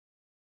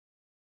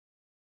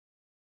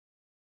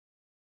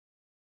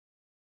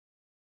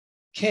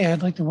Okay,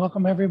 I'd like to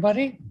welcome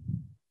everybody.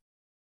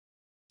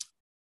 My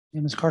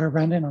name is Carter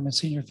Brandon. I'm a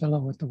senior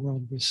fellow at the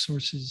World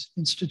Resources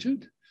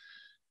Institute,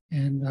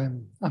 and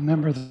I'm a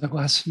member of the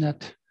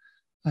GLASSNET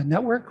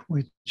network,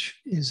 which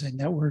is a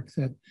network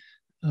that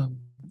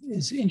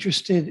is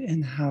interested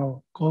in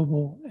how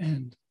global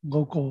and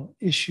local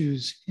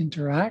issues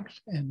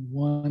interact, and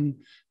one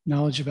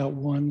knowledge about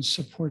one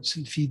supports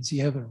and feeds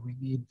the other. We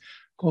need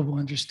global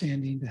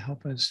understanding to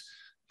help us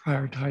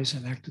prioritize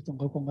and act at the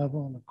local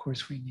level. And of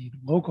course, we need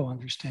local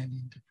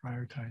understanding to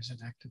prioritize and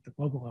act at the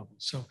global level.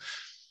 So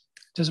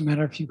it doesn't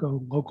matter if you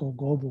go local,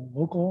 global,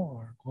 local,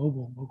 or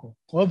global, local,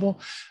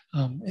 global.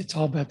 It's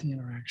all about the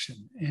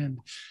interaction. And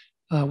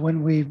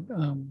when we,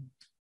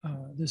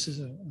 this is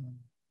a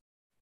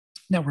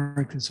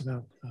network that's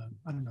about,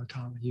 I don't know,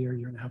 Tom, a year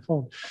and a half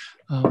old.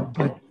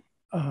 But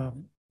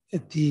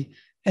at the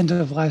end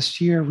of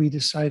last year, we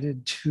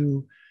decided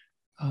to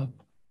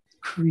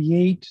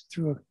create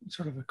through a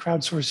sort of a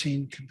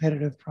crowdsourcing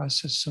competitive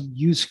process some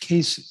use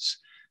cases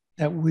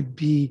that would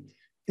be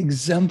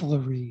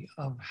exemplary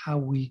of how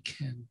we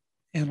can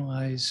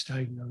analyze,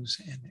 diagnose,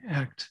 and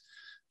act,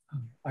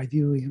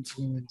 ideally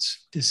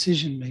influence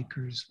decision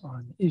makers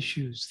on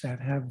issues that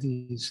have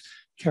these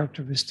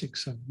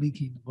characteristics of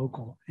linking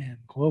local and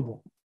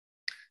global.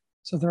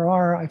 So there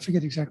are, I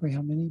forget exactly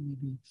how many,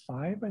 maybe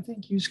 5, I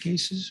think, use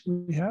cases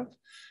we have.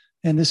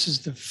 And this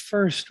is the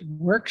first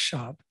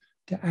workshop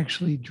to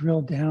actually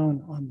drill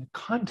down on the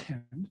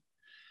content.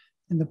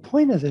 And the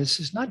point of this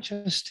is not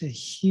just to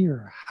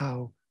hear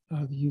how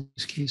the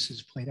use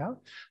cases played out,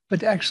 but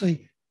to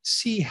actually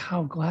see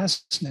how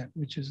GLASSNET,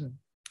 which is a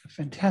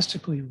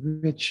fantastically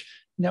rich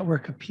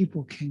network of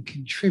people, can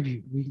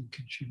contribute. We can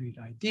contribute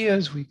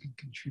ideas, we can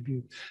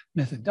contribute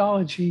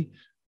methodology,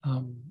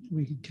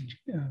 we can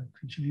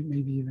contribute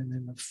maybe even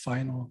in the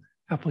final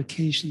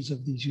applications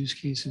of these use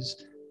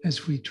cases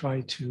as we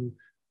try to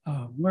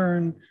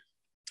learn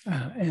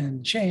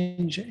and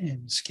change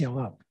and scale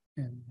up.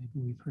 And maybe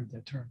we've heard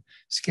that term,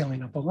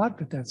 scaling up a lot,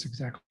 but that's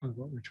exactly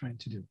what we're trying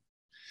to do.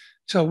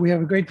 So we have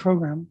a great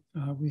program.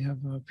 We have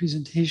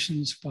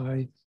presentations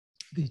by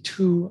the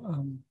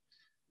 2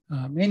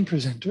 main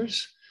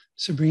presenters,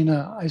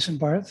 Sabrina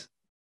Eisenbarth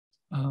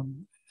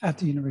at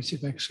the University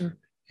of Exeter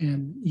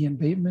and Ian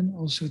Bateman,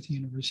 also at the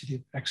University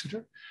of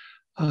Exeter,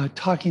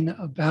 talking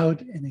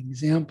about an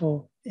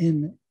example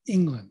in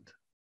England.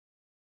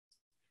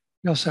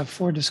 We also have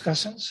 4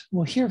 discussants.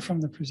 We'll hear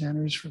from the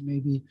presenters for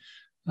maybe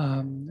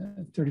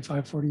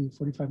 35, 40,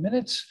 45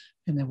 minutes,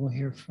 and then we'll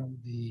hear from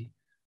the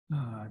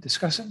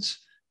discussants,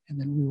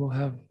 and then we will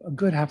have a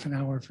good half an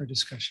hour for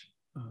discussion.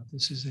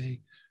 This is a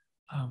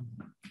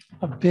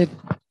bit,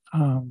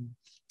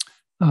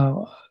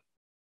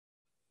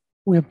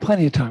 we have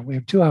plenty of time. We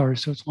have 2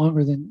 hours, so it's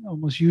longer than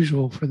almost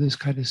usual for this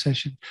kind of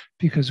session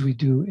because we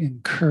do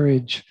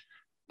encourage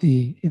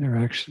the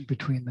interaction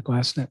between the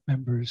GLASSNET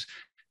members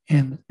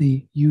and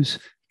the use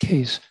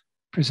case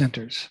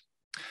presenters.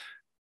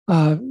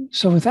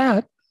 So with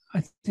that,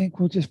 I think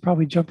we'll just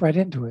probably jump right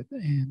into it.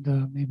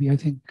 And maybe I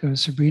think,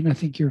 Sabrina, I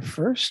think you're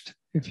first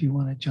if you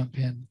want to jump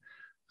in.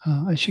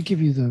 I should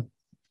give you the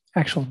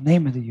actual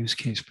name of the use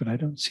case, but I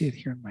don't see it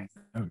here in my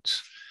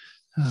notes.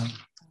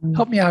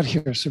 Help me out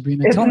here,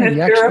 Sabrina. Tell me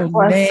the actual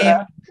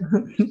name.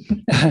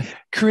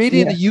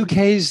 Creating the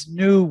UK's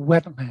new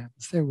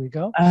wetlands. There we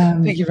go.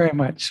 Thank you very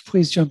much.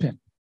 Please jump in.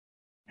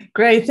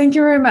 Great, thank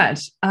you very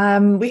much.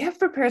 We have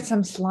prepared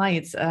some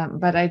slides,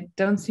 but I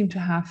don't seem to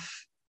have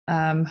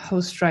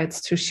host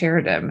rights to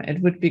share them.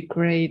 It would be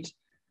great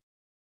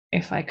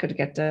if I could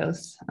get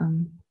those.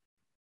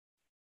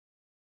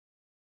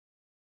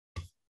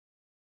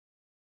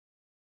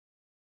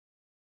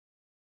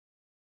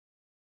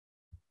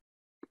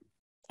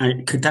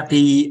 Could that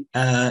be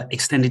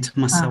extended to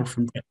myself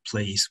and Brett,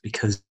 please?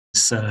 Because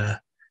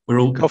we're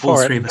all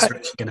 3 of us are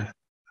actually going to.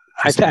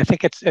 I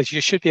think it's you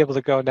should be able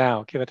to go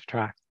now. Give it a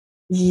try.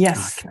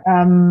 Yes.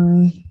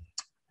 Okay.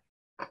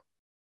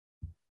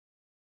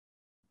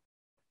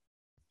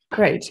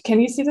 Great.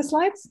 Can you see the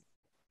slides?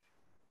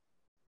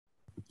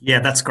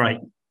 Yeah, that's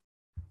great.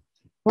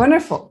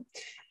 Wonderful.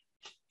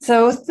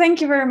 So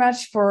thank you very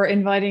much for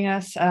inviting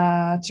us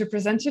to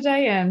present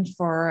today and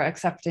for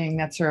accepting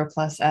Net Zero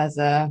Plus as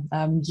a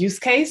use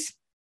case.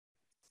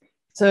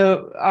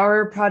 So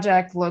our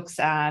project looks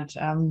at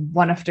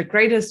one of the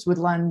greatest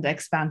woodland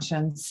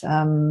expansions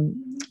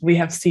we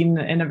have seen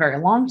in a very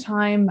long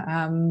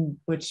time,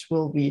 which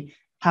will be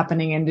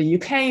happening in the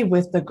UK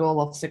with the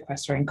goal of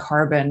sequestering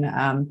carbon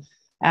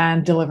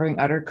and delivering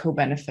other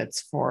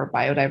co-benefits for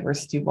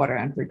biodiversity, water,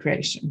 and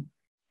recreation.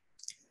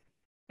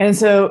 And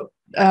so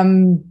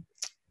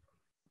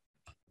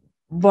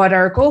what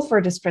our goal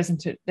for this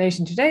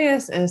presentation today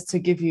is to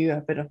give you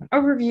a bit of an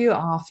overview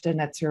of the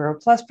Net Zero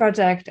Plus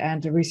project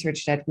and the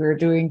research that we're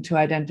doing to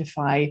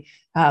identify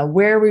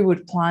where we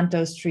would plant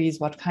those trees,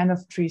 what kind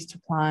of trees to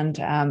plant,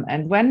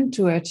 and when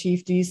to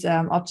achieve these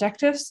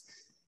objectives.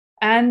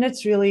 And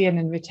it's really an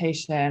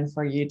invitation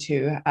for you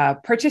to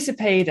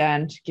participate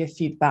and give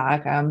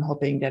feedback. I'm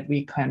hoping that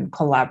we can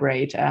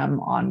collaborate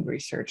on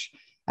research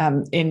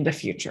in the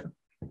future.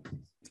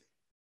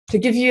 To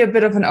give you a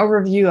bit of an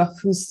overview of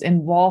who's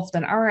involved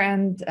on our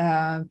end,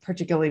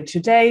 particularly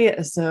today.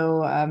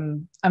 So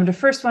I'm the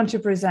first one to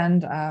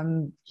present.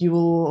 You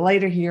will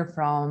later hear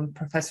from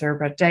Professor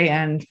Brett Day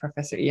and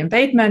Professor Ian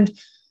Bateman,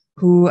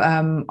 who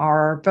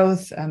are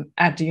both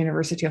at the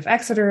University of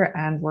Exeter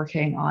and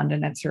working on the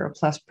Net Zero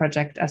Plus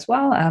project as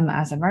well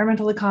as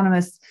environmental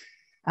economists.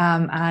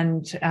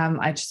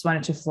 I just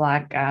wanted to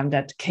flag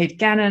that Kate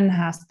Gannon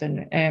has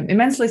been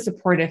immensely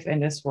supportive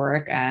in this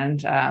work,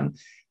 and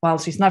while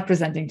she's not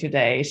presenting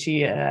today, she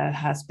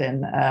has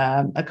been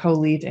a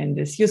co-lead in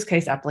this use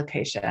case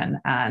application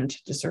and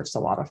deserves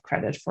a lot of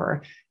credit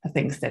for the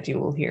things that you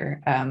will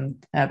hear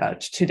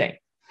about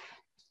today.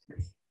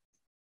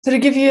 So to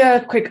give you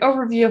a quick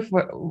overview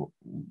of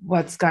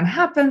what's going to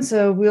happen,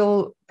 so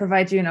we'll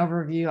provide you an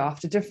overview of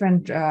the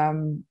different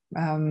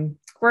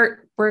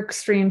work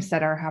streams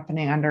that are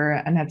happening under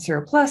a Net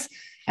Zero Plus,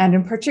 and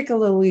in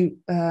particular,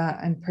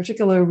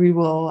 we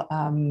will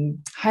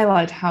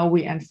highlight how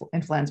we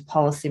influence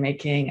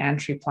policymaking and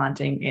tree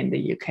planting in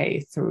the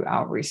UK through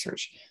our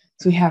research.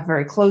 So we have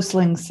very close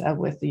links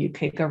with the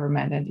UK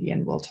government, and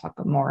Ian will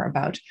talk more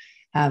about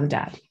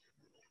that.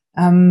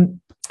 And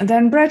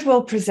then Brett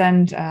will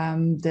present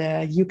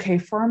the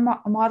UK farm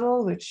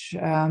model, which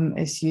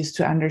is used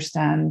to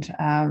understand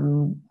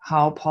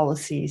how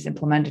policies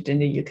implemented in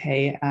the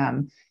UK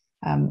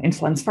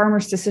influence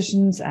farmers'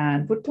 decisions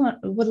and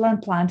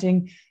woodland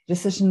planting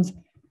decisions.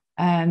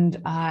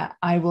 And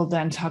I will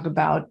then talk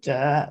about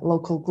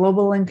local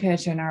global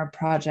linkage in our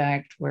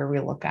project, where we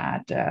look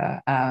at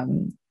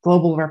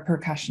global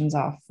repercussions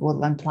of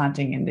woodland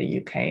planting in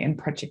the UK, in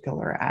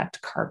particular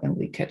at carbon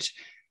leakage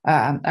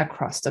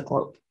across the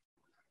globe.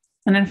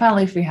 And then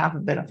finally, if we have a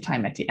bit of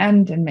time at the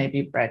end, and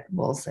maybe Brett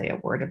will say a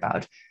word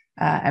about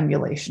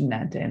emulation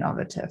and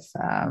innovative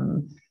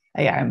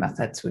AI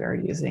methods we are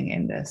using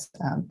in this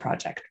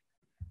project.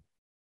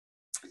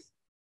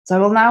 So I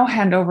will now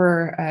hand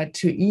over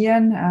to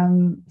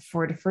Ian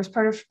for the first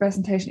part of the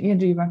presentation. Ian,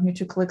 do you want me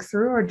to click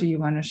through, or do you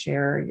want to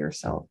share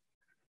yourself?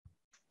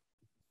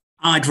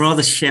 I'd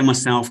rather share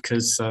myself,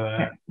 because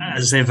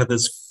as ever,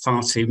 there's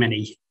far too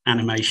many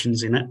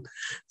animations in it.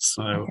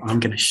 So okay. I'm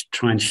going to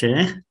try and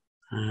share,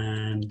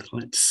 and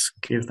let's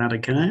give that a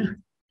go.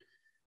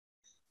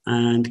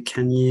 And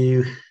can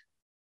you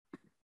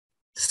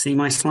see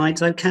my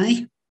slides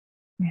okay?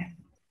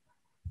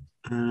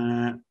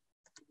 Yeah.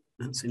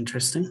 That's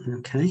interesting.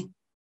 Okay.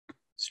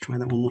 Let's try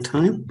that one more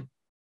time.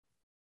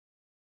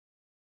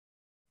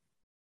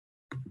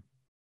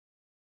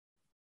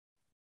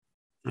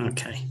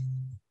 Okay.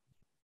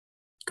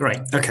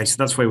 Great. Okay, so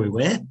that's where we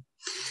were.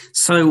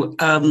 So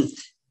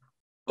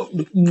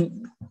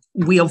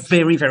we are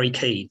very, very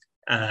keen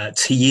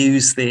to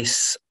use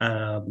this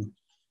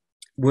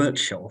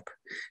workshop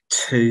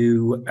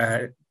to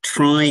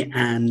try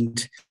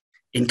and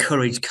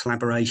encourage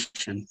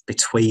collaboration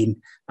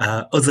between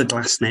other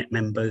GLASSNET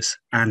members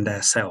and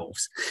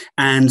ourselves.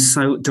 And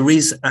so there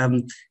is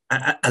a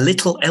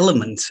little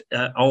element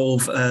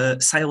of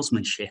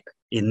salesmanship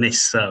in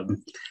this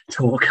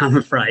talk, I'm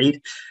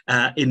afraid,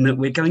 in that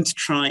we're going to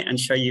try and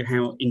show you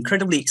how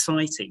incredibly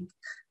exciting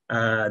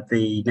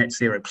the Net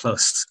Zero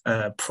Plus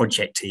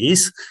project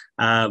is.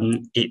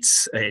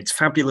 It's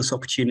fabulous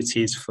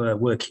opportunities for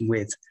working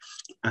with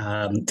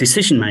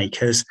decision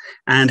makers,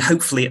 and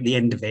hopefully at the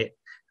end of it,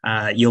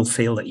 you'll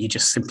feel that you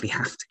just simply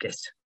have to get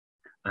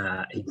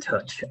in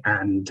touch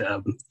and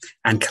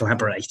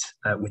collaborate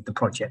with the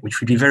project, which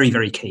we'd be very,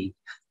 very keen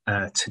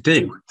to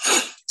do.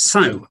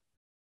 So,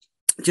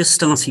 just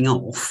starting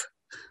off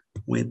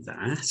with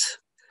that,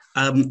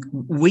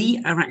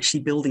 we are actually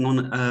building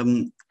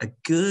on a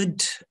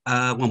good,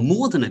 well,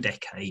 more than a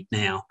decade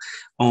now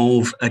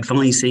of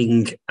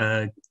advising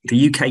the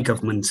UK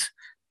government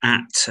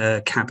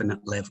at cabinet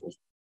level.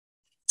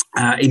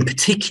 In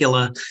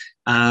particular,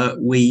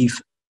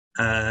 we've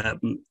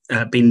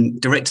been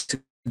direct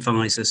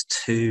advisors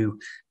to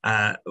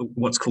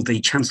what's called the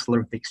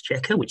Chancellor of the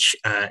Exchequer, which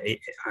I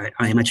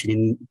imagine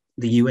in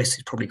the US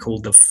is probably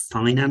called the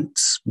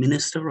Finance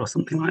Minister or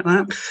something like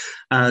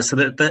that. So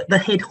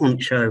the head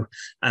honcho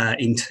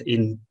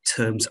in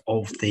terms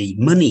of the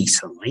money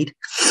side,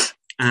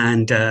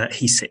 and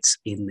he sits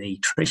in the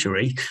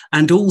Treasury,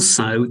 and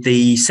also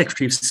the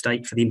Secretary of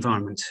State for the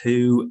Environment,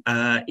 who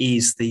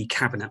is the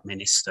Cabinet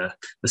Minister,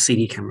 the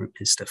Senior Cabinet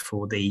Minister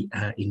for the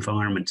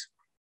Environment.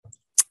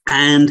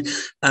 And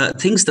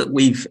things that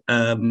we've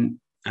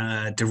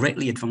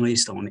directly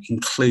advised on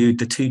include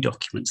the two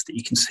documents that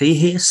you can see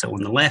here. So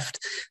on the left,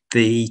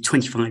 the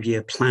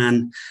 25-year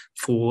plan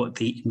for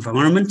the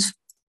environment,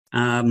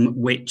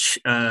 which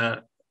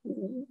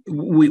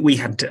we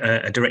had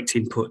a direct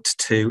input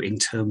to in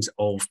terms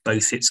of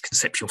both its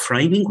conceptual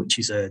framing, which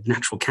is a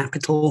natural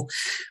capital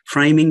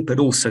framing, but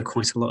also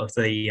quite a lot of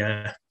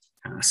the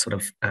sort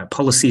of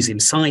policies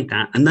inside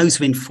that. And those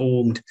have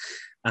informed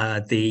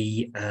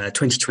the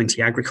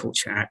 2020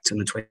 Agriculture Act and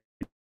the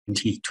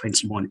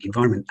 2021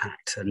 Environment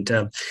Act. And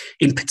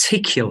in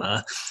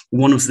particular,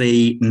 one of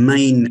the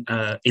main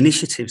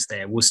initiatives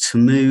there was to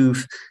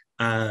move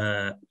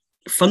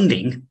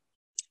funding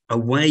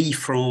away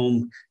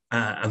from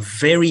a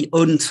very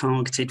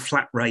untargeted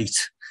flat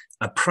rate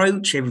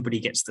approach. Everybody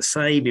gets the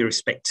same,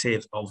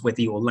 irrespective of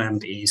whether your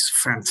land is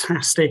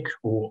fantastic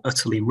or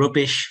utterly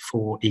rubbish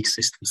for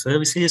ecosystem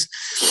services,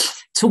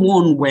 to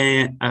one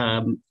where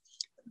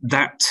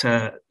that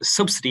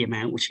subsidy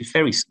amount, which is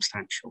very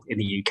substantial in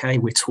the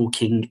UK, we're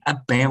talking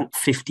about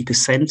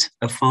 50%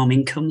 of farm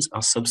incomes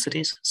are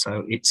subsidies.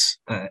 So it's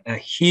a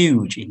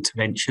huge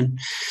intervention.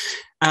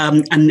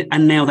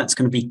 And now that's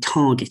going to be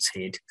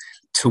targeted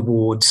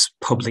towards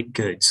public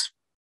goods.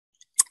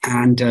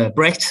 And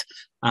Brett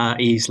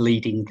is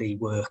leading the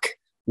work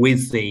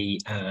with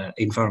the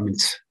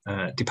Environment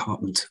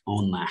Department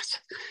on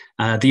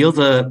that. The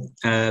other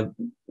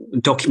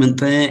document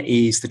there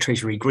is the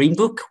Treasury Green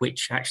Book,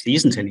 which actually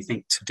isn't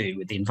anything to do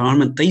with the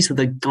environment. These are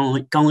the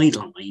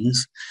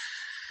guidelines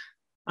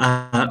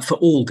for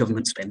all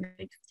government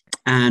spending.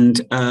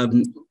 And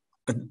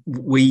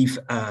we've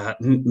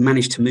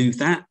managed to move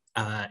that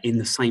in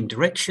the same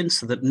direction,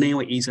 so that now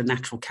it is a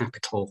natural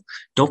capital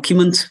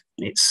document.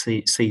 It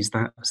sees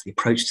that as the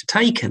approach to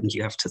take, and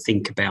you have to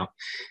think about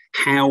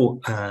how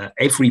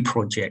every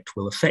project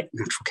will affect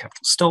natural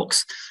capital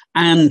stocks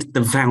and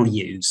the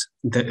values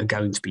that are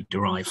going to be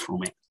derived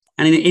from it.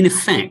 And in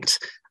effect,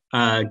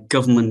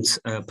 government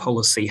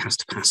policy has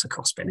to pass a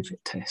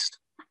cost-benefit test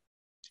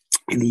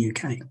in the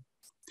UK.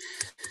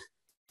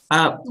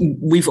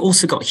 We've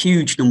also got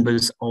huge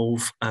numbers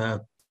of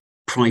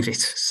private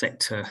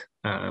sector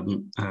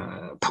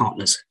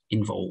partners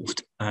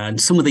involved, and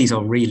some of these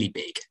are really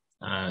big.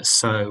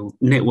 So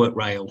Network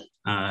Rail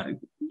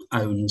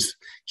owns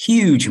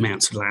huge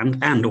amounts of land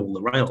and all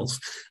the rails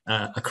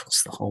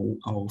across the whole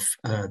of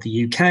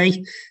the UK.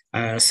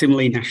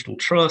 Similarly, National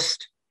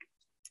Trust,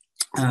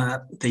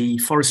 the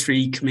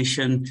Forestry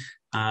Commission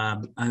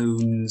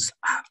owns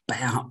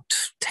about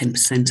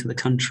 10% of the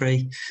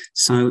country.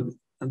 So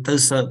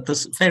there's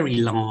very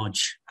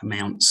large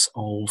amounts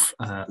of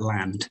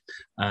land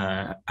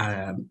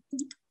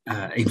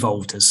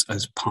involved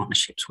as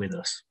partnerships with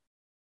us.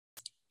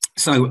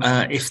 So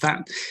if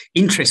that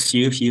interests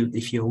you,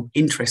 if you're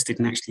interested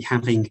in actually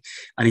having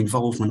an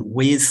involvement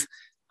with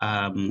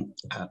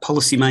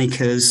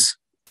policymakers,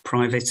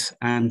 private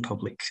and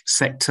public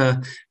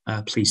sector,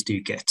 please do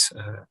get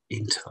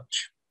in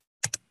touch.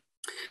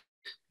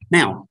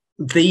 Now,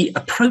 the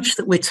approach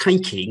that we're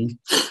taking,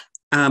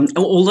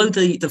 although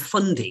the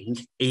funding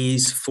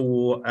is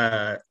for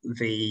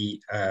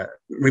the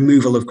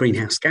removal of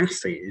greenhouse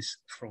gases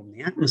from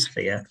the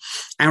atmosphere,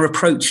 our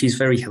approach is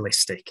very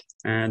holistic,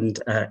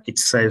 and it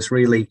says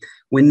really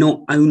we're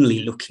not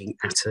only looking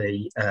at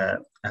a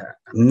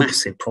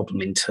massive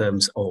problem in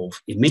terms of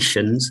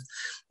emissions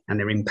and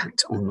their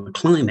impact on the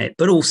climate,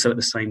 but also at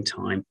the same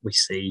time we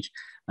see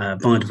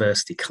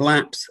biodiversity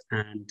collapse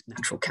and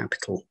natural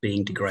capital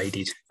being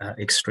degraded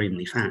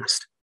extremely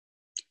fast.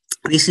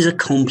 This is a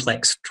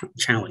complex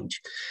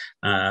challenge.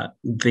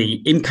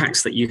 The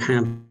impacts that you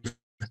have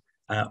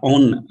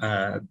on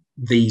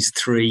these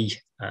three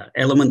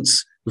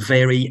elements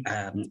vary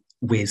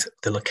with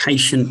the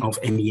location of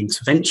any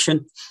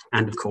intervention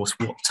and, of course,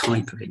 what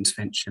type of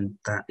intervention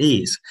that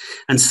is.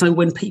 And so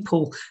when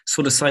people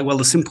sort of say, well,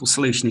 the simple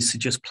solution is to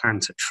just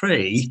plant a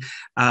tree,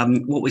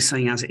 what we're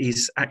saying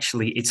is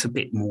actually it's a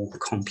bit more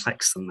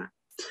complex than that.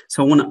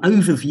 So I want to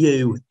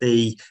overview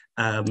the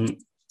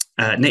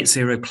Net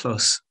Zero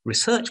Plus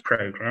research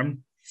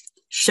program,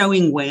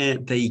 showing where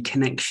the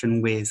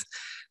connection with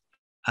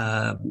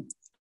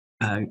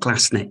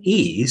GLASSNET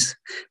is,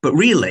 but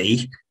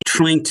really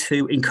trying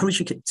to encourage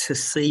you to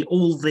see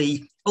all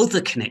the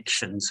other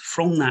connections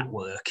from that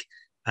work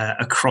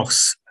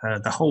across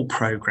the whole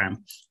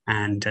program,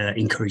 and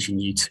encouraging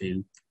you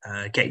to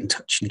get in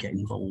touch and get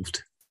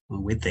involved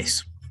with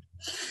this.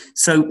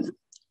 So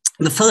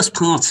the first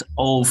part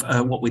of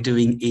what we're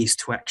doing is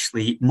to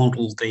actually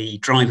model the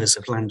drivers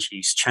of land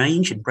use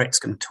change, and Brett's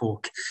going to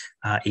talk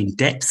in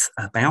depth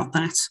about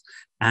that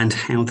and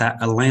how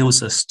that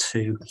allows us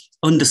to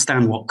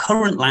understand what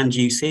current land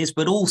use is,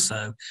 but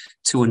also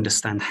to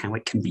understand how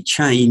it can be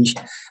changed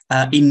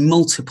in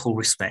multiple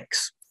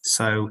respects.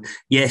 So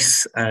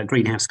yes,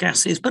 greenhouse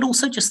gases, but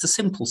also just the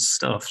simple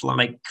stuff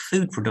like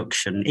food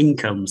production,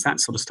 incomes, that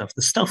sort of stuff,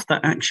 the stuff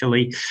that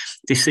actually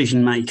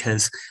decision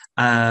makers,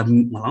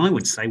 well, I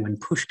would say when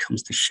push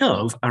comes to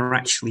shove, are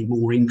actually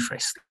more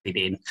interested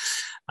in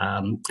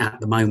at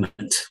the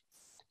moment.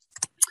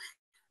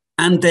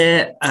 And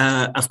there,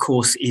 of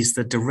course, is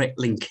the direct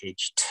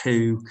linkage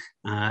to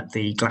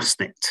the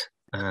GLASSNET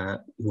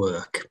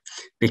work,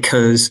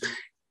 because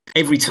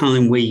every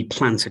time we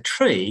plant a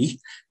tree,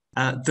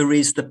 there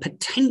is the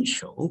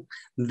potential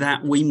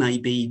that we may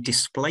be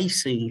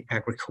displacing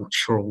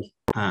agricultural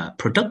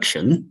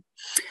production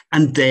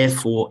and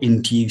therefore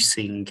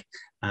inducing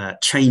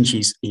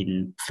changes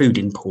in food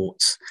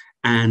imports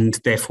and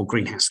therefore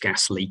greenhouse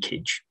gas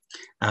leakage.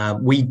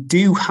 We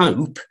do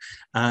hope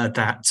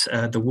that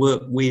the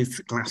work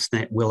with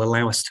GLASSNET will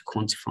allow us to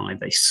quantify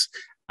this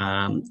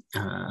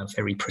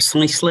very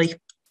precisely,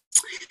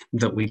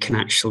 that we can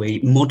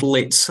actually model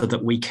it so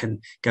that we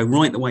can go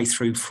right the way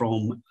through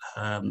from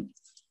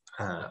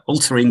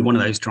altering one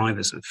of those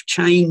drivers of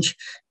change,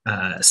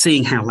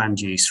 seeing how land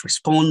use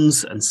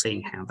responds and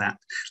seeing how that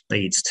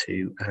leads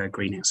to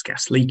greenhouse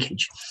gas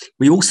leakage.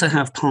 We also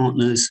have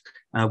partners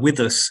with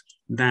us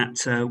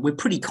that we're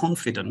pretty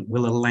confident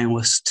will allow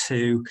us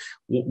to,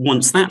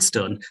 once that's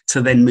done,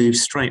 to then move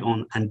straight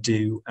on and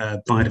do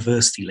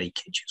biodiversity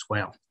leakage as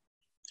well.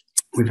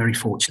 We're very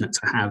fortunate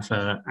to have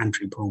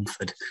Andrew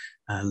Baumford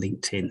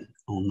linked in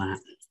on that.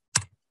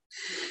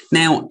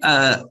 Now,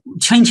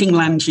 changing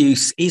land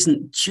use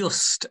isn't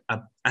just,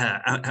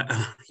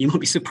 you might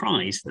be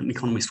surprised that an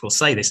economist will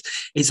say this,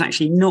 it's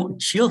actually not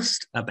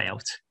just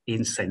about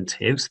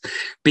incentives,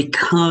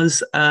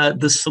 because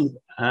there's some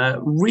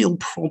real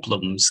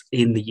problems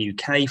in the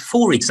UK.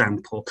 For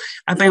example,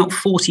 about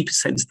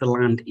 40% of the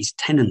land is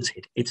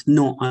tenanted. It's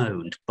not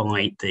owned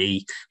by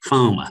the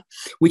farmer,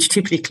 which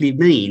typically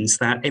means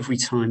that every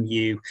time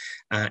you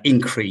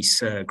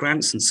increase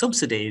grants and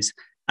subsidies,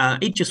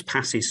 it just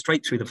passes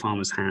straight through the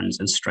farmer's hands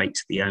and straight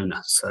to the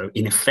owner. So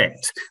in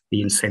effect,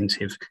 the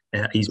incentive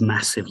is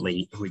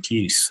massively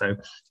reduced. So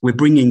we're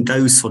bringing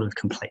those sort of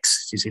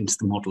complexities into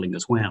the modelling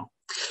as well.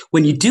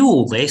 When you do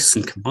all this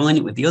and combine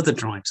it with the other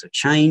drivers of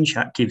change,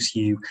 that gives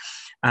you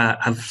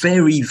a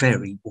very,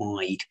 very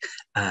wide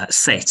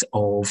set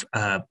of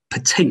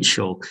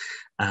potential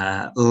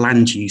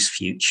land use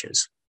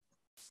futures.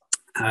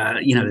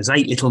 You know, there's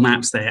 8 little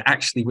maps there.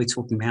 Actually, we're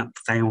talking about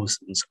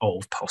thousands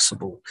of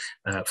possible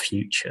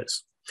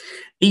futures.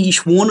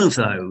 Each one of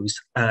those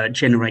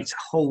generates a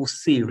whole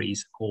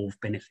series of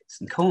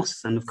benefits and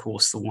costs. And of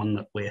course, the one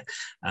that we're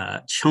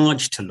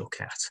charged to look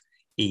at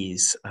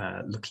is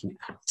looking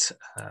at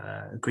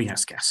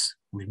greenhouse gas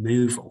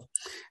removal.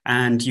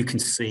 And you can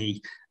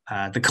see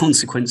the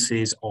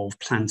consequences of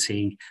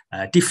planting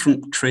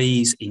different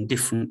trees in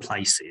different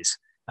places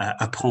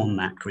upon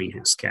that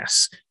greenhouse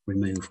gas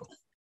removal.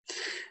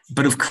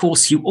 But of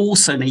course, you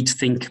also need to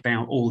think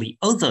about all the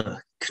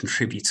other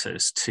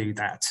contributors to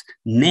that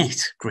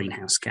net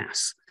greenhouse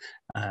gas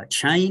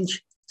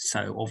change.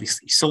 So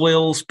obviously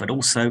soils, but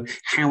also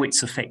how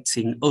it's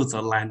affecting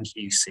other land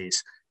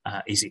uses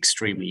is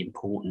extremely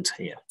important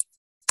here.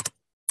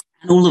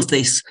 And all of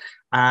this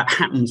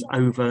happens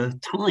over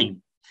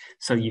time.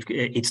 So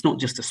it's not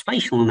just a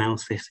spatial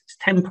analysis, it's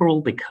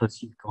temporal,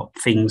 because you've got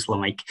things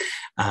like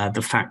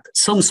the fact that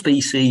some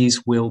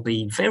species will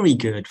be very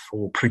good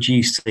for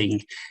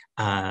producing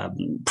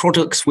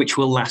products which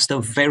will last a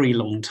very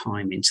long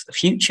time into the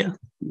future,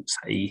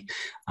 say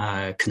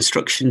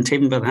construction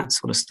timber, that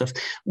sort of stuff,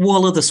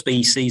 while other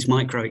species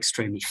might grow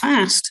extremely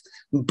fast,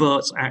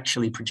 but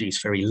actually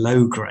produce very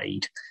low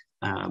grade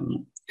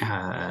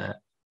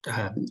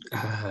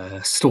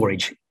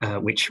storage,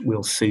 which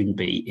will soon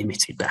be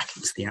emitted back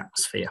into the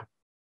atmosphere.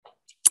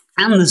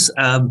 And there's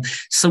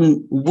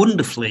some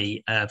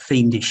wonderfully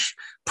fiendish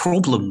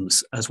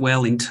problems as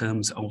well in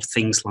terms of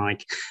things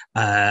like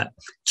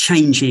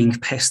changing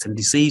pest and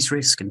disease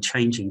risk and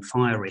changing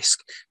fire risk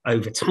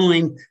over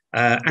time.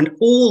 And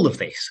all of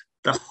this,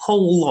 the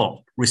whole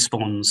lot,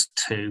 responds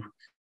to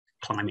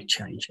climate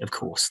change, of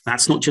course.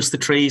 That's not just the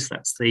trees,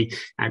 that's the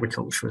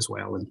agriculture as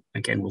well. And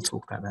again, we'll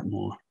talk about that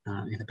more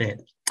in a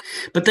bit.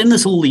 But then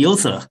there's all the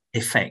other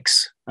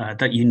effects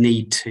that you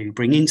need to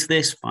bring into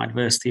this.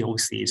 Biodiversity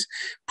obviously is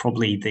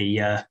probably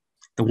the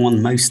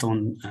one most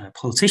on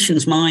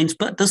politicians' minds,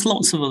 but there's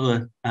lots of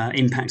other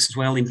impacts as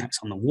well, impacts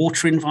on the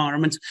water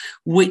environment,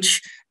 which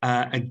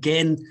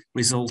again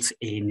result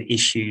in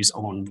issues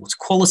on water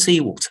quality,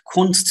 water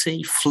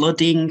quantity,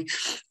 flooding,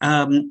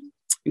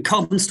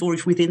 carbon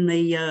storage within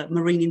the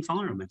marine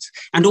environment,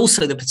 and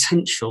also the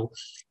potential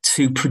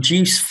to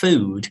produce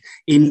food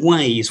in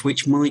ways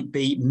which might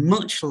be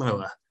much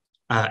lower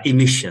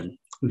emission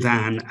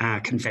than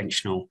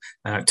conventional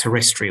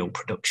terrestrial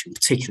production,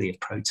 particularly of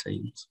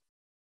proteins.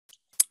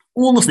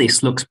 All of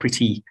this looks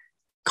pretty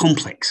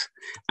complex,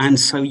 and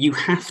so you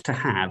have to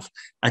have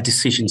a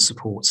decision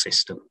support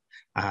system.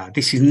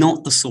 This is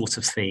not the sort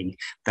of thing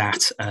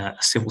that a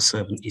civil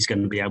servant is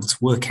going to be able to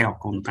work out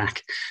on the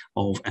back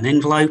of an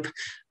envelope,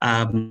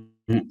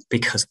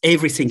 because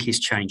everything is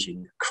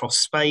changing across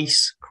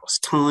space, across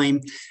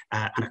time,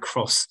 and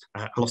across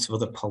a lot of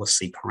other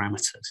policy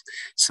parameters.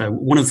 So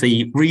one of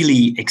the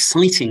really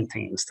exciting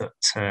things that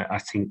I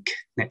think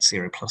Net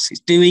Zero Plus is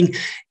doing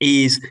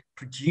is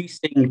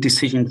producing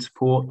decision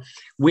support,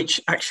 which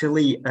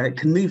actually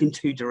can move in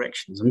 2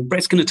 directions. And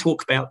Brett's going to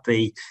talk about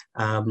the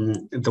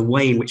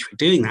way in which we're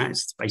doing that.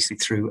 It's basically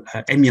through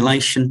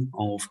emulation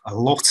of a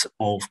lot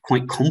of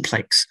quite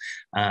complex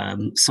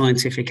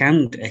scientific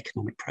and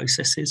economic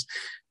processes.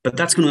 But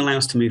that's going to allow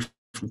us to move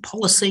from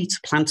policy to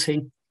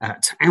planting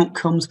to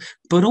outcomes,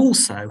 but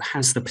also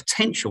has the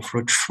potential for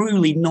a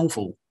truly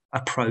novel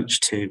approach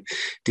to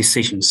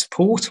decision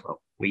support.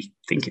 Well, we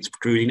think it's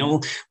truly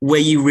novel, where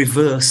you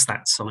reverse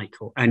that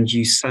cycle and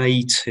you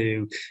say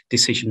to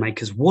decision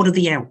makers, what are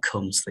the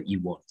outcomes that you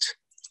want?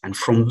 And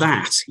from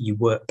that, you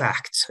work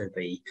back to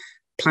the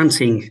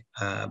planting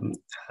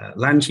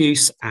land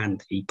use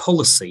and the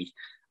policy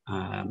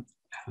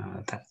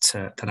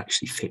that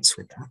actually fits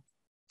with that.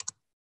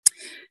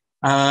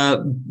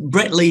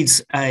 Brett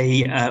leads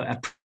a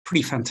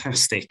pretty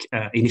fantastic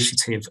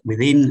initiative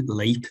within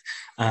LEAP,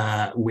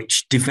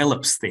 which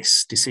develops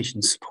this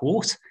decision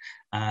support.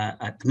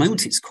 At the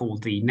moment, it's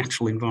called the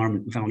Natural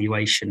Environment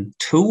Valuation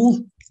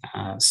Tool,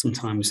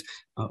 sometimes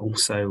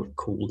also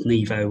called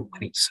NEVO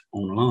when it's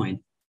online.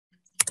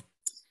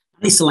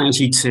 This allows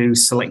you to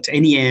select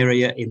any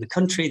area in the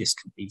country. This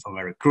could be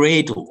via a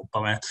grid or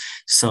via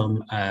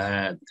some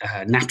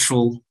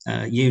natural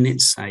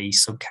units, say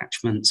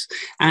subcatchments,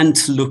 and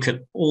to look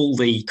at all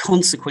the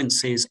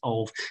consequences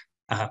of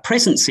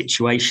present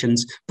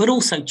situations, but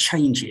also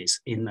changes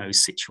in those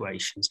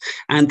situations.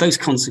 And those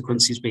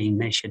consequences being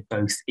measured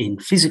both in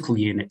physical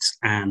units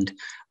and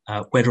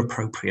where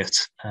appropriate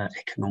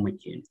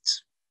economic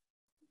units.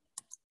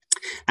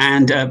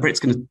 And Brett's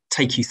going to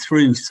take you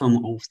through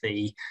some of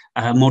the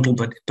model,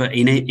 but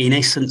in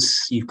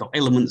essence, you've got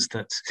elements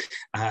that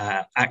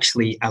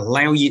actually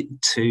allow you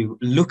to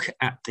look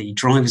at the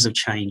drivers of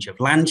change of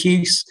land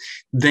use,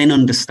 then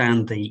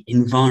understand the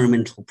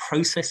environmental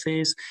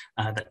processes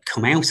that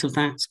come out of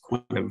that,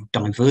 quite a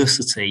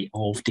diversity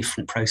of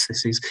different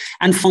processes,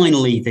 and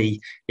finally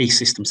the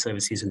ecosystem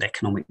services and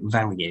economic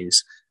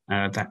values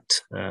that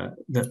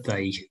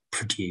they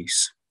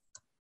produce.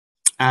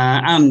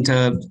 And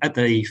at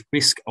the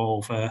risk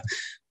of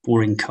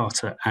boring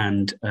Carter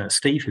and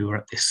Steve, who were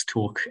at this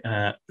talk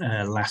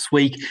last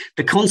week,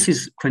 the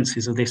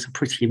consequences of this are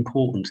pretty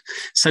important.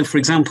 So, for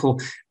example,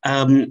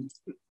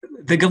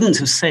 the government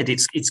has said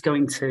it's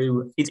going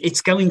to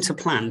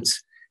plant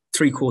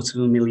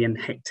 750,000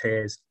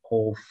 hectares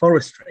of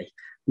forestry.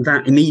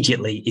 That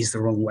immediately is the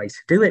wrong way to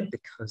do it,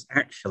 because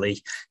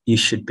actually you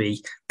should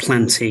be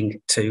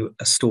planting to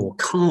store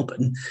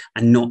carbon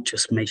and not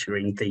just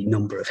measuring the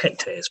number of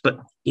hectares. But,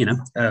 you know,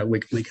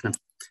 we're going to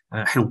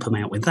help them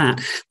out with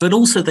that. But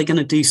also they're going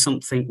to do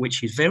something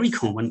which is very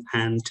common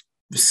and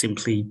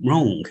simply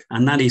wrong,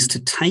 and that is to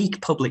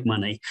take public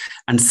money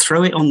and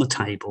throw it on the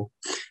table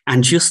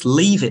and just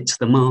leave it to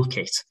the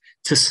market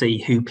to see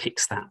who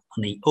picks that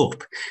money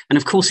up. And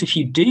of course, if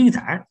you do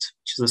that,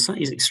 which as I say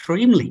is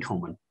extremely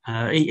common,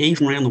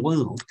 even around the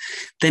world,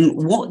 then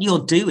what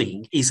you're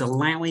doing is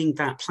allowing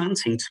that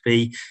planting to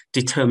be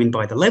determined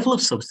by the level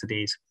of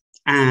subsidies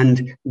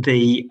and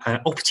the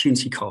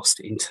opportunity cost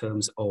in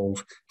terms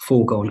of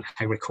foregone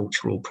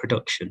agricultural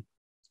production.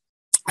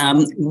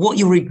 What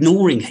you're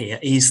ignoring here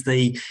is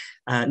the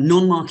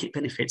non-market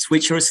benefits,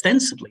 which are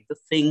ostensibly the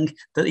thing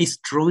that is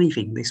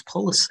driving this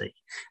policy.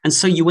 And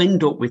so you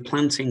end up with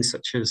plantings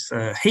such as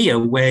here,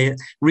 where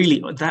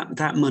really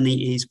that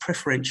money is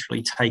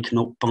preferentially taken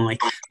up by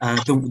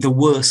the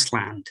worst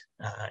land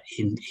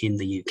in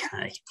the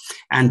UK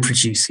and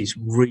produces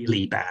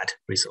really bad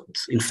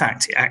results. In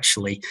fact, it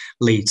actually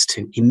leads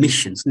to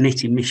emissions,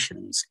 net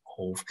emissions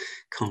of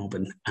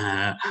carbon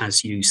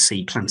as you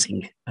see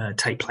planting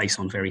take place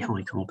on very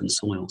high carbon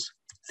soils.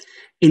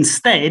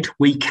 Instead,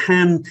 we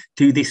can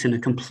do this in a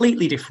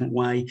completely different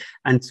way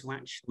and to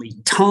actually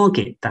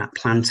target that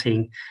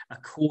planting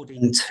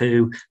according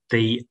to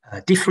the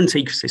different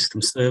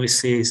ecosystem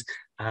services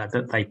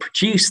that they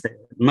produce.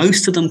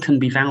 Most of them can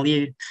be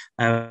valued.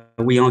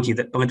 We argue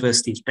that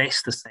biodiversity is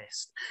best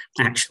assessed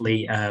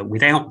actually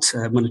without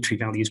monetary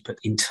values, but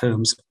in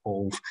terms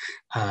of,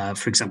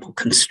 for example,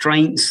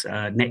 constraints,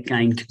 net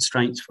gain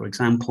constraints, for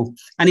example.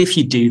 And if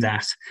you do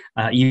that,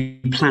 you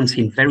plant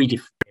in very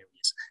different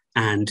areas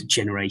and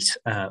generate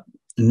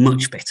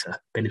much better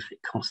benefit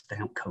cost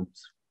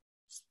outcomes.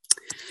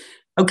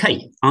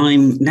 Okay,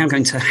 I'm now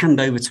going to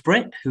hand over to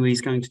Brett, who is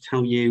going to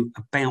tell you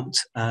about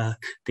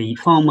the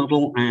farm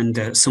model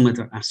and some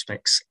other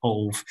aspects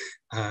of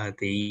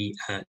the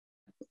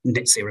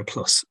Net Zero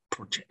Plus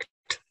project.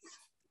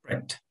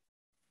 Brett.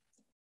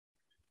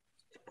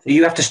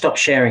 You have to stop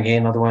sharing,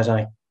 Ian, otherwise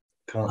I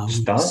can't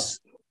start.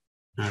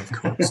 Of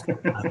course.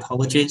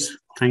 Apologies.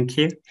 Thank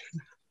you.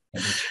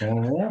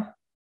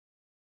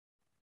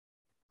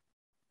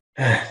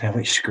 Now,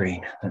 which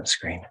screen? That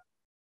screen.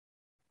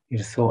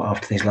 You'd have thought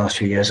after these last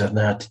few years I'd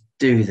know how to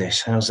do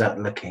this. How's that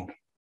looking?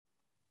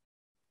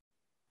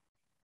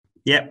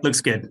 Yeah,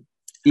 looks good.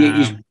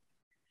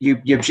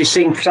 You've just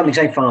seen something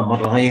say farm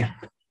model, are you?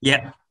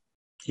 Yeah.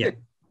 Yeah.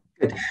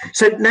 Good.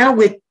 So now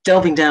we're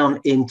delving down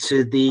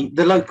into the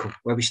local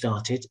where we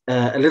started.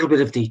 A little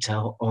bit of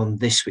detail on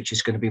this, which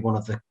is going to be one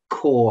of the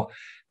core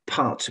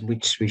parts in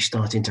which we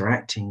start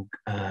interacting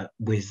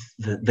with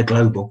the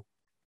global.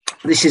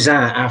 This is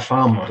our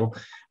farm model,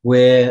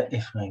 where,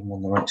 if I'm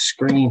on the right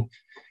screen,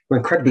 we're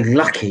incredibly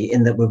lucky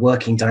in that we're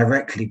working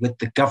directly with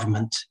the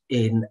government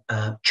in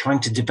trying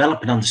to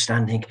develop an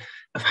understanding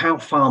of how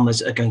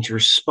farmers are going to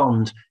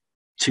respond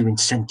to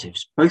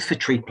incentives, both for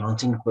tree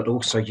planting, but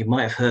also you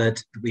might have heard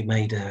that we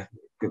made a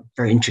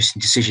very interesting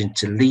decision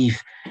to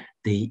leave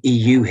the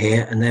EU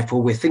here, and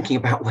therefore we're thinking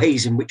about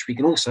ways in which we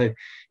can also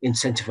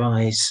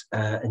incentivize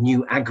a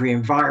new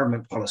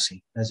agri-environment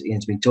policy, as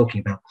Ian's been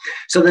talking about.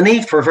 So the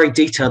need for a very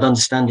detailed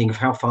understanding of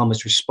how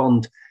farmers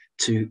respond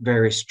to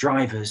various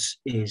drivers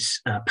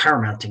is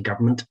paramount in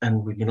government,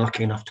 and we've been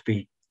lucky enough to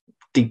be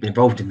deeply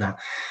involved in that.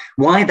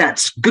 Why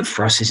that's good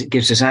for us is it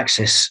gives us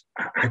access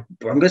I'm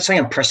going to say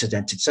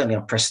unprecedented, certainly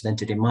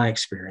unprecedented in my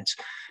experience,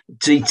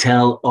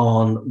 detail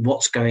on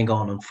what's going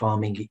on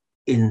farming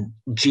in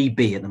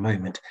GB at the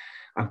moment.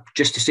 I'm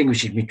just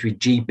distinguishing between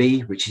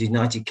GB, which is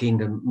United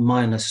Kingdom,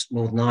 minus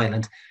Northern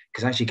Ireland,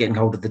 because actually getting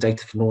hold of the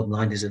data for Northern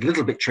Ireland is a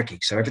little bit tricky.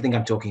 So everything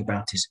I'm talking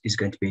about is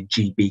going to be a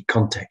GB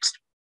context.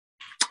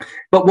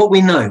 But what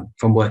we know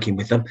from working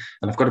with them,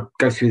 and I've got to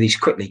go through these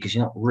quickly because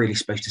you're not really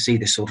supposed to see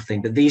this sort of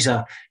thing, but these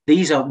are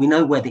we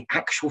know where the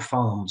actual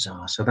farms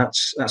are. So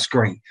that's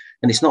great.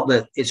 And it's not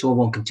that it's all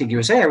one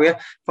contiguous area.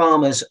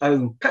 Farmers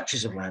own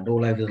patches of land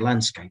all over the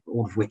landscape,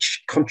 all of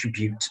which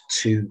contribute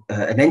to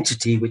an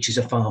entity which is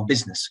a farm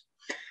business.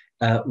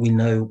 We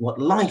know what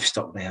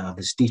livestock they are.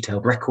 There's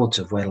detailed records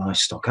of where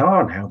livestock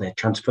are and how they're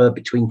transferred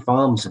between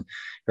farms and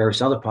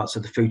various other parts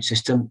of the food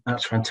system.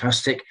 That's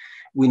fantastic.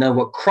 We know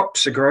what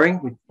crops are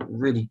growing with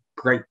really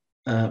great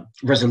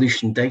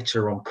resolution data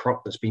on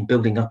crop that's been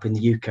building up in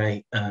the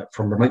UK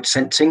from remote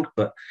sensing,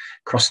 but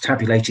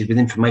cross-tabulated with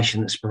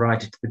information that's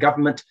provided to the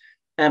government.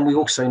 And we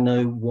also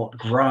know what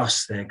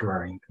grass they're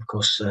growing. Of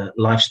course,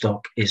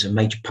 livestock is a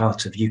major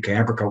part of UK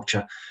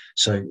agriculture.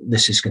 So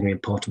this is going to be an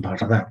important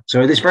part of that.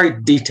 So there's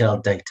very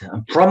detailed data.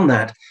 And from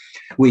that,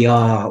 we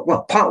are,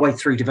 well, partway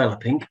through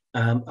developing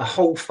a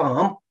whole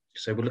farm.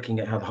 So we're looking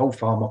at how the whole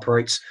farm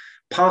operates.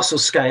 Parcel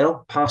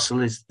scale.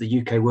 Parcel is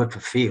the UK word for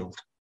field.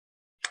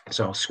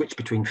 So I'll switch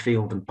between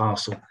field and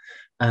parcel.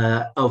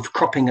 Of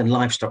cropping and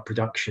livestock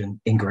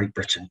production in Great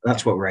Britain.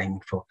 That's what we're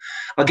aiming for.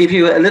 I'll give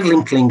you a little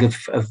inkling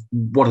of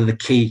what are the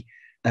key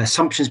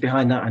assumptions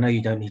behind that. I know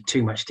you don't need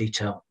too much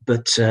detail,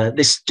 but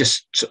this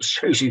just sort of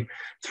shows you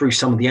through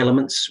some of the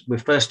elements. We're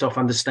first off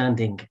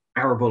understanding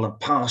arable and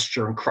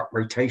pasture and crop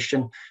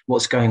rotation,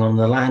 what's going on in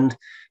the land.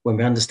 When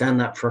we understand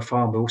that for a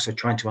farm, we're also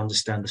trying to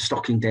understand the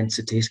stocking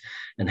densities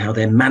and how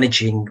they're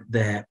managing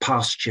their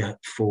pasture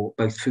for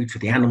both food for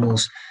the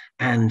animals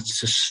and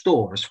to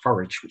store as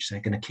forage, which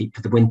they're going to keep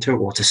for the winter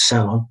or to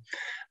sell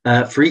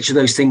on. For each of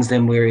those things,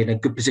 then we're in a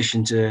good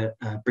position to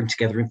bring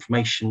together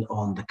information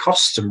on the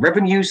costs and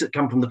revenues that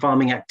come from the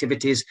farming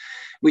activities,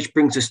 which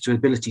brings us to the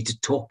ability to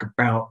talk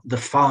about the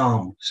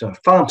farm. So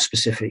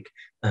farm-specific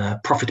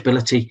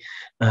profitability,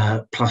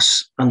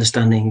 plus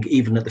understanding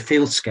even at the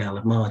field scale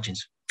of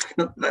margins.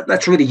 Now,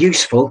 that's really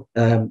useful.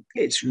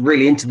 It's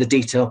really into the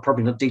detail,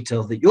 probably not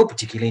detail that you're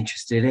particularly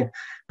interested in,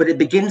 but it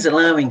begins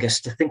allowing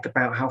us to think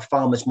about how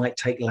farmers might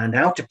take land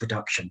out of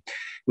production,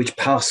 which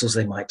parcels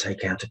they might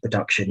take out of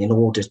production in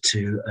order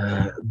to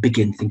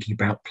begin thinking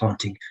about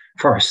planting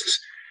forests.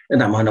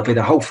 And that might not be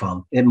the whole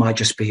farm. It might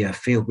just be a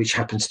field which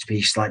happens to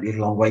be slightly a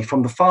long way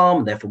from the farm,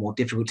 and therefore more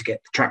difficult to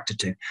get the tractor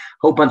to. A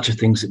whole bunch of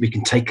things that we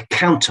can take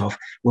account of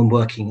when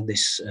working in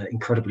this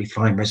incredibly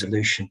fine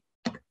resolution.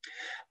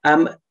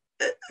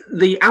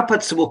 The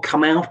outputs that will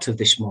come out of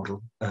this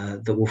model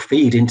that will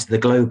feed into the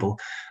global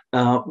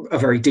are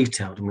very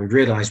detailed, and we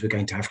realise we're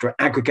going to have to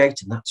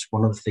aggregate, and that's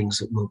one of the things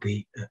that we'll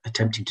be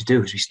attempting to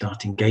do as we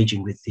start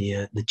engaging with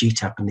the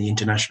GTAP and the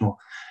international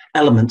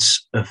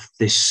elements of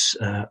this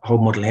whole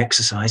modelling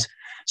exercise.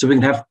 So we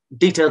can have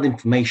detailed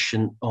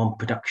information on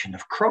production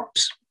of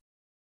crops.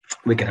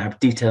 We can have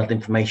detailed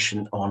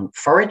information on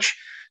forage.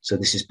 So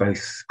this is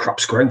both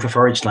crops grown for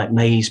forage like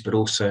maize, but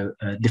also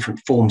different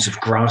forms of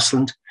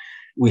grassland.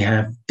 We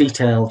have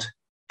detailed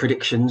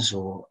predictions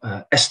or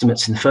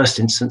estimates in the first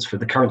instance for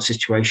the current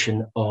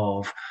situation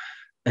of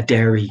a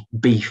dairy,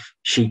 beef,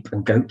 sheep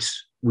and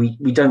goats. We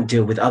don't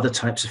deal with other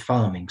types of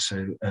farming.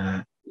 So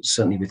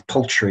certainly with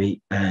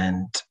poultry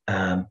and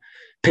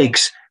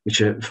pigs,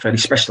 which are fairly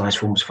specialised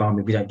forms of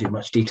farming, we don't do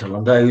much detail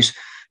on those.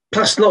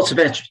 Plus lots of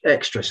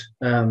extras.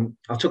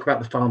 I'll talk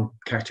about the farm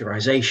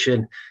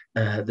characterisation.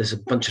 There's a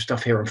bunch of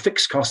stuff here on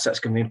fixed costs.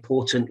 That's going to be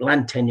important.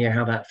 Land tenure,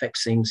 how that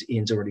affects things.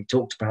 Ian's already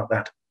talked about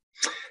that.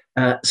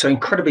 So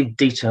incredibly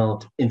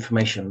detailed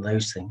information on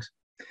those things.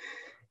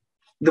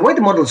 The way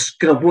the model's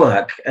going to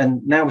work,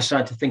 and now we're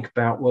starting to think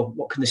about, well,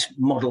 what can this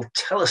model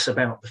tell us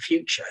about the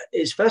future,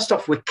 is first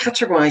off, we're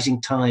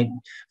categorising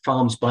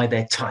farms by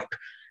their type.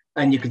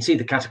 And you can see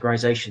the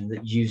categorisation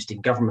that used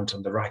in government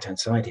on the right-hand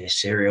side here,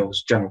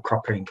 cereals, general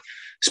cropping,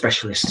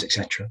 specialists,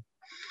 etc.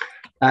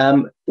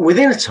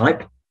 Within a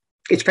type,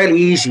 it's fairly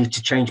easy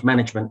to change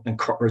management and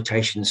crop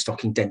rotation and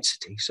stocking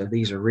density. So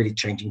these are really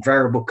changing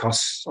variable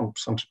costs,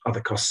 some other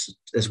costs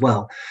as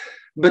well.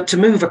 But to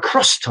move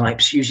across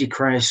types usually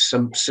requires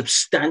some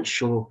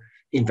substantial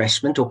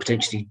investment or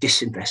potentially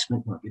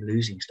disinvestment, might be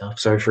losing stuff.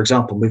 So for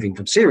example, moving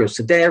from cereals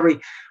to dairy,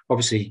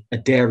 obviously a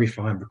dairy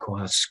farm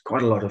requires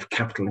quite a lot of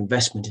capital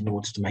investment in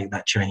order to make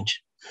that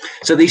change.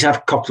 So these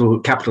have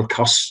capital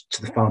costs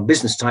to the farm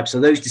business type. So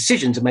those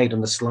decisions are made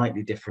on a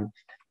slightly different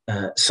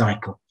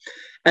cycle.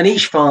 And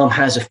each farm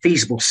has a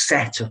feasible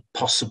set of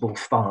possible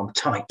farm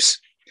types.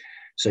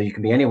 So you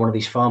can be any one of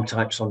these farm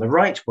types on the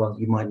right. Well,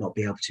 you might not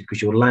be able to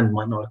because your land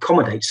might not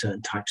accommodate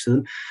certain types of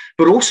them.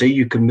 But also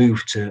you can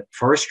move to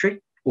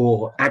forestry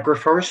or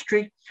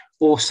agroforestry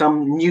or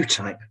some new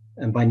type.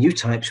 And by new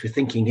types, we're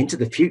thinking into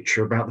the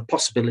future about the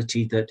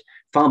possibility that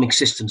farming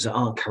systems that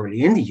aren't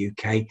currently in the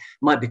UK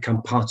might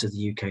become part of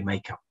the UK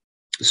makeup.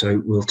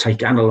 So we'll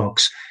take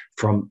analogues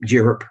from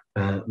Europe,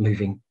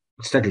 moving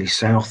steadily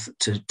south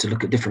to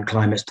look at different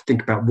climates, to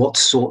think about what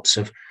sorts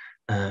of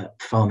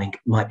farming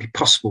might be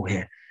possible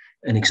here.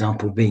 An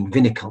example being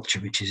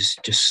viniculture, which is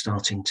just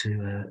starting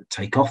to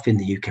take off in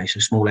the UK. So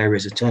small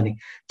areas are turning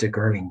to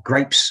growing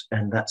grapes,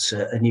 and that's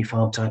a new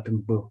farm type,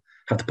 and we'll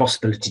have the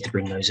possibility to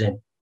bring those in.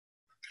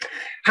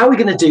 How are we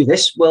going to do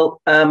this?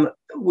 Well,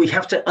 we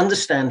have to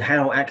understand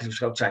how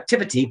agricultural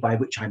activity, by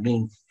which I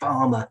mean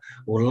farmer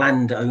or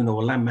landowner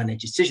or land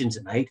manager decisions,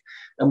 are made.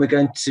 And we're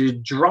going to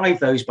drive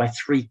those by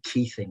three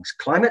key things: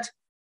 climate,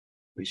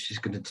 which is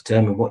going to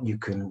determine what you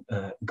can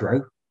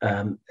grow;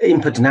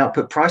 input and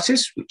output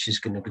prices, which is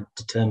going to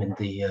determine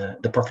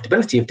the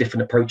profitability of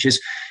different approaches;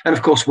 and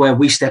of course, where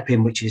we step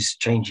in, which is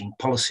changing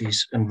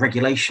policies and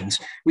regulations,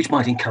 which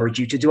might encourage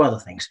you to do other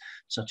things,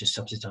 such as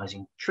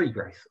subsidizing tree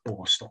growth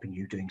or stopping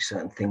you doing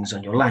certain things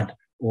on your land,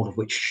 all of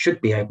which should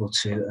be able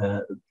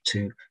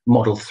to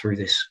model through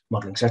this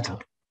modeling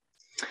setup.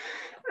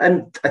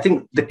 And I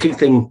think the key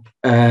thing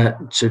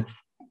to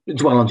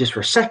dwell on just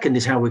for a second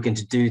is how we're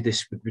going to do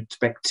this with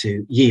respect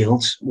to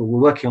yields. Well,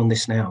 we're working on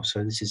this now,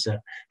 so this is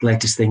the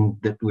latest thing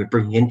that we're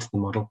bringing into the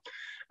model,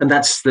 and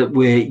that's that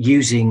we're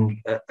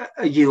using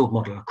a yield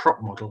model, a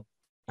crop model,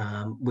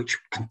 which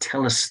can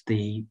tell us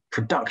the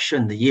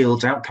production, the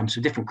yields, outcomes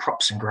for different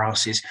crops and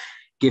grasses,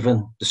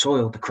 given the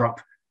soil, the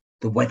crop,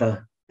 the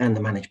weather, and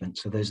the management.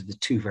 So those are the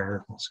two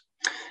variables.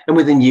 And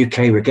within the UK,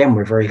 again,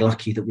 we're very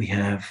lucky that we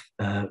have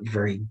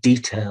very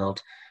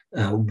detailed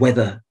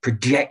weather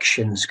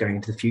projections going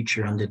into the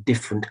future under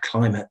different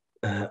climate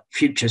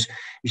futures,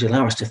 which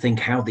allow us to think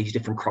how these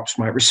different crops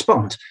might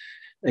respond.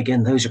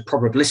 Again, those are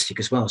probabilistic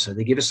as well, so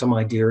they give us some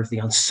idea of the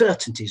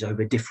uncertainties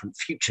over different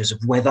futures of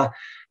weather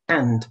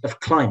and of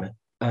climate.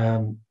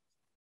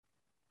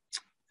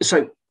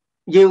 So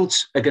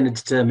yields are going to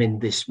determine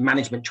this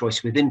management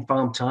choice within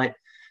farm type,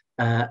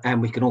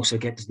 and we can also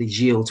get to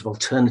these yields of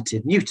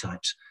alternative new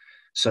types,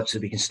 such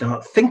that we can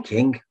start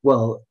thinking,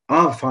 well,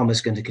 are farmers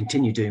going to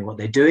continue doing what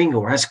they're doing,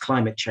 or as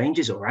climate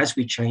changes, or as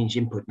we change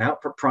input and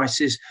output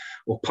prices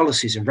or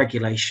policies and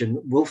regulation,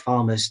 will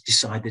farmers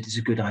decide that it's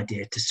a good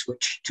idea to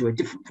switch to a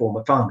different form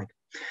of farming?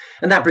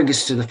 And that brings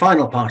us to the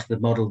final part of the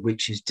model,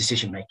 which is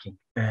decision making.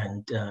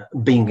 And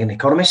being an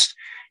economist,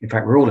 in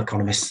fact, we're all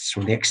economists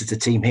from the Exeter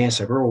team here,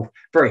 so we're all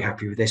very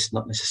happy with this.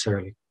 Not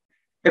necessarily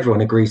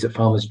everyone agrees that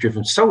farmers are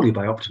driven solely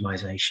by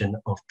optimization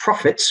of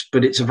profits,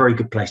 but it's a very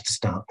good place to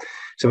start.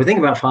 So we think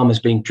about farmers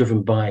being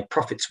driven by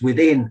profits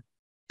within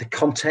the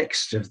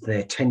context of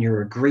their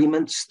tenure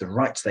agreements, the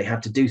rights they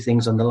have to do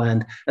things on the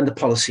land, and the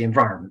policy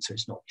environment. So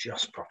it's not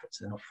just profits.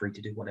 They're not free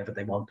to do whatever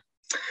they want.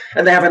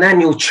 And they have an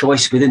annual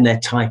choice within their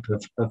type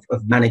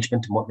of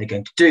management and what they're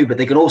going to do, but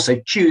they can also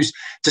choose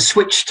to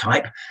switch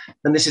type.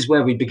 And this is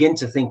where we begin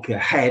to think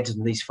ahead.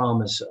 And these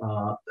farmers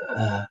are,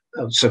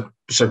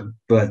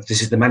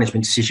 this is the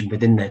management decision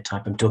within their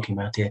type I'm talking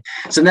about here.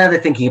 So now they're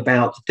thinking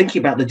about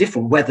the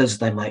different weathers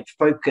they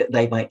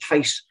might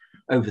face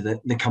over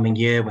the coming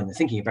year, when they're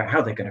thinking about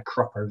how they're going to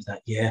crop over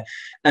that year.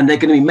 And they're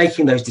going to be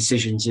making those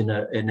decisions in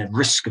a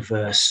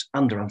risk-averse,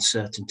 under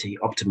uncertainty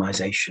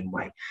optimization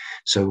way.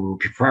 So we'll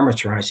be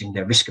parameterizing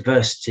their risk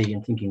aversity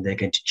and thinking they're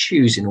going to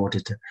choose in order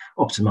to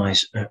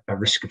optimize a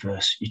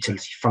risk-averse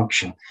utility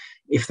function.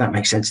 If that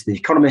makes sense to the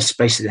economists,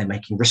 basically they're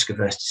making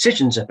risk-averse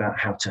decisions about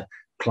how to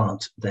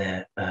plant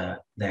their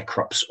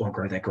crops or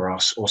grow their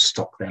grass or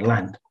stock their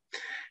land.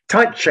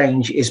 Type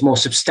change is more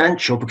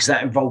substantial because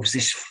that involves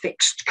this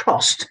fixed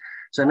cost.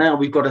 So now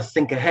we've got to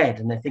think ahead,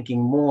 and they're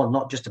thinking more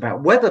not just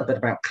about weather, but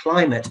about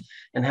climate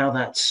and how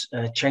that's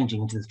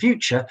changing into the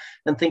future,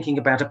 and thinking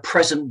about a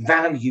present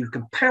value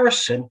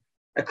comparison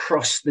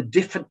across the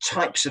different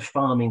types of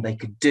farming they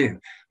could do.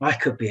 I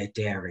could be a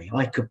dairy,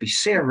 I could be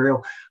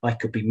cereal, I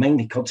could be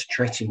mainly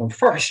concentrating on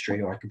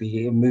forestry, or I could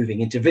be moving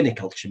into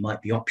viniculture,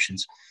 might be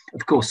options.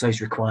 Of course, those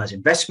requires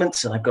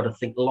investments, and I've got to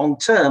think long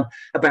term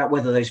about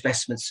whether those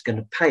investments are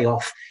going to pay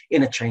off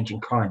in a changing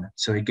climate.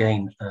 So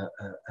again,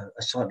 a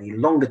slightly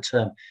longer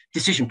term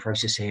decision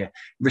process here,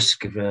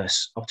 risk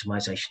averse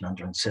optimization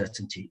under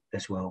uncertainty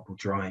as well will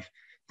drive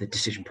the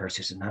decision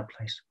process in that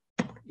place.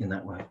 In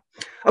that way.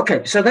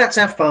 Okay, so that's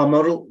our farm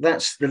model.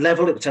 That's the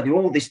level. It will tell you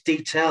all this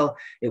detail.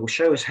 It will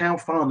show us how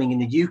farming in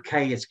the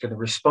UK is going to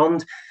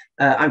respond.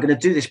 I'm going to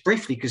do this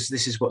briefly because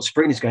this is what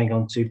Sabrina is going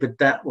on to, but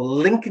that will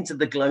link into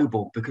the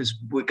global, because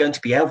we're going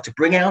to be able to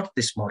bring out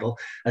this model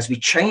as we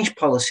change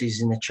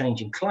policies in a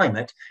changing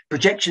climate,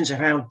 projections of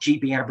how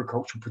GB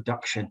agricultural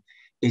production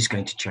is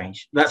going to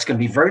change. That's going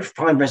to be very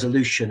fine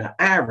resolution at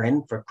our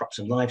end for crops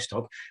and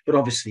livestock, but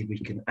obviously we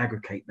can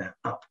aggregate that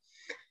up.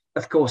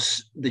 Of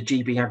course, the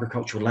GB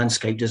agricultural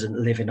landscape doesn't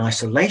live in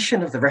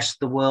isolation of the rest of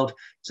the world.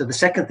 So the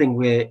second thing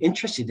we're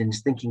interested in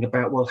is thinking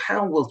about, well,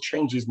 how will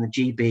changes in the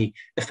GB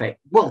affect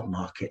world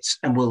markets,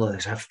 and will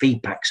those have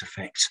feedbacks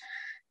effects?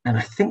 And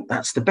I think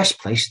that's the best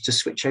place to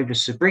switch over to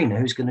Sabrina,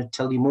 who's going to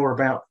tell you more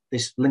about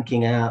this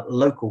linking our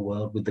local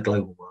world with the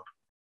global world.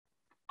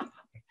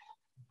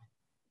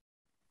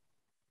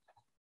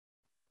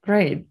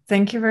 Great.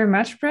 Thank you very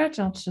much, Brett.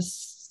 I'll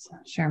just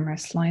share my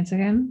slides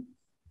again.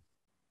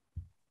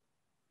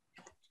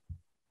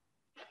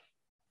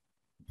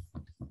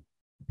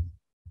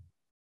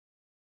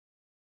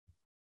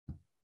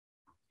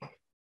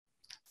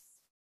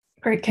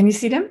 Great. Can you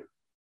see them?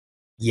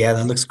 Yeah,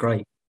 that looks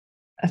great.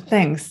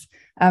 Thanks.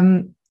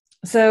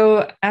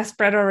 So as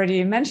Brett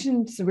already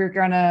mentioned, we're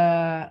going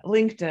to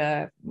link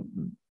the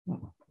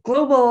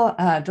global,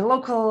 the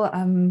local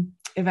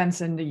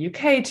events in the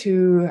UK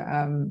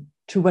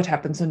to what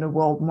happens in the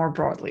world more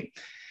broadly.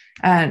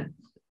 And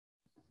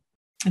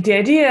the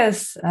idea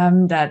is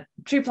that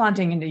tree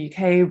planting in the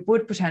UK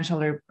would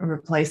potentially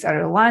replace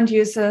other land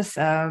uses,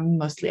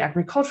 mostly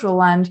agricultural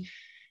land.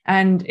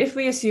 And if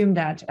we assume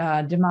that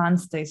demand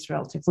stays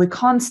relatively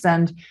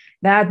constant,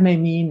 that may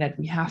mean that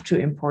we have to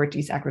import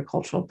these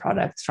agricultural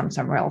products from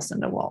somewhere else in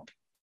the world.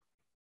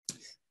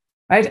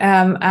 Right?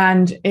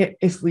 And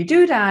if we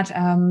do that,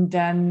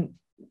 then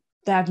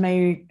that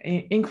may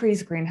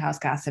increase greenhouse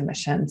gas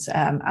emissions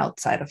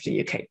outside of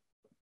the UK.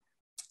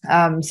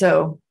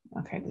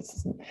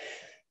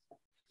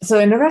 So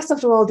in the rest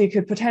of the world, you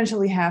could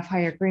potentially have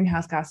higher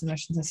greenhouse gas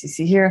emissions, as you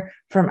see here,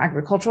 from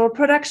agricultural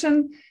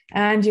production.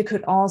 And you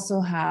could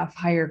also have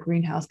higher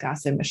greenhouse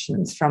gas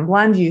emissions from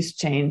land use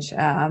change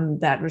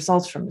that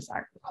results from this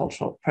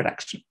agricultural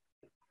production.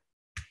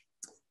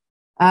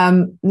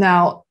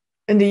 Now,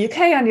 in the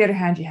UK, on the other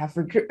hand, you have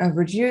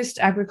reduced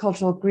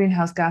agricultural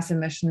greenhouse gas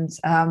emissions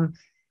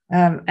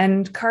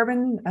and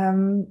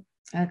carbon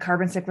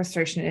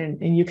sequestration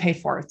in UK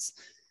forests.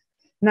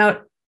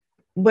 Now,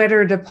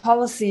 whether the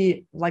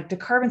policy, like the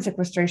carbon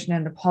sequestration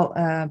and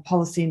the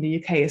policy in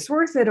the UK is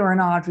worth it or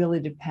not,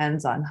 really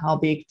depends on how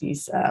big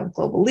these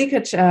global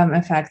leakage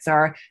effects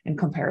are in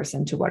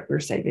comparison to what we're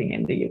saving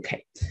in the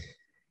UK.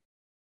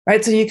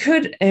 Right, so you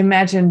could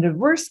imagine the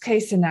worst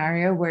case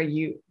scenario where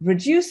you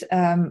reduce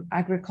where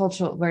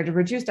the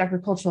reduced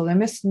agricultural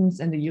emissions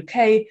in the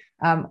UK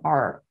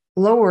are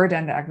lower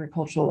than the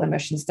agricultural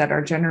emissions that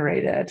are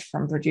generated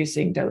from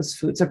producing those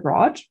foods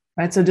abroad.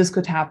 Right, so this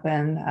could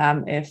happen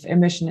if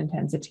emission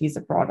intensities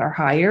abroad are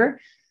higher.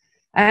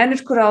 And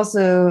it could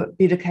also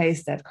be the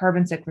case that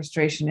carbon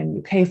sequestration in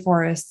UK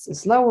forests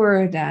is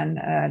lower than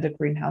the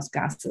greenhouse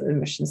gas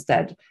emissions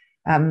that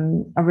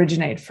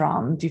originate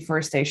from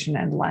deforestation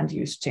and land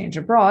use change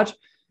abroad.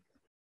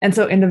 And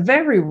so in the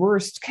very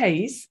worst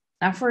case,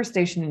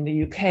 afforestation in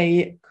the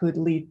UK could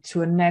lead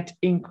to a net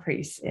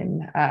increase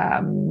in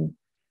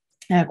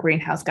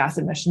greenhouse gas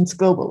emissions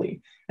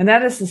globally. And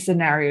that is a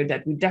scenario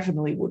that we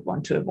definitely would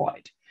want to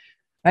avoid.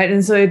 Right?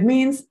 And so it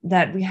means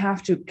that we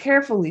have to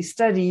carefully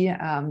study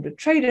the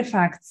trade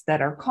effects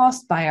that are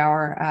caused by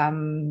our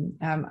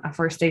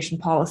afforestation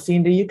policy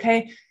in the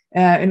UK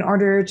in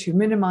order to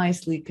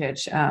minimize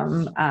leakage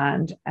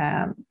and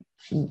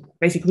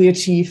basically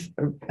achieve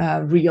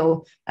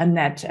real and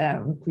net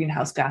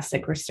greenhouse gas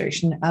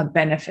sequestration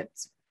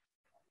benefits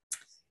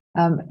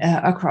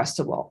across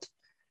the world.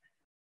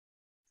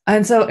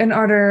 And so in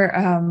order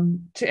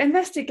to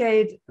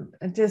investigate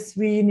this,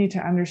 we need to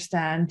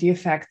understand the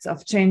effects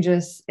of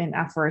changes in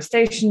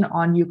afforestation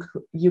on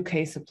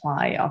UK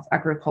supply of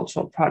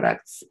agricultural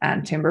products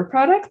and timber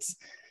products.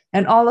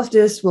 And all of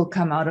this will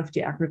come out of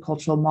the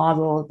agricultural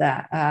model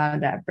that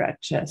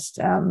Brett just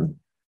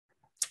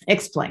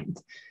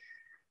explained.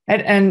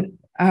 And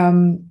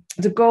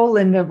the goal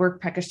in the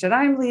work package that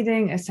I'm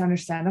leading is to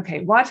understand,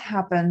 okay, what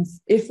happens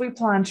if we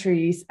plant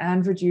trees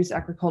and reduce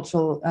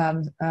agricultural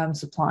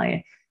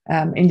supply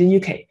in the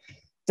UK?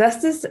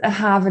 Does this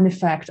have an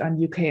effect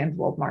on UK and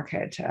world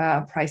market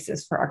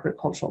prices for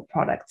agricultural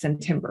products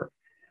and timber?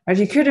 Right,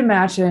 you could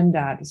imagine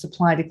that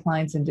supply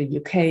declines in the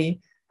UK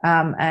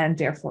and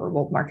therefore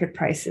world market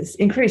prices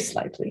increase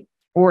slightly.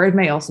 Or it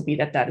may also be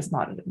that that is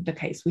not the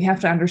case. We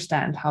have to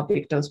understand how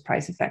big those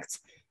price effects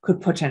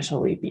could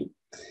potentially be.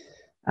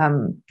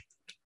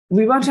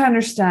 We want to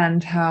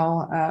understand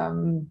how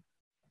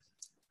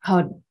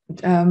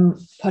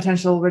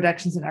potential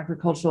reductions in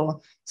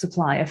agricultural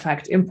supply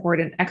affect import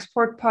and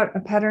export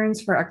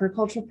patterns for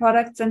agricultural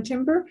products and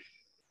timber.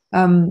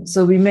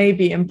 So we may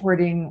be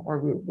importing, or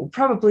we will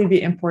probably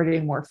be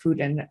importing more food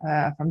in,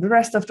 from the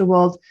rest of the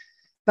world,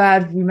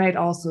 but we might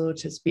also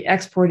just be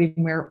exporting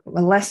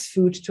less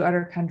food to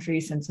other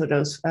countries. And so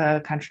those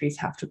countries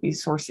have to be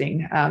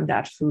sourcing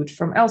that food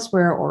from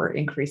elsewhere or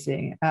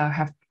increasing,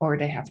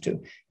 they have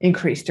to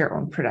increase their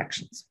own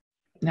production.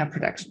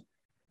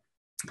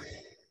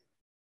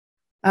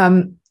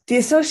 The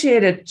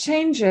associated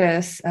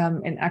changes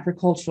in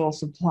agricultural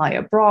supply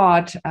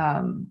abroad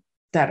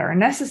that are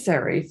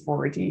necessary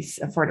for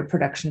the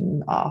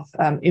production of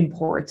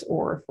imports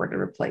or for the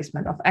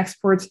replacement of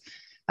exports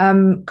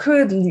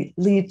could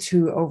lead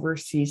to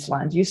overseas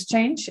land use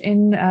change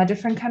in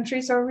different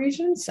countries or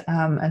regions.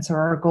 And so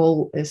our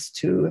goal is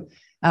to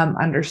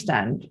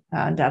understand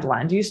that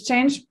land use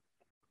change.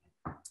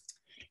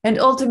 And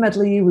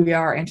ultimately, we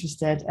are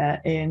interested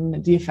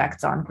in the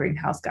effects on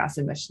greenhouse gas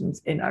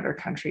emissions in other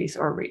countries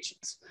or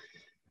regions.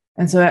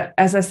 And so,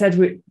 as I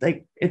said,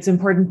 it's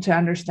important to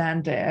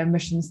understand the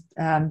emissions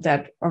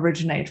that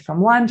originate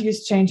from land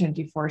use change and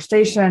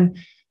deforestation,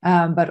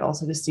 but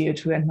also the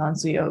CO2 and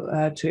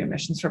non-CO2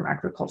 emissions from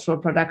agricultural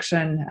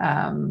production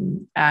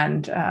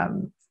and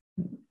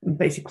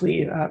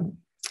basically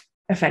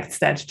effects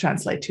that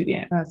translate to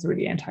through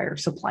the entire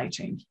supply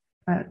chain.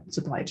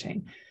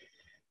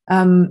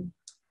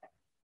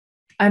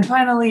 And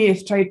finally,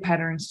 if trade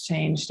patterns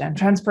change, then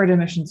transport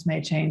emissions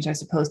may change. I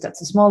suppose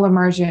that's a smaller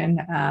margin,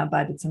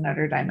 but it's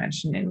another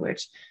dimension in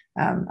which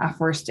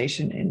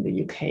afforestation in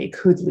the UK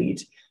could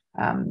lead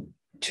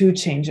to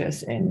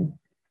changes in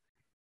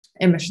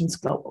emissions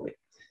globally.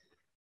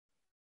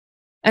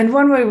 And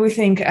one way we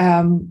think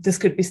this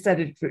could be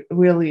studied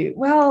really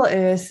well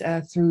is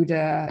through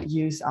the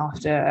use of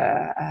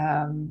the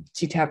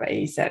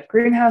GTAP-AEZ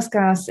greenhouse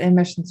gas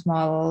emissions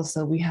model.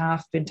 So we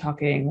have been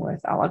talking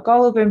with Ala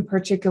Golub in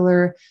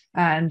particular,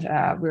 and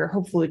we're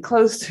hopefully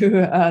close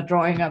to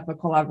drawing up a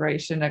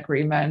collaboration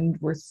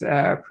agreement with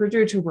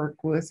Purdue to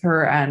work with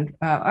her and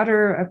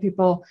other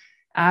people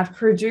at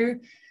Purdue.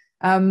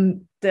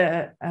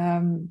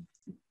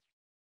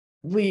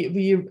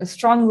 We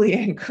strongly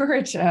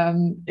encourage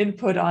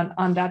input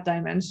on that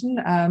dimension,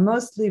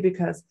 mostly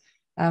because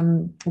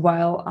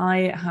while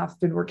I have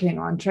been working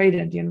on trade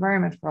and the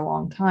environment for a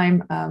long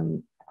time,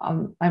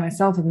 I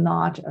myself am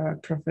not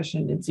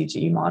proficient in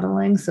CGE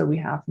modeling, so we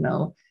have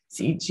no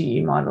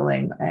CGE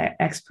modeling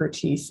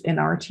expertise in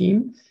our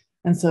team.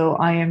 And so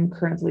I am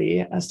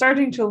currently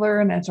starting to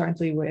learn, and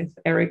jointly with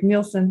Eric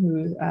Nielsen,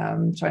 who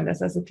joined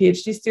us as a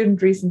PhD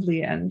student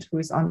recently and who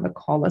is on the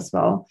call as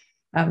well.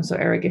 So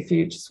Eric, if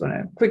you just want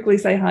to quickly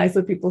say hi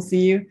so people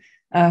see you.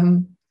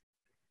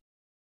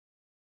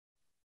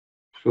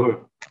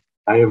 Sure.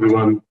 Hi,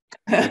 everyone.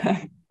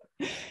 Yeah,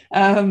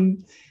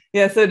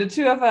 so the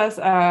two of us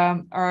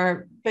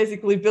are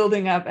basically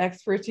building up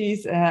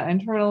expertise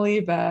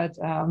internally, but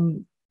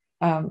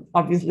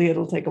obviously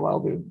it'll take a while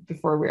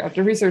before we're at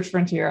the research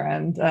frontier,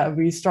 and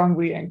we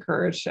strongly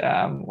encourage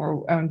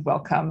and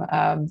welcome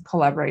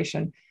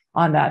collaboration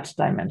on that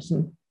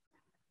dimension.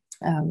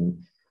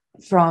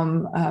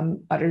 From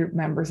other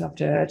members of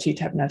the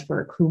GTAP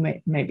network who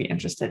may be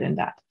interested in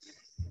that.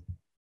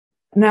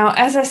 Now,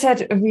 as I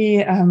said,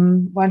 we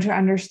want to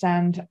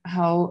understand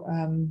how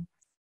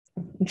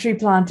tree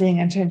planting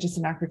and changes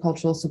in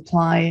agricultural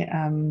supply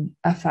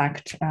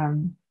affect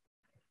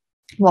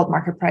world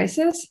market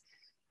prices,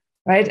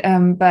 right?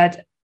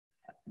 But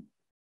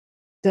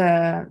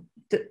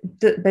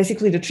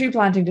basically the tree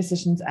planting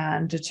decisions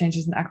and the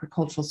changes in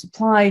agricultural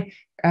supply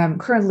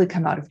currently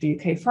come out of the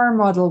UK farm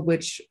model,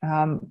 which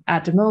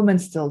at the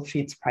moment still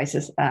treats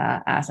prices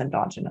as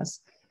endogenous.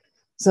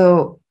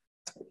 So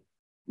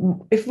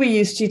if we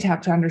use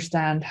GTAP to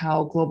understand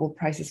how global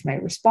prices may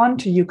respond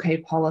to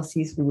UK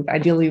policies, we would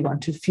ideally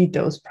want to feed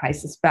those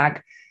prices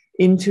back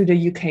into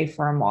the UK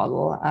farm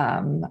model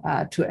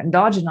to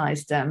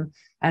endogenize them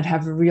and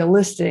have a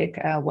realistic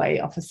way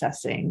of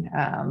assessing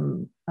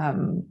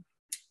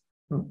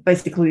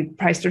basically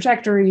price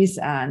trajectories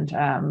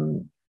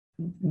and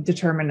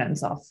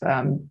determinants of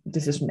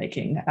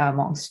decision-making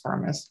amongst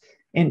farmers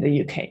in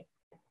the UK.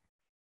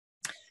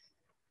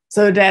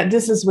 So that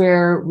this is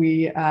where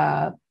we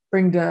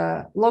bring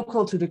the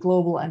local to the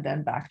global and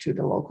then back to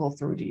the local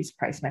through these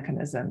price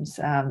mechanisms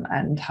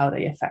and how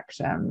they affect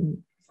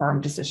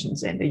farm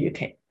decisions in the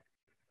UK.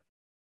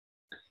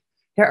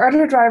 There are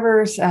other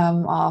drivers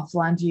of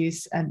land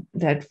use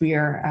that we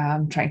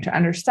are trying to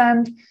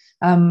understand.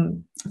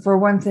 For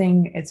one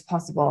thing, it's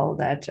possible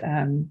that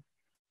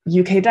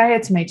UK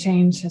diets may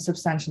change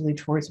substantially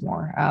towards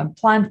more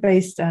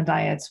plant-based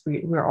diets.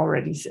 We're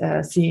already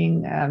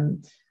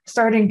seeing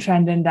starting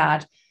trend in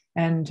that.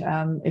 And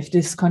if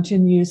this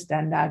continues,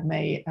 then that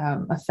may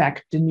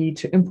affect the need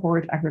to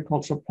import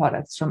agricultural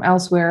products from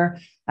elsewhere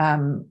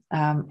and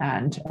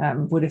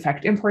would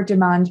affect import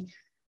demand.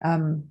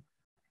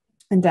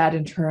 And that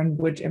in turn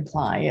would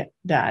imply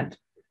that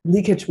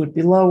leakage would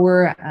be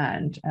lower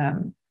and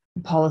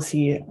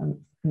policy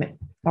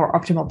or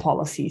optimal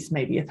policies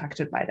may be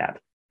affected by that.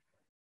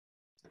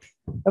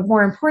 But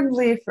more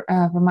importantly,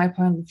 from my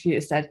point of view,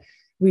 is that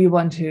we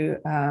want to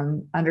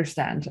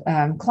understand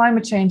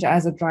climate change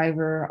as a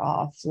driver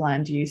of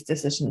land use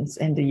decisions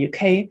in the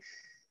UK.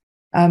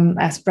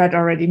 As Brett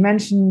already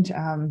mentioned,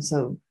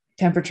 so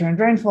temperature and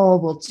rainfall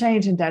will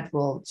change, and that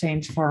will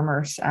change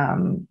farmers'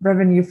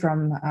 revenue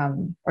from,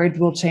 or it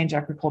will change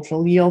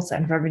agricultural yields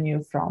and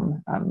revenue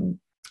from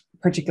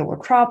particular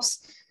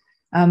crops.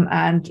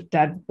 And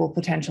that will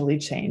potentially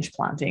change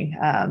planting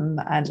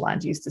and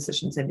land use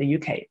decisions in the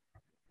UK.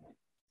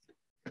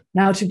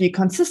 Now, to be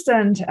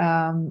consistent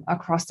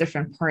across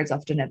different parts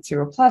of the Net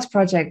Zero Plus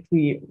project,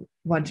 we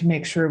want to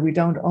make sure we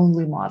don't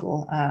only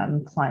model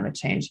climate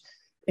change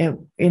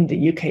in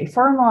the UK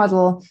farm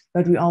model,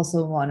 but we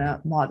also want to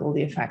model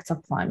the effects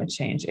of climate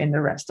change in the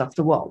rest of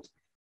the world.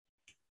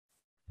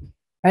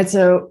 Right,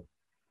 so,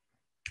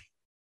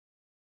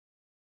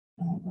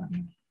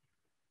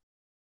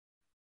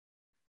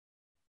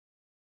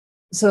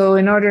 so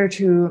in order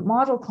to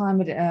model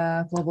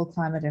global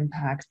climate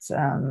impacts,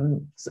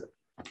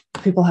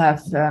 people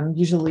have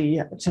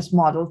usually just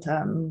modeled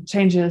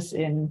changes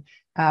in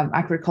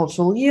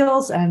agricultural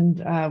yields, and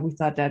we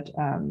thought that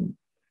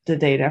the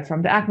data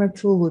from the ACMIP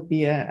tool would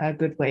be a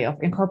good way of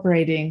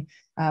incorporating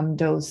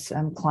those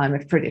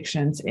climate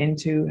predictions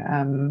into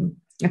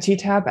a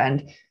GTAP,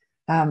 and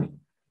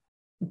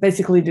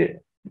basically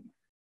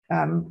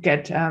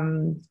get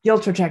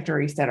yield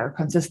trajectories that are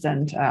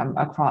consistent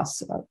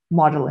across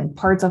modeling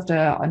parts of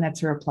the Net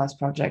Zero Plus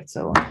project,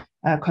 so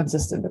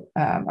consistent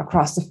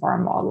across the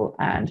farm model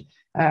and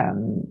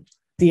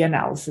the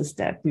analysis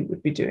that we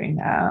would be doing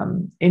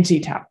in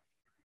GTAP.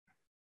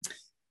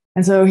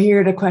 And so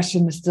here the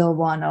question is still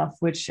one of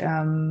which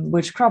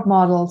crop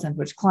models and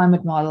which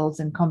climate models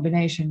in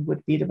combination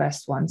would be the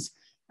best ones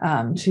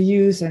to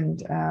use and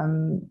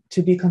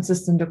to be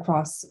consistent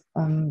across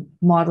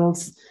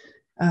models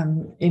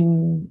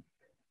in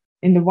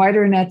the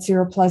wider Net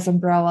Zero Plus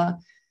umbrella.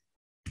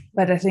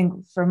 But I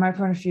think from my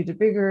point of view, the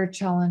bigger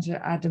challenge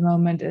at the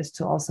moment is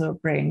to also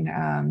bring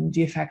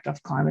the effect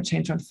of climate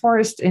change on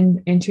forest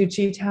into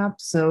GTAP.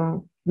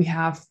 So we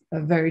have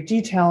a very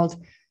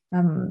detailed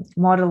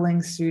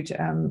modeling suite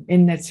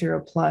in Net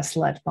Zero Plus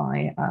led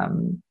by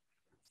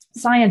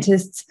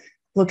scientists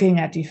looking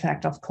at the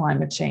effect of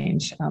climate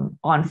change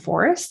on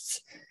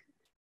forests.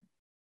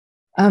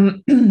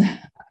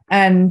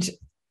 And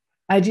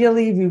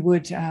ideally, we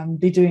would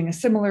be doing a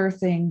similar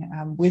thing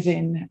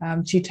within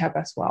GTAP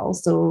as well.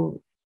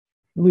 So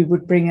we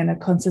would bring in a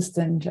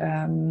consistent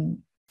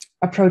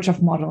approach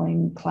of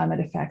modeling climate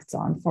effects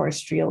on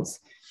forest yields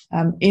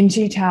in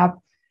GTAP,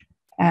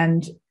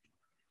 and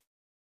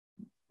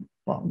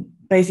well,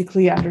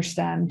 basically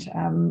understand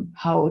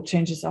how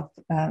changes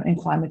in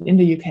climate in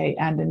the UK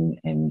and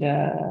in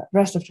the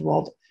rest of the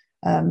world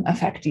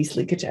affect these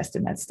leakage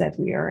estimates that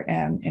we are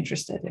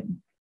interested in.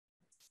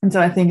 And so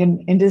I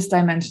think in this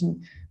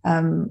dimension,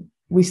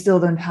 we still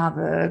don't have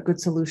a good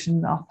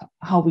solution of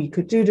how we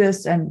could do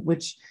this and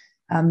which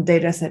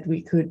data set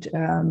we could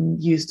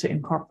use to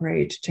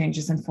incorporate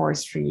changes in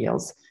forestry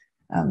yields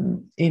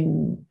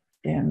in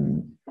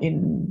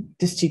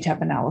this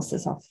GTAP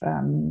analysis of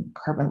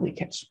carbon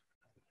leakage.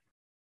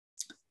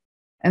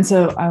 And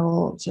so I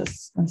will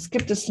just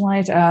skip this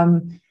slide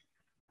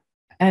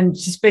and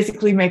just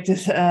basically make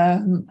this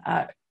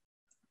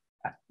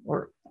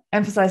or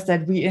emphasize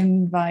that we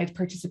invite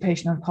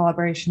participation and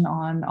collaboration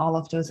on all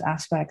of those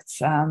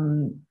aspects,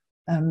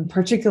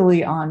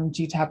 particularly on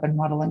GTAP and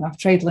modeling of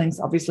trade links,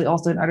 obviously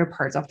also in other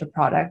parts of the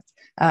project,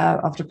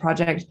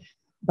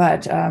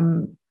 but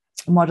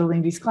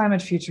modeling these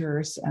climate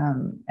futures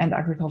and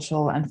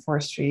agricultural and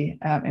forestry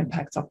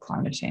impacts of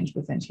climate change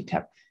within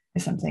GTAP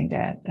is something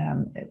that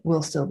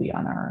will still be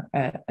on our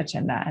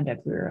agenda and that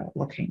we're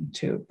looking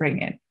to bring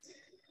in.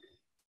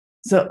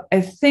 So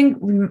I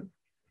think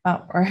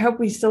I hope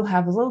we still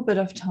have a little bit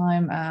of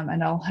time,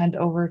 and I'll hand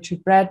over to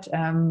Brett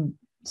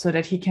so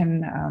that he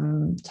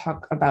can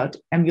talk about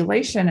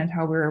emulation and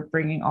how we're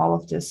bringing all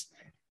of this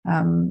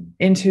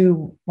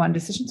into one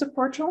decision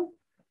support tool.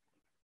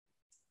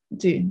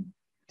 Do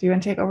you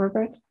want to take over,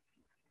 Brett?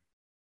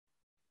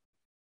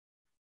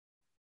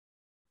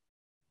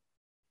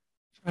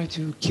 Try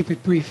to keep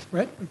it brief,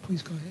 Brett, but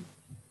please go ahead.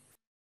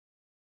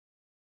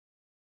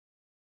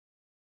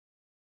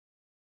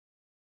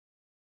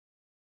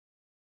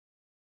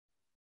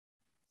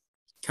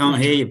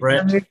 Can't hear you,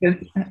 Brett.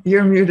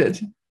 You're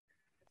muted.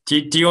 Do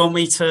you want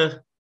me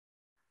to?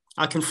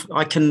 I can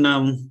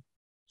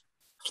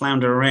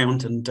flounder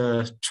around and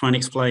try and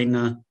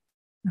explain.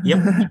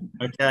 Yep.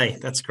 Okay,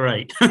 that's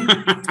great.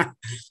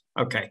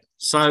 Okay,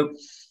 so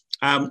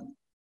it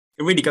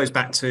really goes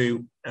back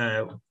to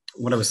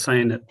what I was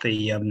saying at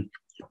the end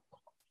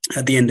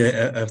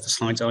of the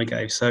slides I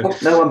gave. So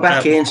no, I'm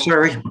back, Ian.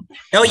 Sorry.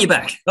 Oh, you're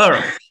back. All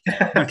right.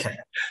 Okay.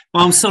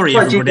 Well, I'm sorry,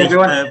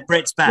 everybody.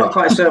 Brett's back. Not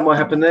quite certain what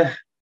happened there.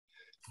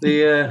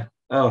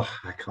 Oh,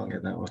 I can't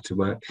get that one to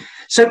work.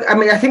 So, I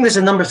mean, I think there's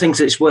a number of things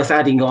that's worth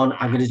adding on.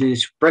 I'm going to do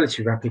this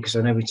relatively rapidly because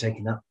I know we're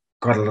taking up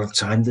quite a lot of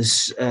time.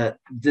 There's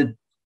the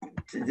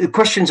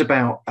questions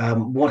about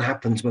what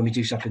happens when we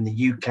do stuff in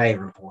the UK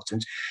are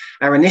important.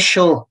 Our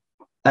initial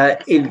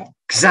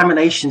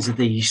examinations of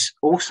these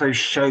also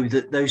show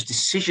that those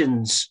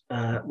decisions,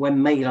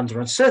 when made under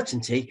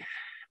uncertainty,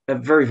 are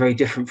very, very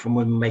different from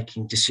when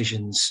making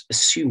decisions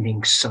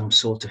assuming some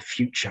sort of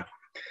future.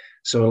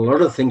 So a lot of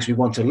the things we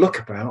want to look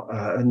about,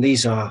 and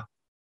these are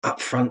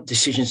upfront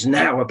decisions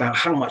now about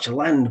how much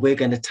land we're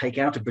going to take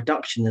out of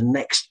production in the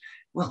next,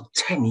 well,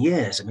 10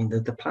 years. I mean,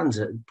 the plans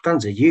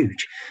are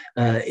huge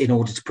in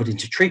order to put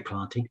into tree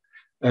planting.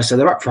 So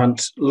they're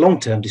upfront,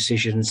 long-term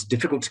decisions,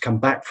 difficult to come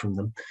back from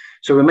them.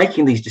 So we're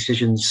making these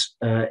decisions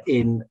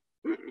in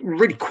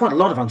really quite a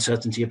lot of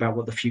uncertainty about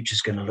what the future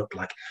is going to look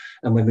like.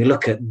 And when we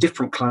look at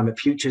different climate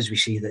futures, we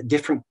see that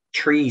different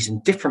trees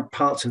in different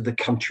parts of the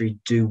country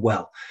do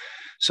well.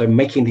 So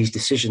making these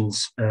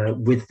decisions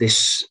with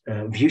this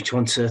view to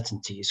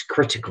uncertainty is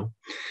critical.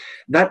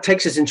 That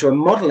takes us into a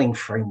modeling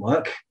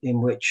framework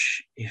in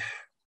which, if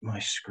my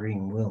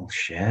screen will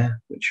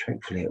share, which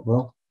hopefully it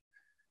will,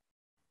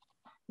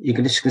 you're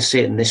just going to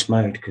see it in this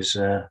mode because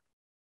I'm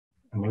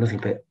a little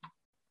bit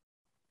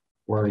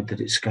worried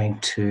that it's going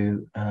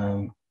to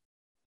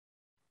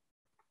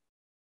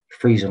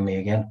freeze on me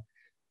again.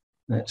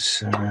 Let's,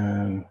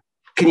 can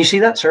you see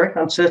that? Sorry,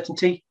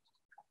 uncertainty.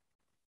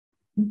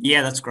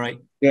 Yeah, that's great.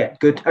 Yeah,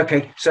 good.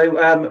 Okay,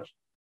 so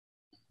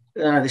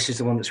this is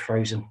the one that's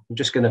frozen. I'm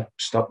just going to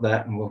stop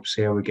that and we'll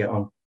see how we get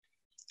on.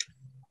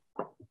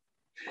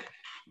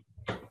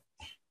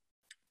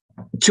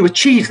 to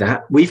achieve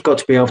that, we've got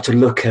to be able to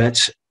look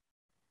at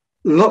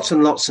lots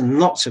and lots and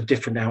lots of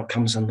different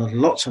outcomes and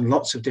lots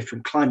of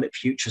different climate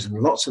futures and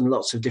lots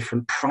of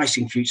different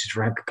pricing futures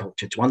for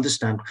agriculture to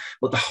understand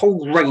what the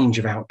whole range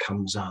of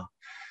outcomes are.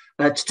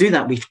 To do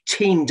that, we've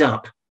teamed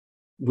up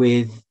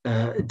with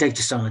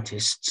data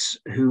scientists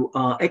who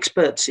are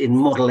experts in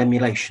model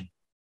emulation.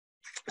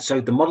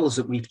 So the models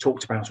that we've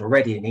talked about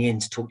already, and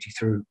Ian's talked you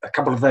through a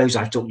couple of those,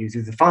 I've talked you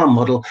through the farm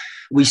model.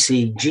 We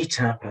see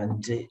GTAP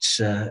and its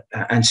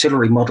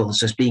ancillary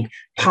models as being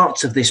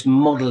parts of this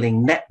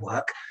modeling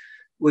network.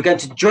 We're going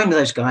to join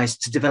those guys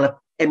to develop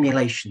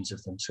emulations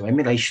of them. So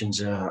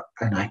emulations are,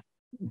 and I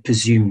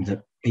presume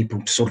that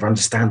people sort of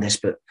understand this,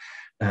 but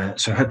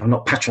so I hope I'm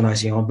not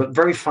patronizing on, but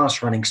very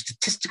fast running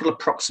statistical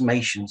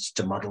approximations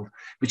to model,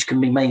 which can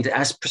be made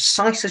as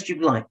precise as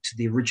you like to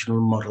the original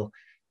model,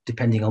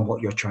 depending on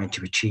what you're trying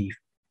to achieve.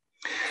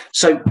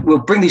 So we'll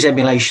bring these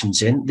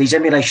emulations in. These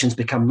emulations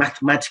become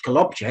mathematical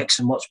objects,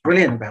 and what's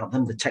brilliant about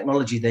them, the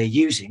technology they're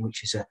using,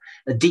 which is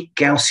a deep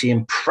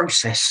Gaussian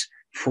process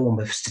form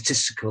of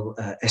statistical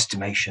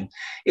estimation,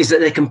 is that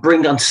they can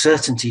bring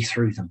uncertainty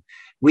through them.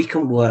 We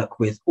can work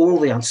with all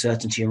the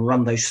uncertainty and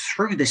run those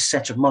through this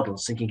set of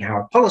models, thinking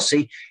how a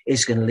policy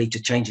is going to lead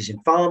to changes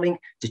in farming,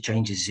 to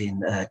changes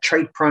in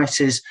trade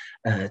prices,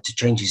 to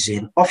changes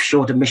in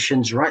offshore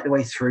emissions, right the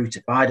way through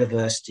to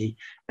biodiversity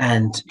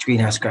and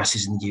greenhouse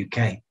gases in the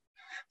UK.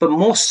 But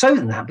more so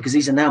than that, because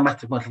these are now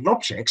mathematical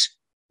objects,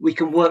 we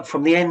can work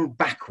from the end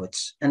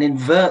backwards and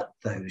invert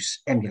those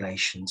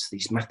emulations,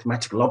 these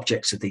mathematical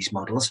objects of these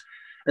models,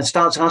 and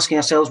start asking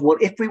ourselves, well,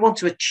 if we want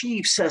to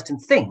achieve certain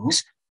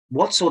things,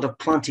 what sort of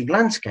planting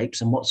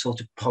landscapes and what sort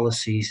of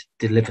policies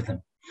deliver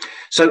them?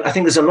 So I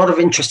think there's a lot of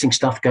interesting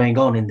stuff going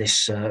on in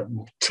this,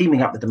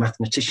 teaming up with the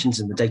mathematicians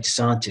and the data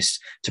scientists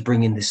to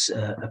bring in this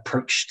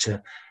approach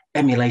to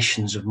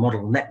emulations of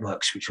model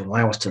networks, which will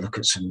allow us to look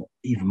at some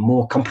even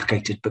more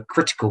complicated but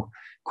critical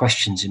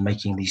questions in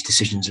making these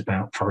decisions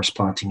about forest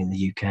planting in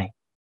the UK.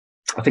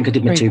 I think I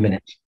did my 2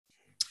 minutes.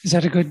 Is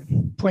that a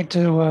good point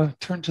to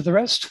turn to the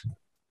rest?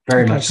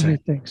 Very much so.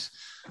 Thanks.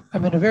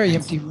 I'm in a very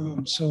empty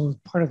room, so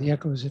part of the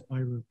echo is in my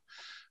room.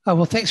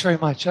 Well, thanks very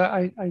much.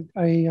 I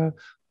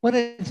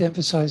wanted to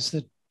emphasize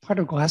that part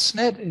of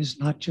GLASSNET is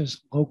not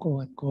just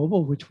local and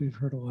global, which we've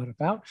heard a lot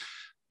about,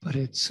 but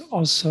it's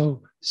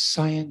also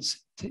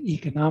science to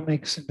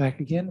economics and back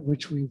again,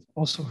 which we've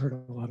also heard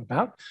a lot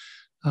about.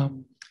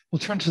 We'll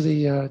turn to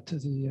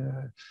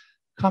the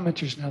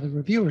commenters now, the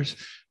reviewers,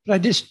 but I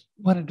just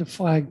wanted to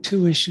flag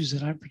two issues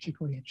that I'm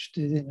particularly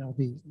interested in. I'll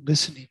be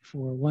listening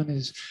for. One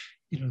is,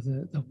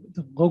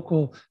 the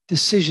local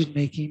decision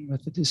making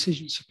with the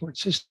decision support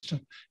system.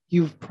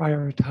 You've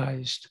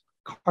prioritized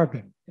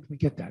carbon, and we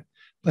get that.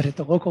 But at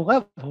the local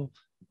level,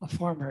 a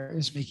farmer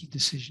is making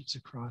decisions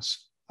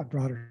across a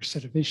broader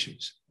set of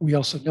issues. We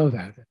also know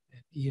that,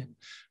 and Ian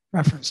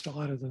referenced a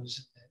lot of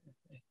those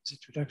in his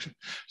introduction.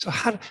 So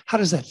how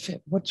does that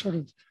fit? What sort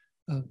of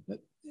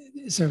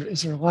is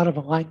there a lot of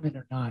alignment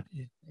or not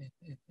in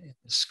the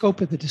scope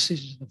of the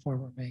decisions the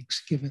farmer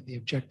makes, given the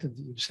objective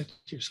that you've set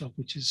to yourself,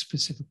 which is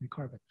specifically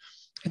carbon?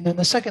 And then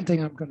the second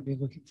thing I'm going to be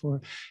looking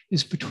for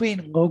is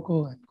between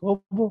local and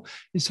global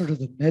is sort of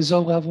the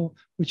meso level,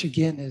 which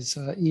again, as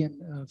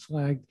Ian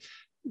flagged,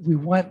 we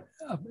want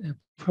an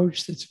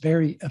approach that's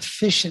very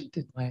efficient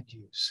in land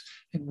use.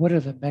 And what are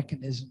the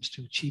mechanisms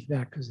to achieve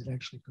that? Because it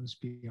actually goes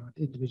beyond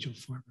individual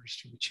farmers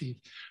to achieve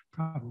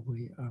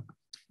probably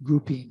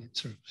grouping and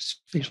sort of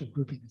spatial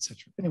grouping, et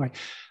cetera. Anyway,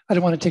 I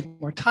don't want to take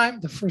more time.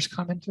 The first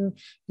commenter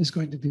is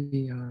going to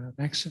be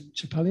Maksym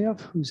Chepeliev,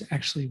 who's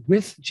actually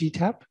with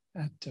GTAP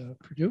at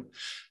Purdue.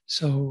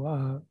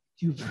 So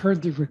you've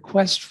heard the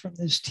request from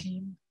this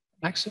team,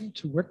 Maksym,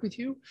 to work with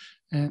you.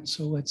 And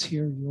so let's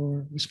hear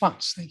your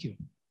response. Thank you.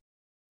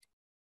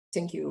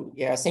 Thank you.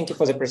 Yeah, thank you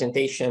for the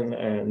presentation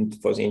and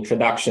for the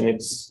introduction.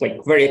 It's like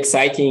very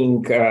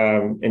exciting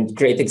and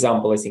great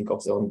example, I think,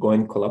 of the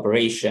ongoing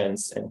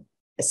collaborations, and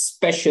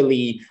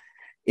especially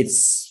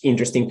it's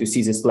interesting to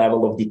see this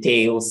level of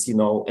details,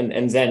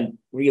 and then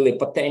really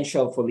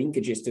potential for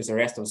linkages to the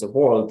rest of the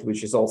world,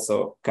 which is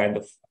also kind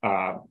of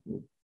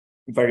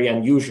very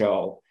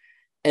unusual.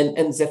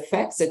 And the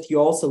fact that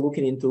you're also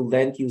looking into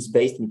land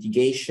use-based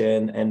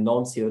mitigation and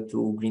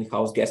non-CO2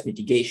 greenhouse gas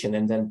mitigation,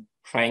 and then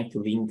trying to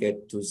link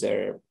it to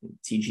their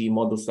CGE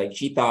models like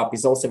GTAP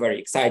is also very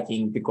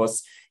exciting,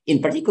 because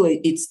in particular,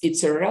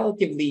 it's a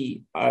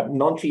relatively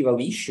non-trivial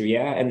issue,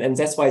 yeah? And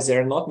that's why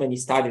there are not many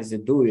studies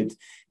that do it,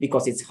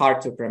 because it's hard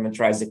to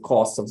parameterize the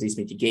cost of this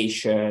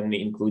mitigation,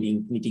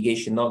 including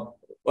mitigation,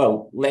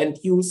 land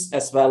use,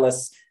 as well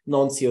as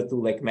non-CO2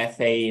 like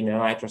methane and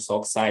nitrous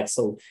oxide.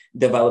 So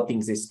developing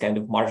this kind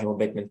of marginal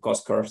abatement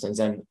cost curves and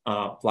then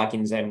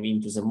plugging them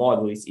into the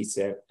model is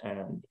a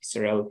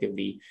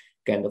relatively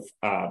kind of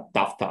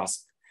tough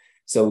task.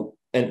 So,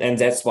 and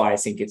that's why I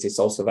think it's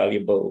also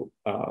valuable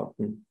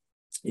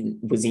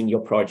within your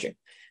project.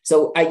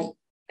 So I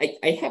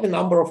I have a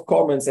number of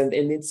comments, and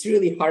it's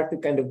really hard to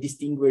kind of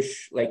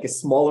distinguish like a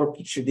smaller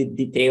picture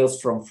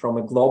details from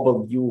a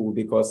global view,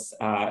 because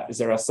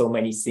there are so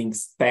many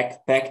things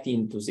packed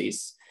into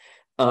this.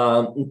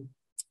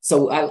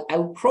 So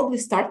I'll probably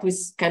start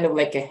with kind of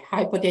like a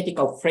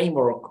hypothetical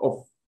framework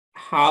of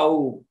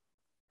how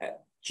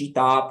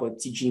GTAP or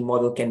CGE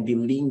model can be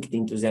linked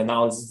into the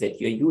analysis that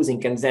you're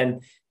using. And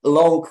then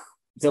along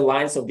the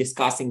lines of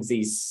discussing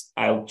this,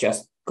 I'll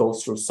just go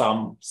through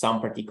some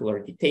particular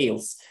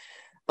details.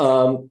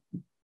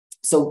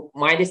 So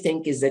my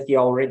understanding is that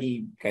you're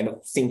already kind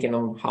of thinking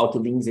on how to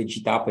link the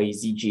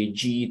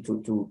GTAP-AEZ-GHG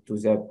to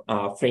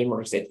the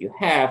frameworks that you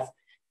have.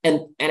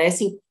 And I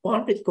think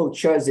one critical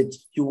choice that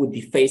you would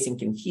be facing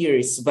in here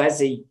is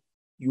whether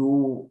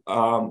you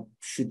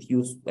should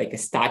use like a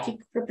static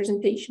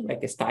representation,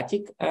 like a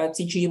static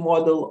CGE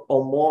model,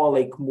 or more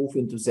like move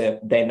into the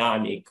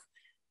dynamic,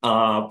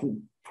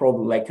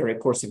 probably like a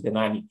recursive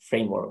dynamic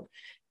framework.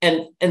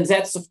 And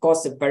that's, of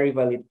course, a very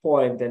valid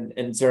point,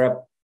 and there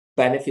are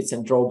benefits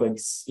and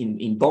drawbacks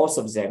in both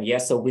of them. Yeah,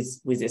 so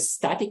with a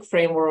static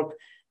framework,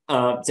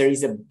 there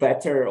is a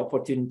better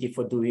opportunity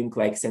for doing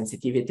like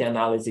sensitivity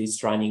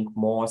analysis, running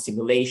more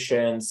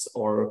simulations,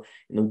 or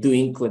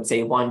doing, let's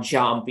say, one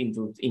jump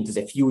into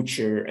the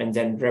future and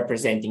then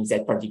representing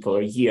that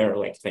particular year,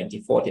 like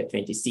 2040 or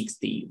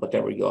 2060,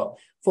 whatever you're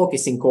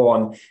focusing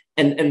on.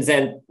 And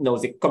then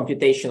the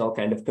computational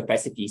kind of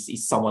capacity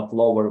is somewhat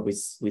lower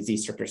with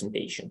this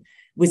representation.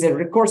 With a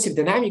recursive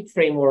dynamic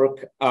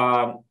framework,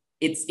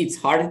 it's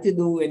harder to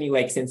do any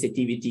like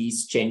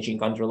sensitivities,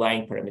 changing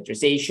underlying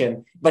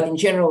parameterization, but in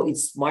general,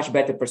 it's much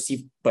better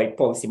perceived by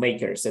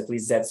policymakers. At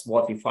least that's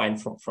what we find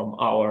from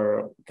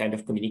our kind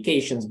of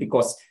communications,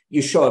 because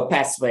you show a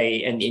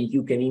pathway and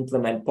you can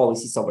implement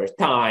policies over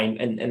time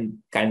and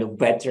kind of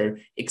better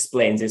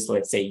explain this.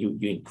 Let's say you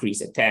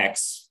increase a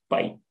tax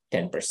by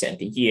 10%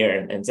 a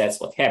year, and that's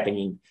what's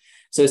happening.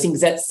 So I think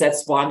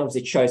that's one of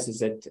the choices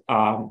that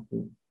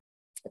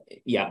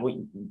you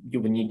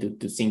will need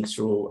to think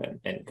through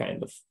and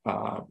kind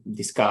of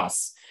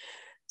discuss.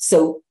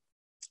 So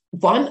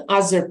one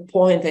other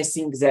point I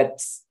think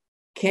that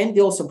can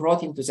be also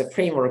brought into the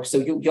framework. So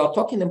you're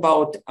talking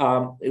about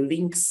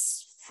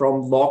links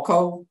from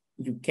local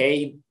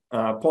UK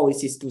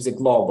policies to the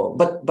global,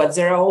 but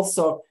there are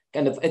also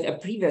kind of a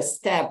previous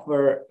step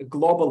where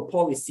global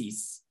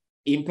policies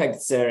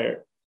impact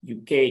the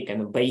UK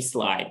kind of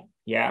baseline.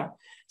 Yeah.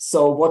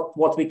 So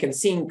what we can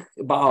think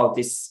about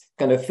is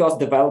kind of first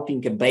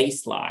developing a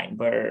baseline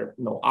where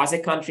other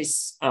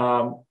countries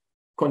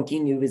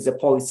continue with the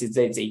policies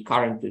that they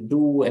currently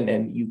do, and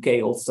then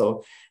UK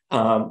also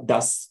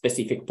does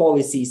specific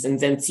policies, and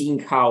then seeing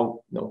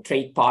how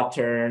trade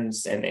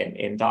patterns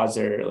and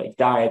other like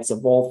diets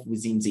evolve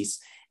within this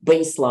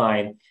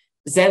baseline.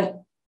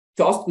 Then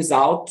first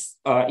without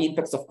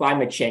impacts of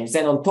climate change,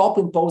 then on top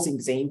imposing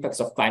the impacts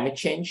of climate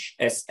change,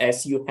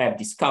 as you have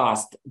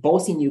discussed,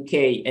 both in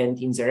UK and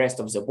in the rest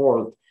of the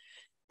world.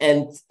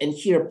 And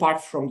here,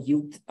 apart from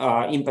yield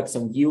impacts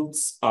on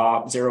yields,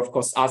 there are, of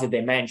course, other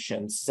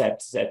dimensions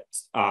that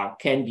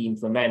can be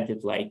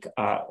implemented, like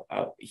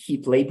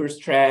heat labor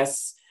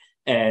stress,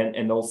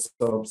 and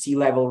also sea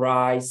level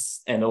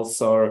rise, and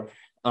also,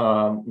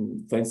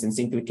 for instance,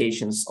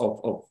 implications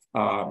of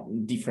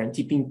different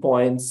tipping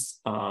points,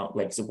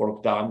 like the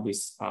work done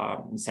with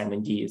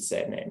Simon Diaz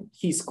and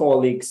his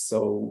colleagues.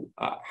 So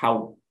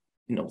how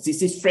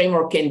this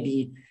framework can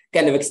be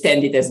kind of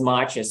extended as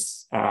much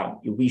as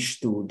you wish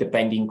to,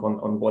 depending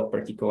on what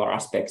particular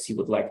aspects you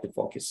would like to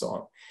focus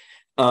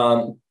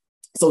on.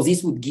 So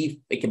this would give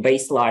like a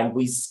baseline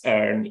with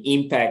an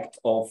impact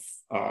of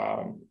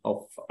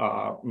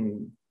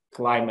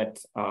climate,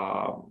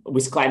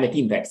 with climate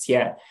impacts,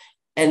 yeah.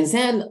 And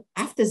then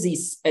after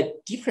this,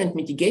 different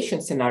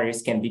mitigation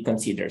scenarios can be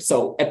considered.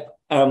 So,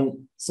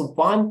 so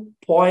one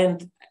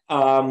point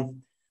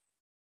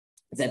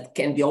that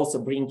can be also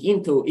bring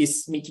into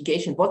is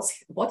mitigation.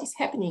 What is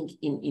happening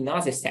in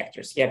other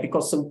sectors? Yeah,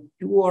 because so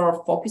you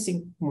are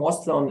focusing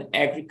mostly on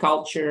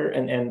agriculture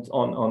and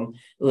on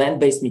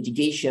land-based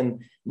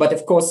mitigation, but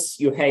of course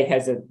you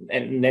has a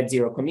net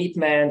zero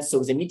commitment. So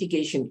the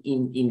mitigation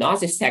in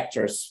other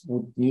sectors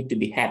would need to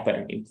be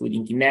happen,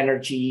 including in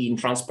energy, in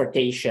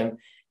transportation,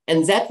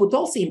 and that would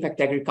also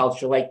impact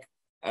agriculture. Like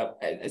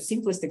a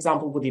simplest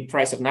example would be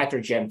price of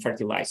nitrogen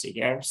fertilizer.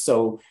 Yeah,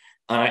 so.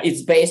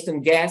 It's based on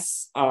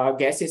gas.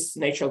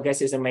 Natural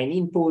gas is a main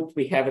input.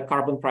 We have a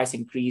carbon price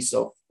increase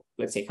of,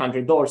 let's say,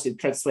 $100. It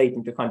translates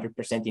into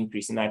 100%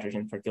 increase in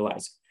nitrogen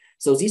fertilizer.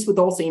 So this would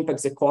also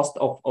impact the cost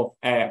of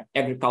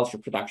agriculture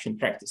production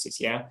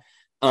practices. Yeah.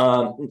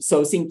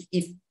 So I think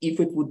if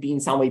it would be in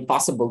some way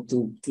possible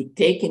to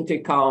take into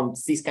account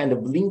these kind of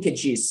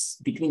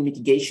linkages between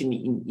mitigation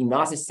in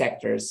other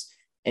sectors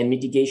and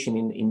mitigation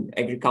in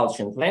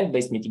agriculture and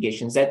land-based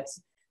mitigations,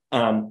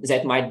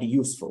 that might be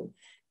useful.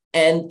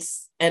 And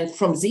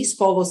from this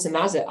follows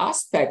another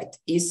aspect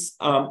is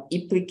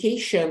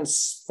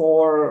implications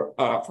for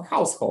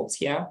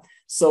households. Yeah.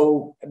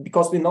 So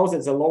because we know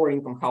that the lower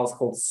income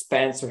households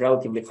spends a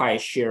relatively high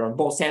share on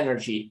both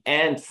energy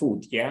and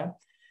food. Yeah.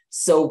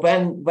 So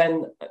when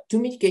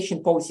two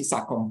mitigation policies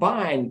are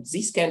combined,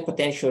 this can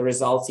potentially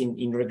result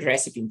in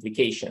regressive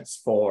implications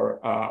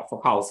for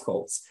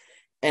households.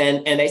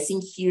 And I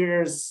think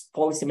here's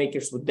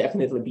policymakers would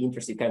definitely be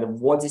interested kind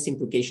of what these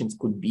implications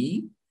could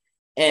be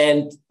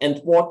and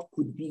what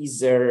could be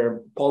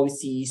their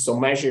policies or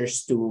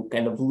measures to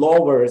kind of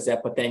lower the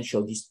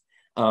potential these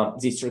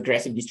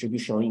regressive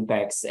distributional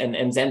impacts.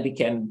 And then we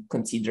can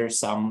consider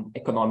some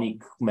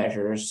economic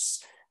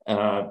measures,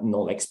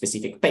 like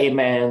specific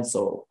payments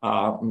or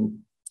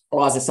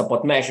other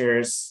support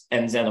measures.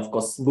 And then, of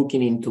course,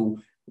 looking into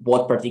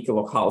what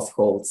particular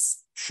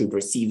households should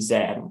receive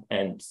them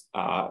and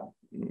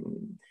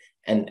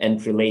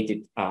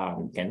related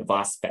kind of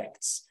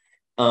aspects.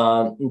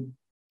 Also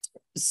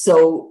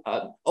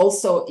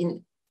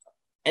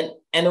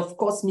and of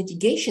course,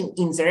 mitigation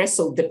in the rest,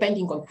 so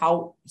depending on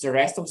how the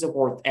rest of the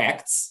world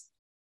acts,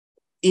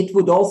 it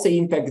would also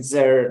impact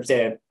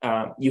the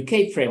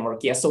UK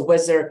framework. Yeah, so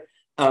whether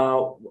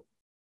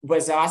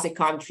other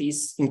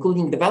countries,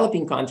 including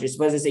developing countries,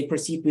 whether they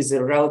proceed with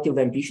the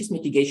relatively ambitious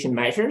mitigation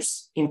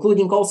measures,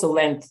 including also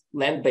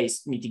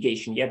land-based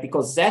mitigation, yeah,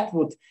 because that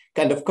would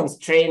kind of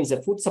constrain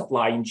the food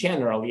supply in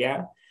general,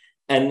 yeah,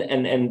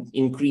 and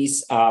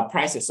increase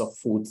prices of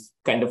food,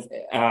 kind of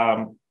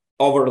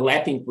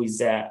overlapping with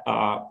the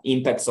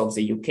impacts of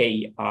the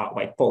UK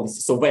like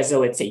policy. So whether,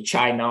 let's say,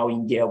 China or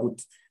India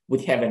would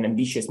have an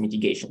ambitious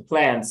mitigation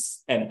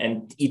plans,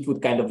 and it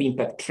would kind of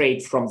impact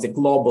trade from the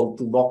global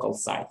to local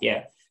side,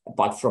 yeah,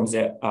 apart from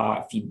the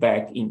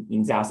feedback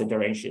in the other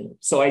direction.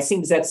 So I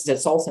think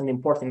that's also an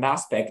important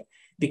aspect,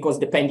 because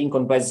depending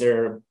on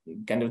whether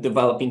kind of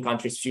developing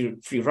countries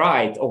free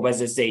ride or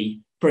whether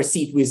they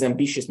proceed with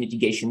ambitious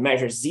mitigation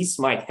measures, this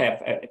might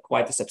have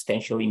quite a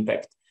substantial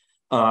impact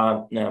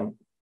on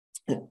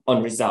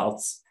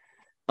results.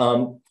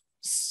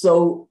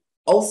 So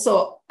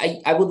also,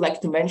 I would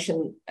like to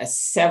mention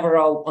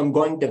several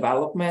ongoing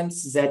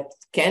developments that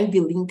can be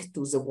linked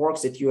to the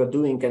work that you are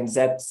doing, and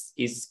that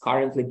is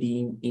currently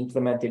being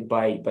implemented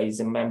by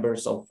the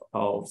members of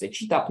the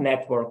GTAP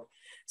network.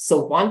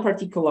 So one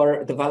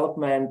particular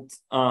development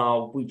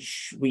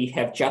which we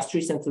have just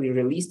recently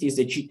released is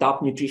the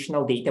GTAP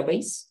nutritional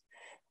database.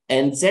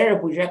 And there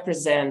we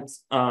represent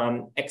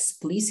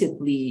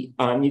explicitly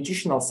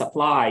nutritional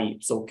supply,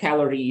 so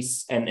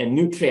calories and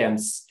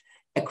nutrients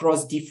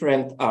across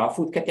different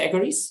food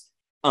categories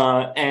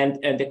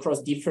and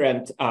across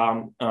different,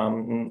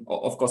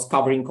 of course,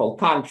 covering all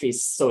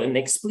countries. So, and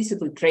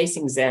explicitly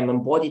tracing them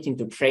embodied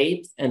into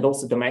trade and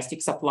also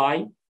domestic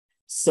supply.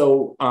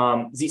 So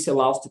this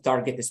allows to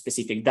target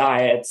specific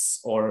diets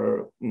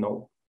or,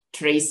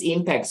 trace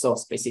impacts of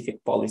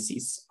specific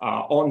policies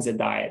on the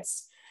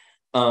diets.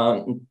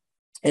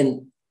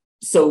 And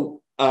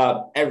so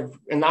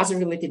another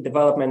related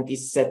development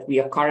is that we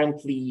are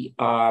currently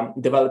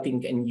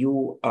developing a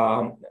new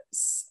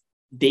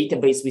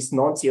database with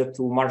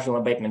non-CO2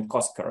 marginal abatement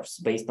cost curves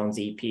based on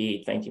the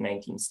EPA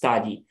 2019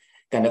 study,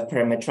 kind of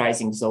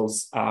parameterizing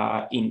those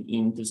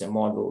into the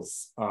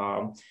models.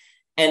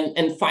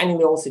 And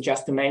finally, also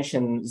just to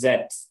mention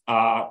that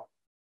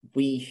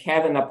we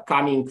have an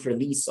upcoming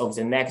release of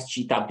the next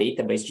GTAP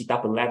database,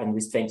 GTAP-11,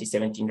 with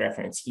 2017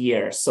 reference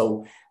year.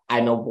 So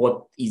I know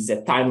what is the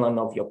timeline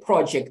of your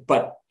project,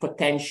 but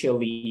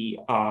potentially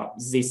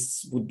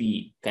this would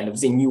be kind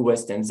of the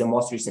newest and the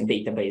most recent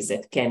database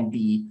that can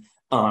be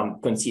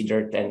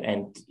considered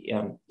and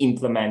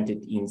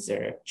implemented in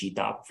the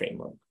GTAP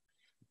framework.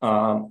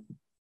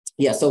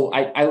 Yeah, so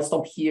I'll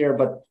stop here,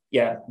 but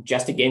yeah,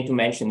 just again to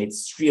mention,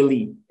 it's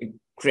really a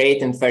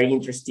great and very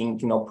interesting,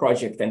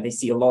 project, and I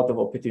see a lot of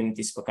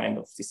opportunities for kind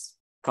of this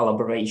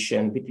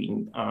collaboration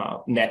between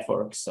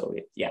networks. So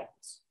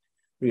it's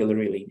really,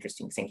 really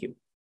interesting. Thank you.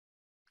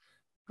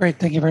 Great,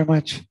 thank you very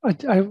much.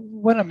 I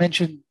want to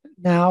mention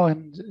now,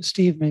 and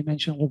Steve may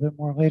mention a little bit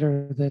more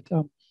later,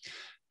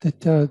 that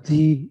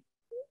the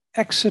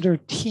Exeter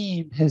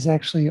team has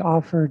actually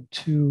offered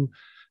to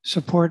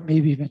support,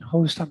 maybe even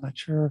host, I'm not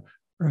sure,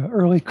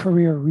 early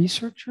career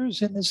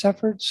researchers in this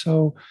effort.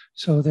 So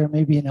there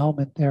may be an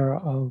element there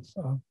of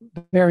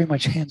very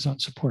much hands-on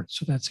support.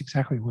 So that's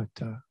exactly what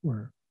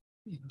we're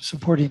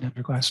supporting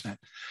under GLASSNET.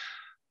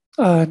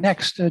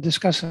 Next,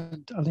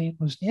 discussant Aline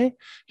Mosnier.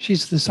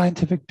 She's the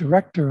scientific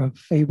director of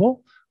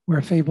FABLE,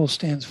 where FABLE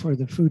stands for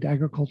the Food,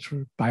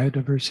 Agriculture,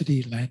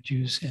 Biodiversity, Land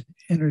Use, and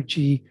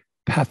Energy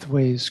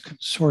Pathways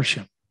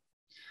Consortium.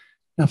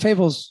 Now,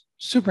 FABLE's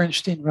super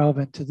interesting and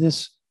relevant to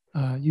this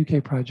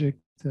UK project,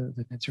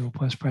 the Net Zero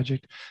Plus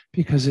project,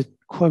 because it,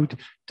 quote,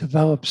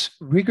 develops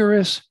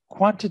rigorous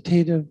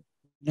quantitative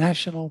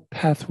national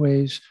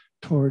pathways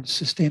towards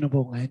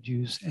sustainable land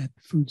use and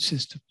food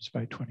systems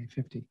by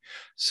 2050.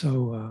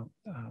 So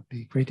it'd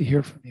be great to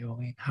hear from you,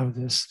 Aline, how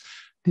this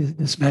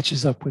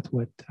matches up with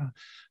what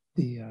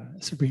the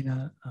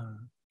Sabrina,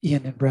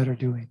 Ian, and Brett are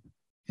doing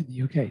in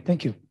the UK.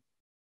 Thank you.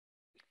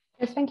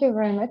 Yes, thank you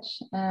very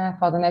much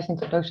for the nice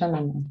introduction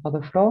and for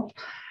the floor.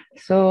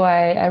 So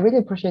I really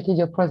appreciated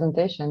your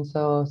presentation.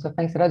 So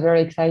thanks a lot.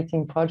 Very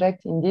exciting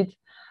project indeed.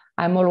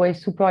 I'm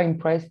always super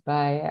impressed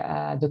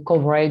by the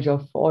coverage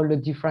of all the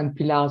different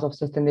pillars of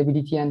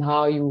sustainability and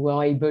how you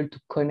were able to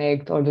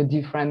connect all the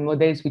different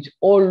models, which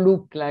all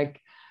look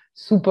like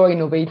super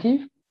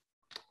innovative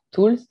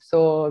tools.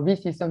 So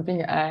this is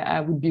something I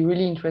would be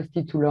really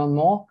interested to learn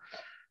more.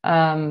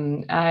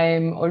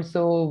 I'm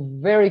also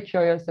very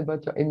curious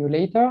about your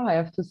emulator, I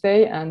have to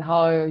say, and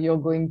how you're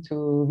going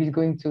to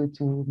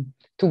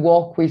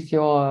work with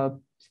your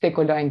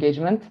stakeholder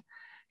engagement.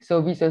 So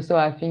this also,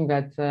 I think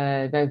that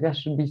there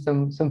should be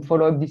some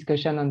follow-up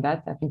discussion on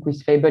that, I think,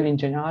 with FABLE in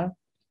general.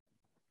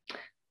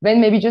 Then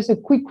maybe just a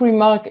quick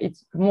remark,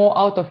 it's more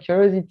out of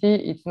curiosity.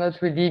 It's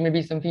not really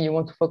maybe something you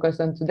want to focus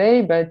on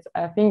today, but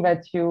I think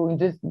that you, in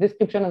this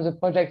description of the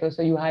project,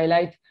 also you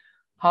highlight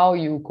how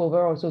you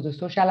cover also the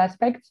social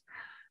aspects.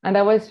 And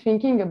I was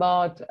thinking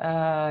about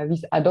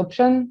this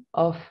adoption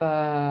of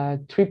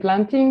tree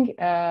planting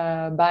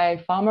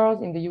by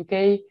farmers in the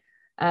UK,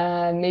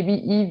 and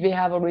maybe if they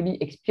have already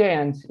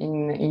experience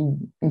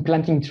in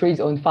planting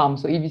trees on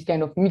farms. So if these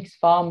kind of mixed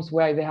farms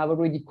where they have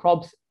already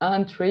crops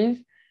and trees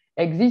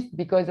exist,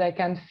 because I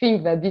can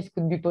think that this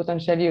could be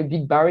potentially a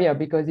big barrier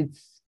because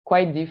it's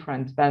quite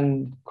different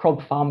than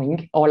crop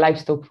farming or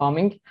livestock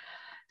farming.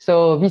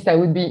 So this, I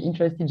would be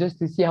interested just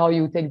to see how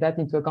you take that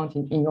into account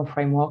in your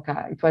framework.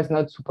 It was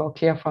not super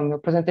clear from your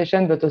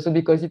presentation, but also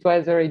because it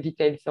was very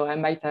detailed, so I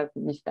might have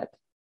missed that.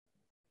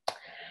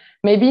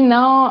 Maybe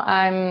now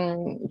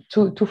I'm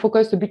to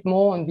focus a bit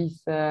more on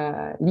this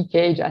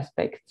leakage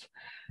aspect,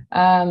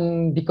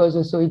 because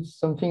also it's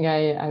something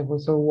I've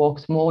also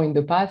worked more in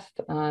the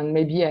past, and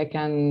maybe I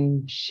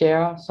can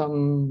share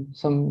some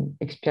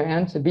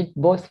experience a bit,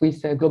 both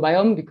with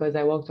GloBiome, because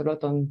I worked a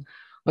lot on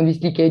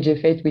this leakage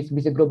effect with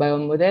the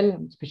GloBiome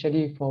model,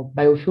 especially for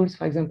biofuels,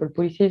 for example,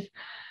 policies,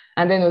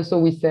 and then also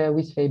with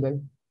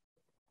FABLE.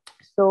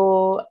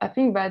 So I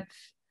think that,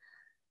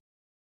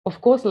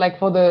 of course, like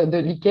for the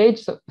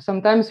leakage,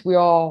 sometimes we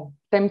are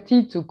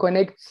tempted to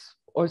connect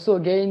also,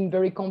 again,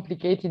 very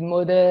complicated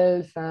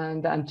models,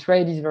 and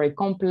trade is very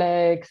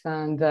complex.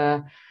 And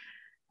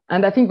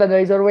I think that there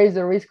is always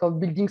a risk of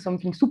building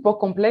something super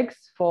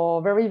complex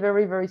for very,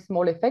 very, very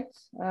small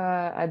effects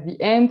at the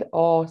end,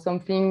 or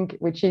something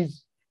which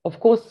is, of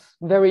course,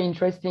 very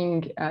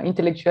interesting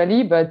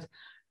intellectually, but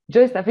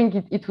just I think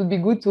it would be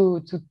good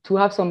to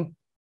have some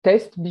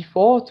tests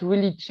before to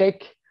really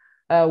check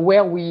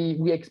where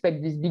we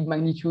expect these big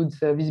magnitudes,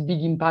 this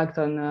big impact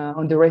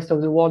on the rest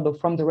of the world, or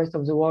from the rest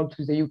of the world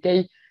to the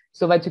UK,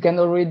 so that you can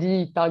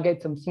already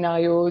target some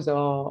scenarios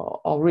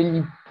or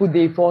really put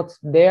the efforts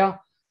there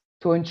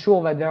to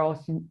ensure that there are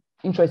some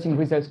interesting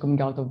results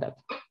coming out of that.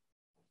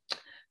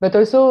 But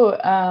also,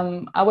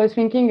 I was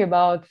thinking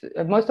about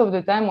most of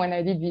the time when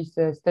I did these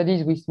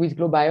studies with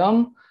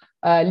GloBiome,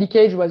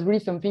 leakage was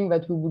really something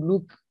that we would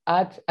look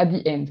at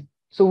the end.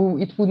 So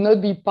it would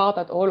not be part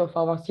at all of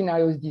our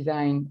scenarios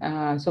design.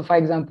 So for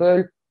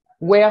example,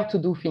 where to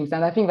do things.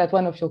 And I think that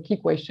one of your key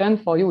questions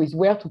for you is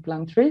where to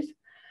plant trees.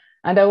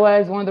 And I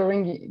was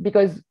wondering,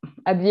 because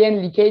at the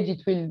end, leakage,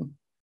 it will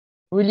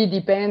really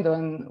depend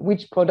on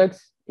which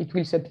products it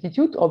will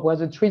substitute, or what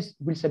the trees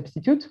will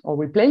substitute or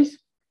replace.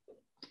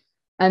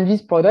 And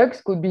these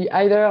products could be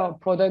either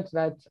products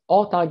that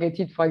are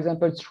targeted, for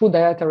example, through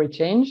dietary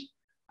change,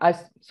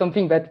 as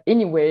something that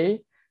anyway,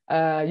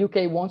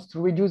 UK wants to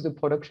reduce the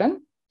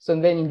production. So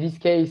then in this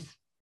case,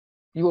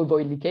 you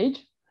avoid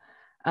leakage.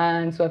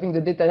 And so I think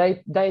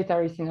the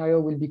dietary scenario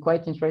will be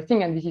quite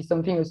interesting. And this is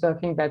something also I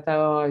think that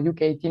our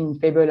UK team in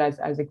FABLE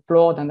has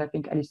explored, and I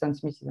think Alison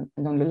Smith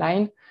is on the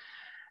line,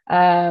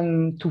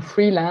 to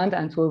free land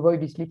and to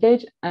avoid this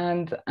leakage.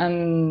 And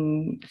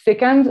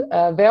second,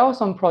 there are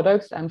some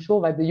products, I'm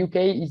sure that the UK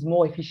is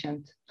more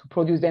efficient to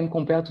produce them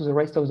compared to the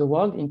rest of the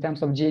world in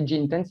terms of GHG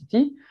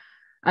intensity.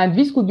 And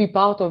this could be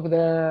part of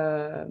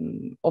the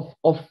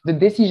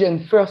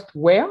decision first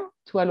where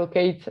to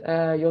allocate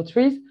your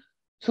trees,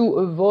 to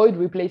avoid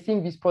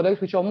replacing these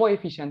products which are more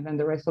efficient than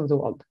the rest of the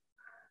world.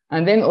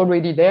 And then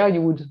already there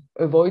you would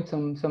avoid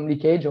some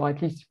leakage, or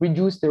at least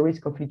reduce the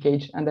risk of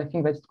leakage. And I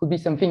think that could be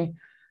something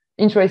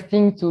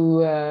interesting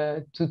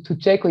to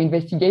check or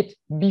investigate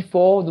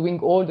before doing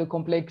all the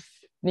complex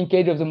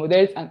linkage of the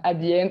models. And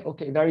at the end,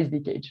 okay, there is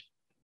leakage.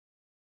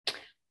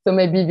 So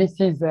maybe this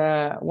is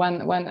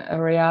one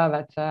area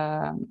that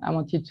I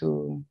wanted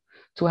to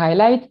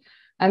highlight.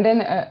 And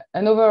then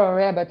another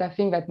area, but I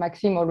think that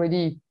Maksym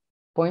already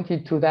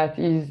pointed to, that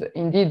is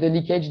indeed the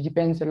leakage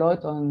depends a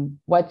lot on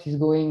what is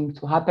going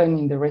to happen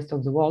in the rest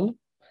of the world,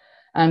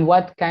 and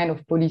what kind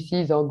of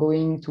policies are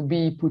going to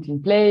be put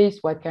in place,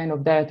 what kind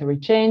of dietary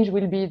change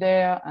will be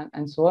there,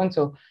 and so on.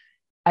 So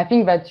I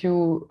think that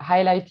you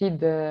highlighted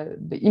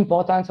the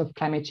importance of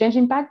climate change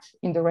impacts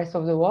in the rest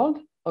of the world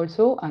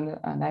also,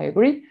 and I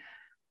agree.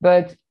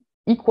 But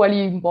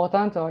equally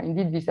important are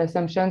indeed these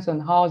assumptions on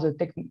how the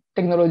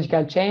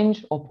technological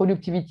change or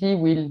productivity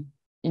will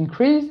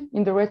increase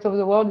in the rest of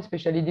the world,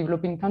 especially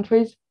developing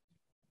countries.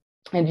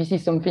 And this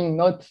is something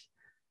not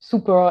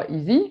super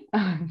easy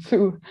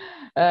to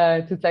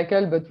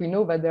tackle, but we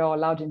know that there are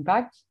large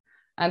impacts.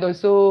 And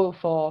also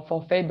for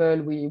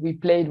FABLE, we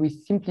played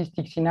with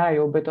simplistic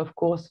scenario, but of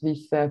course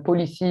this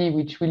policy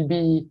which will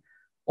be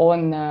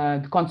on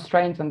the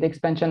constraints on the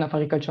expansion of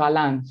agricultural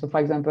land. So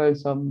for example,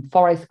 some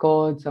forest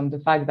codes,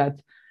 the fact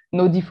that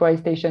no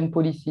deforestation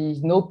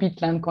policies, no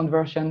peatland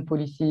conversion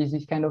policies,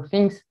 these kind of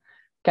things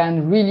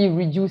can really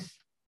reduce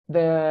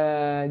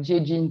the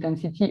GHG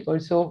intensity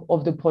also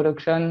of the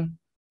production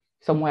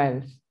somewhere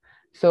else.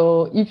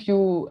 So if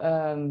you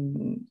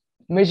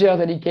measure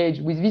the leakage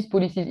with these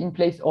policies in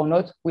place or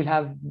not, will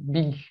have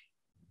big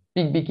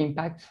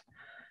impacts.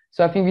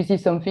 So I think this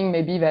is something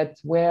maybe that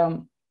where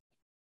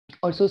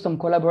also some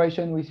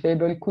collaboration with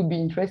FABLE could be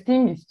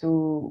interesting, is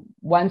to,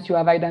 once you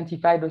have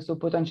identified also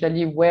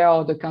potentially where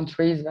are the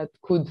countries that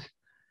could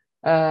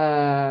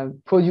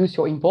produce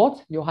your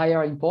imports, your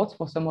higher imports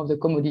for some of the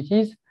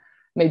commodities,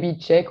 maybe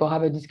check or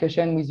have a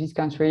discussion with these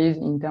countries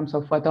in terms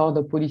of what are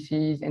the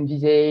policies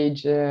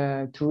envisaged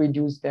to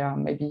reduce their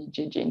maybe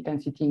GHG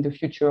intensity in the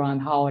future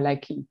and how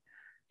likely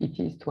it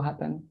is to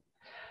happen.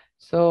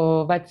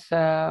 So that's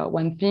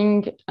one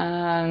thing.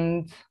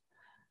 And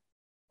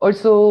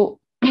also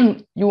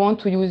you want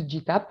to use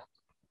GTAP,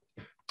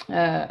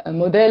 a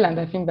model, and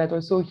I think that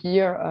also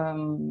here,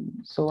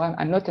 so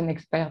I'm not an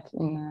expert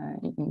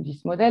in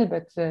this model,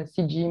 but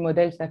CGE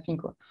models, I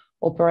think,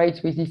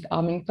 operates with this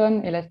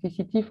Armington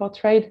elasticity for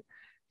trade.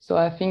 So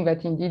I think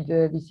that indeed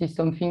this is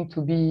something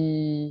to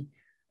be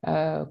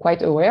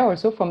quite aware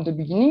also from the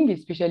beginning,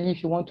 especially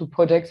if you want to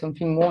project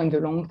something more in the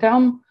long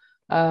term.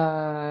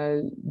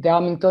 The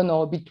Armington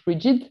are a bit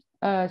rigid,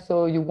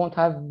 so you won't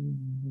have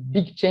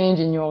big change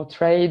in your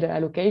trade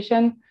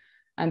allocation.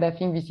 And I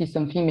think this is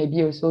something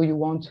maybe also you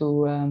want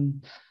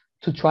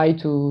to try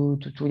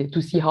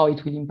to see how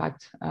it will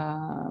impact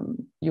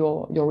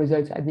your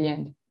results at the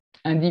end.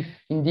 And if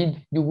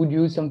indeed you would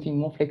use something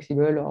more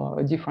flexible or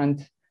a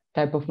different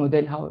type of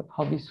model,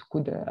 how this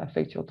could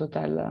affect your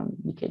total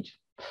leakage.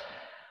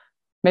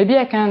 Maybe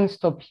I can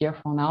stop here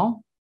for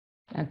now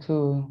and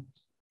to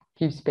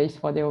give space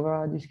for the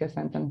overall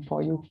discussant and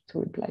for you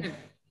to reply.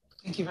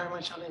 Thank you very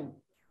much, Aline.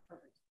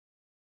 Perfect.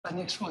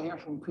 Next we'll hear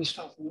from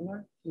Christoph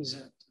Mueller. He's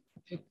at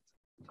the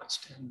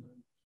Potsdam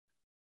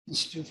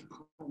Institute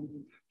for Climate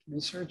Impact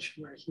Research,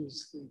 where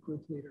he's the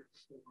group leader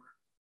for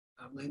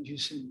land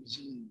use in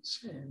museums,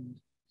 and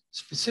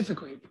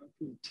specifically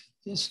appropriate to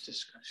this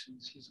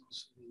discussions, he's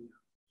also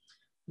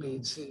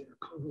the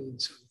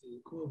co-leads of the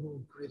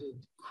global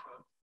gridded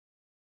crop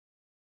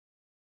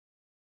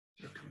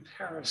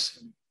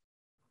comparison.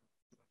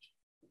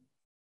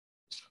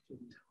 Tell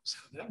us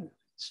how that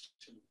relates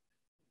to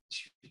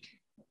GK.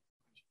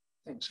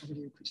 Thanks. Over to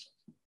you, Christoph.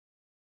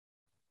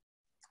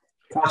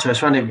 Carter, I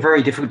found it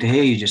very difficult to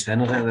hear you just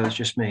then. I don't know if that was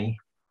just me.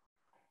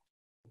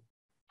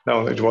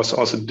 No, it was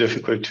also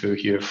difficult to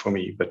hear for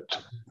me, but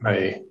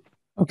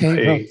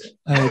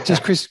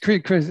just Chris,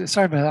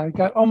 sorry about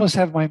that. I almost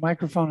have my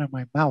microphone in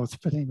my mouth,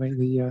 but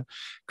anyway,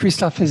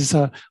 Christoph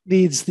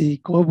leads the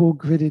Global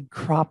Gridded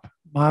Crop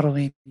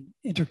Modeling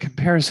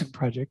Intercomparison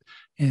project,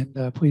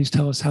 and please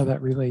tell us how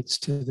that relates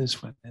to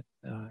this one.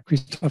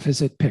 Christoph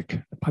is at PIC,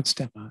 the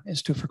Potsdam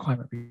Institute for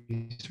Climate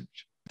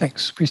Research.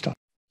 Thanks, Christoph.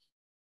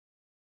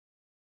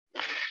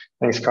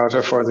 Thanks,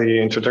 Carter, for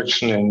the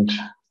introduction, and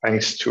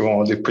thanks to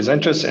all the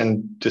presenters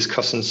and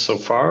discussants so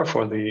far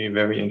for the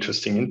very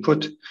interesting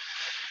input.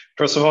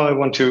 First of all, I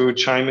want to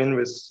chime in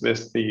with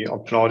the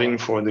applauding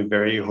for the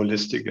very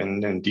holistic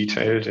and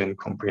detailed and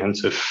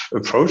comprehensive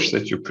approach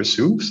that you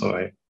pursue.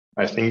 So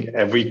I think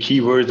every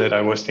keyword that I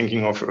was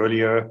thinking of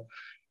earlier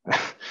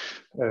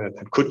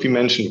that could be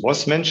mentioned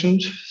was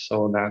mentioned.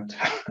 So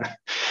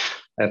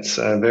that's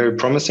very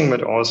promising,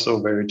 but also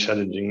very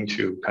challenging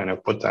to kind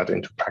of put that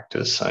into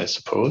practice, I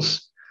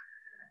suppose.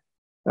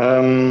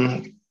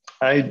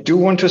 I do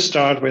want to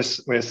start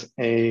with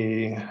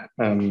a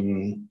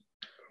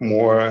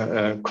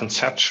more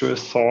conceptual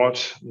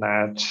thought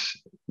that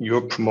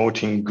you're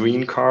promoting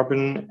green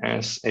carbon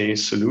as a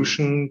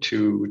solution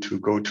to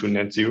go to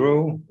net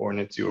zero or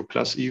net zero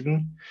plus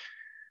even,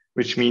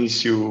 which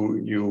means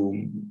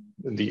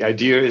the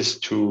idea is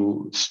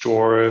to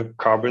store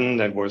carbon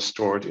that was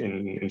stored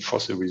in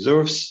fossil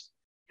reserves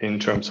in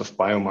terms of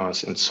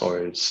biomass in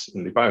soils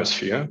in the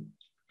biosphere.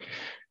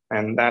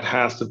 And that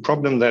has the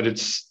problem that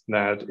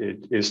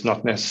it is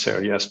not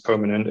necessarily as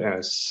permanent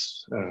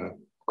as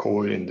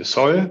coal in the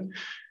soil.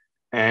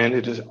 And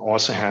it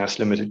also has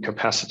limited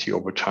capacity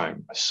over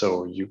time.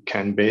 So you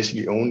can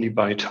basically only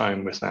buy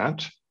time with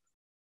that,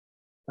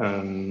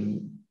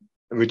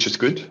 which is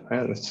good.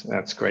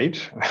 That's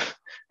great.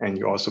 And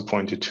you also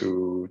pointed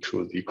to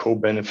the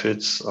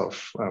co-benefits of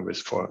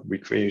for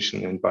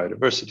recreation and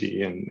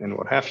biodiversity and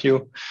what have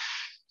you.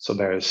 So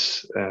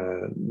that's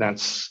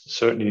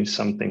certainly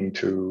something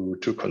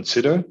to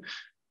consider.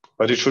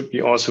 But it should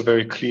be also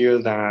very clear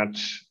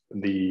that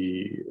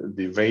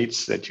the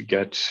rates that you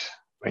get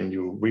when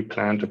you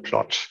replant a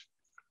plot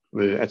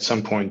will at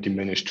some point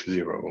diminish to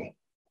zero.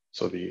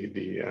 So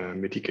the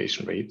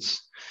mitigation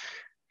rates.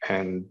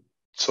 And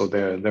so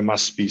there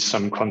must be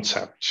some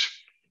concept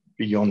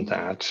beyond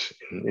that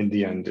in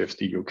the end if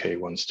the UK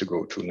wants to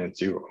go to net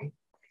zero.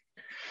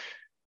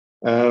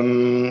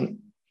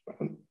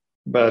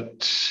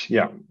 But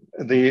yeah,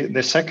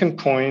 the second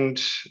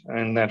point,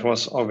 and that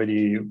was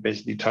already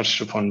basically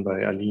touched upon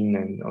by Aline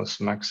and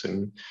also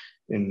Maksym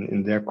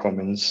in their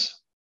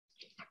comments,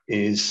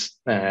 is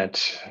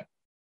that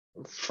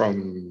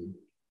from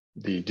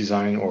the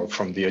design or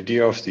from the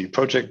idea of the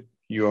project,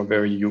 you are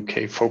very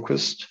UK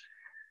focused,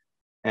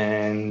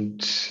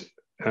 and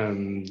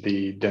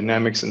the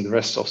dynamics in the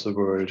rest of the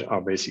world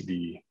are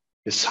basically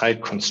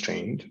site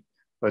constrained.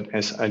 But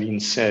as Aline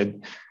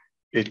said,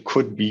 it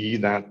could be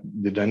that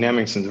the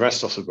dynamics in the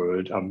rest of the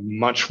world are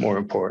much more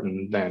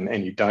important than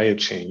any diet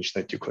change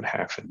that you could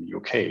have in the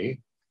UK.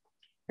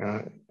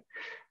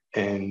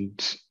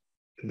 And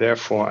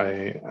therefore,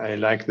 I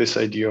like this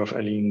idea of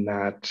Aline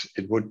that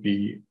it would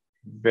be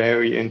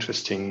very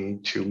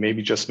interesting to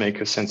maybe just make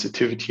a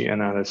sensitivity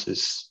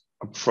analysis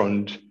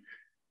upfront,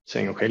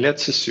 saying, okay,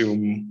 let's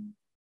assume,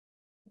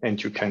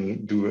 and you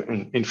can do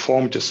an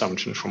informed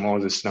assumption from all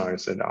the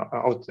scenarios that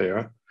are out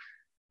there,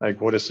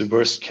 like what is the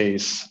worst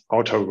case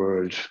outer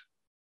world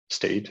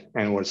state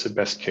and what is the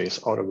best case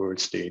outer world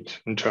state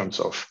in terms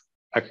of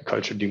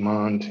agriculture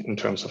demand, in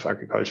terms of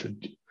agriculture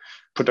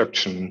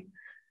production,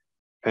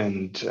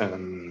 and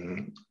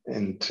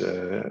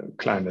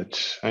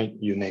climate, right?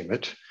 You name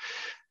it.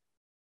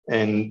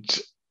 And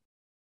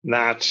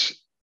that,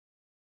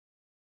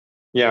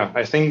 yeah,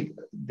 I think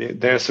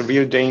there's a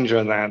real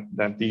danger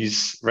that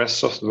these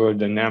rest of the world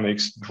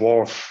dynamics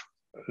dwarf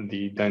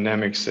the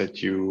dynamics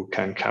that you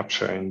can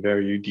capture in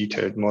very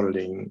detailed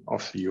modeling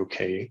of the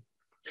UK.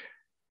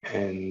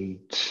 And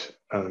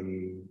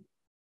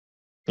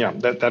yeah,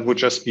 that would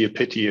just be a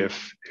pity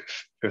if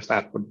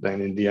that would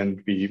then in the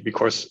end be,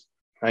 because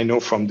I know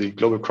from the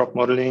global crop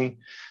modeling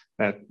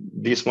that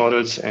these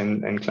models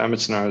and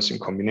climate scenarios in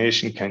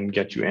combination can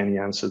get you any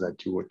answer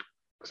that you would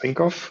think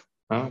of.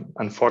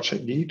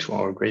 Unfortunately, to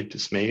our great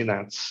dismay,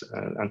 that's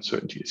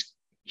uncertainty is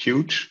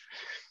huge.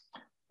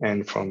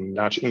 And from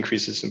large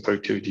increases in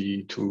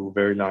productivity to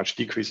very large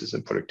decreases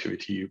in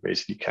productivity, you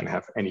basically can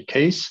have any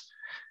case.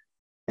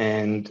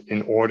 And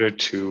in order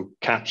to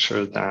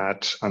capture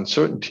that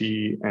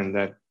uncertainty and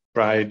that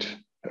broad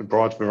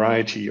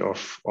variety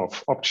of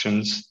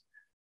options,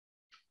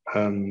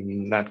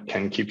 that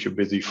can keep you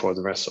busy for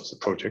the rest of the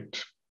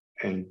project.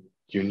 And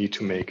you need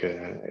to make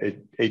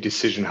a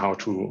decision how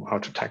to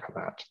tackle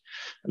that.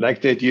 I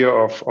like the idea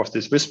of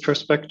this risk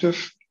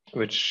perspective,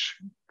 which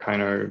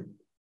kind of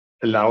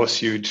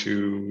allows you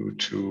to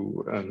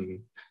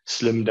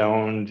slim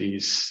down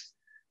these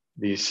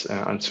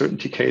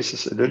uncertainty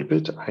cases a little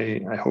bit,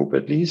 I hope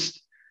at least.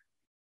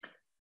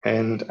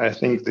 And I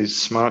think the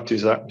smart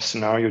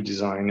scenario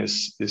design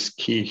is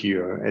key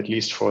here, at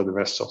least for the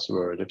rest of the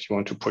world. If you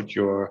want to put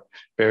your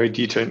very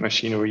detailed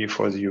machinery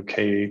for the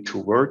UK to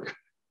work,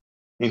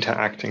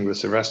 interacting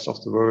with the rest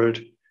of the world,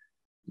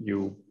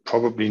 you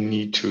probably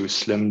need to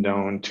slim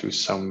down to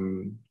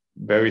some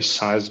very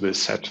sizable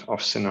set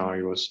of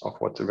scenarios of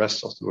what the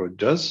rest of the world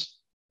does.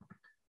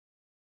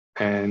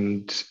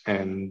 And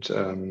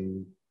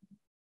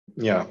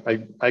yeah,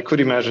 I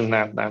could imagine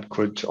that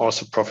could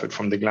also profit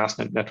from the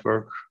GLASSNET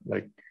network,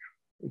 like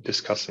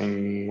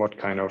discussing what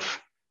kind of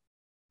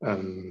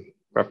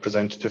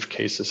representative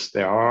cases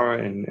there are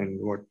and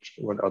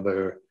what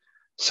other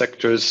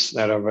sectors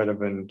that are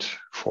relevant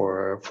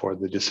for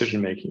the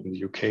decision making in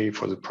the UK,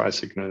 for the price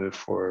signal,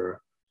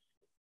 for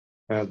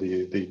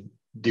the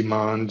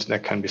demand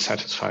that can be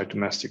satisfied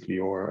domestically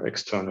or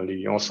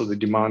externally. Also the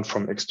demand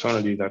from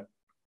externally that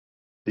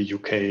the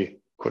UK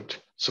could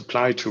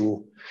supply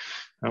to,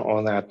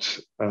 all that.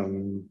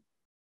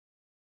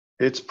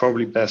 It's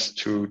probably best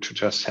to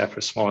just have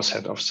a small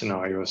set of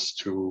scenarios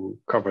to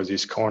cover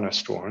these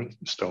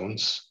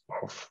cornerstones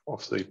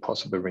of the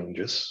possible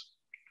ranges.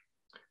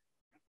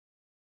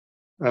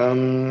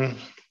 Yeah,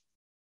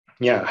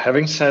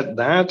 having said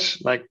that,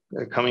 like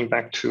coming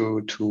back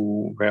to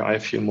where I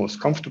feel most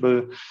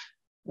comfortable,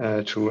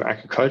 to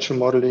agricultural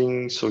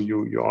modeling. So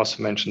you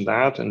also mentioned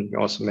that, and you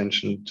also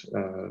mentioned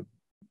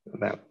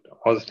that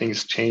all the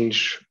things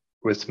change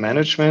with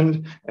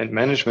management, and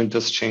management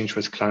does change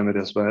with climate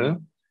as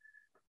well.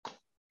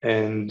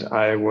 And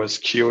I was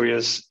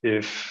curious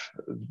if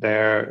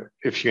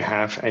you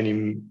have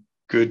any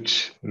good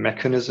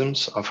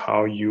mechanisms of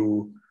how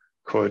you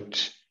could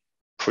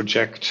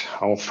project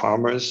how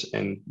farmers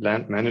and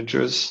land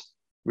managers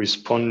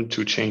respond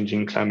to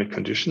changing climate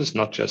conditions,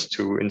 not just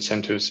to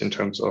incentives in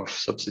terms of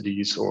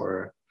subsidies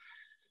or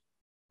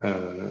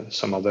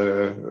some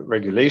other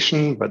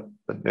regulation, but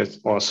there's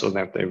also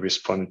that they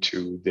respond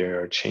to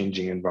their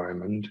changing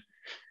environment,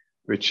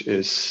 which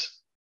is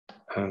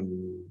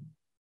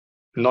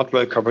not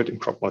well covered in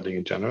crop modeling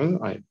in general,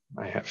 I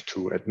have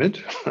to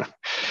admit.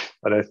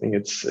 But I think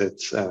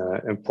it's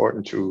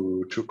important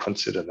to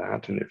consider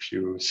that. And if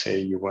you say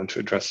you want to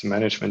address the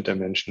management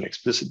dimension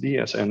explicitly,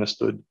 as I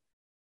understood,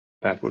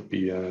 that would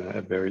be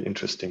a very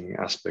interesting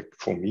aspect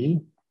for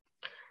me.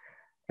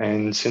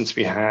 And since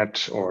we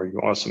had, or you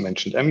also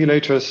mentioned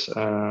emulators,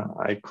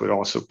 I could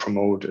also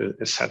promote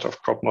a set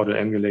of crop model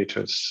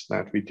emulators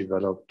that we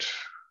developed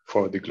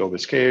for the global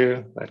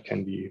scale that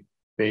can be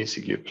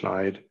basically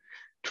applied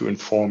to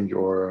inform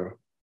your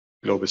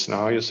global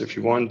scenarios if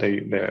you want.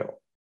 They're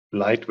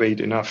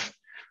lightweight enough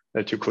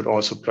that you could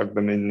also plug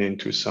them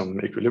into some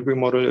equilibrium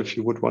model if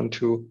you would want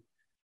to,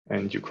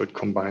 and you could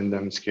combine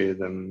them, scale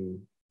them,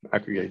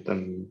 aggregate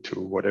them to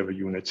whatever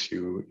units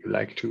you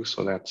like to. So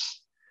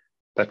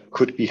that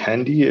could be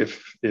handy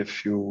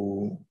if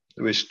you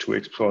wish to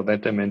explore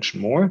that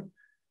dimension more.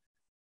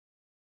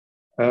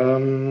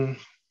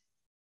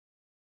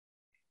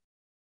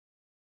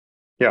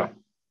 Yeah,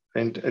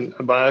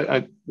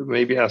 but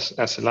maybe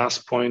as a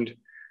last point,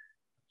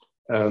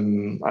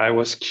 I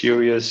was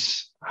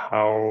curious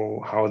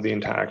how the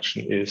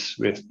interaction is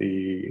with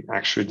the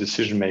actual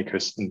decision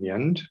makers in the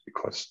end,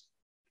 because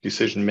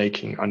decision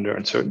making under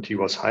uncertainty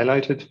was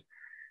highlighted.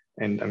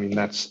 And I mean,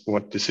 that's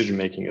what decision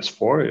making is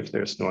for. If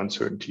there's no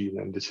uncertainty,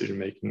 then decision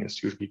making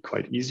is usually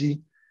quite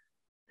easy.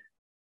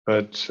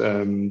 But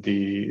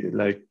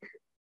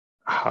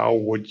how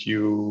would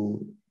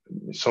you,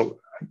 so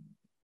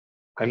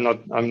I'm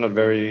not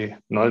very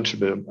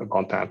knowledgeable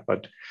about that,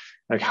 but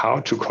like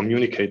how to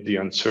communicate the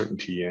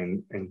uncertainty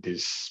and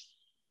this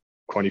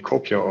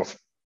cornucopia of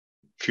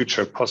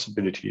future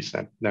possibilities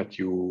that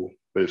you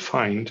will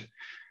find,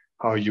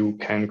 how you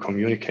can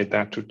communicate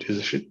that to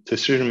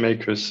decision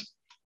makers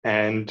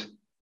and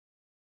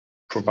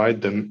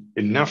provide them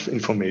enough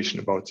information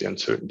about the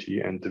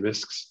uncertainty and the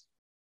risks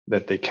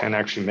that they can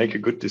actually make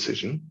a good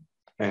decision,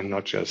 and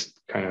not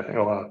just kind of,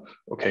 oh,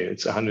 okay,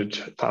 it's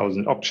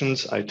 100,000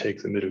 options, I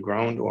take the middle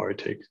ground, or I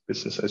take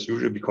business as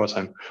usual because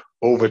I'm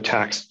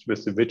overtaxed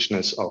with the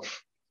richness of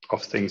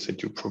things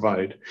that you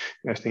provide.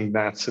 And I think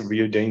that's a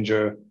real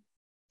danger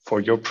for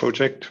your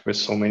project with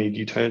so many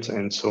details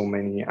and so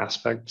many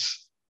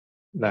aspects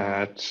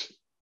that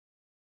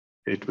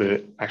it will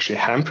actually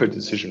hamper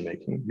decision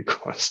making,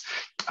 because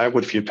I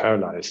would feel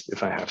paralyzed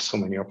if I have so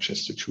many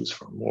options to choose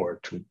from, or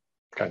to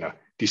kind of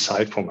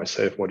decide for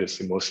myself what is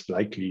the most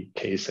likely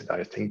case that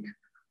I think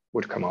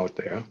would come out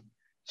there.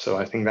 So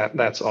I think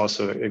that's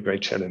also a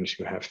great challenge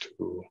you have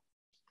to,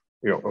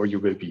 or you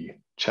will be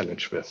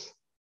challenged with.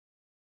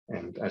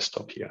 And I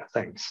stop here.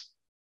 Thanks.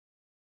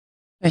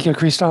 Thank you,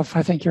 Christoph.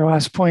 I think your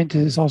last point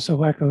is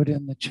also echoed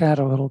in the chat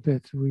a little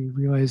bit. We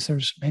realize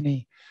there's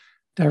many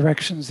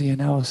directions the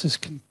analysis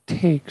can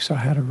take, so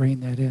how to rein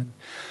that in.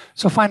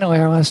 So finally,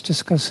 our last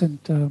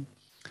discussant,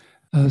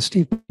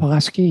 Steve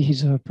Polasky.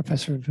 He's a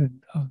professor of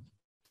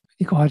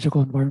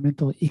ecological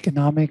environmental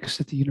economics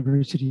at the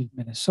University of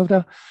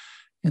Minnesota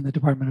in the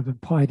Department of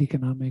Applied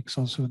Economics,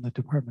 also in the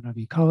Department of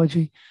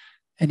Ecology.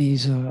 And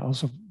he's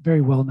also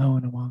very well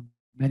known among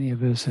many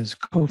of us as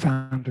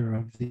co-founder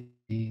of the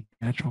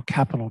Natural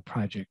Capital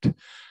Project.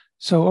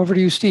 So over to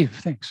you, Steve.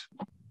 Thanks.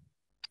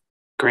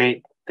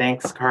 Great.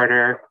 Thanks,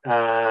 Carter.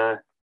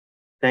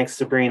 Thanks,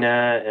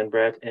 Sabrina and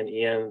Brett and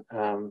Ian.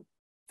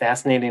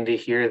 Fascinating to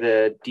hear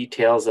the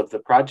details of the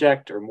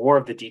project, or more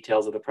of the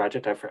details of the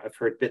project. I've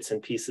heard bits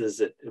and pieces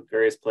at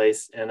various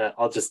places, and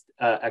I'll just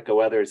echo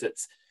others.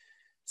 It's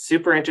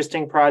super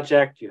interesting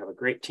project. You have a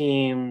great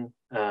team,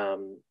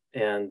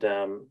 and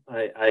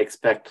I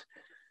expect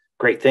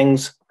great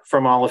things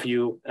from all of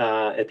you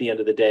at the end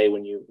of the day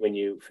when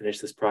you finish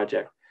this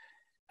project.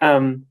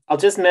 I'll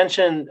just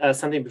mention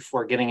something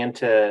before getting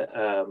into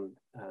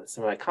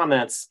some of my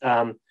comments.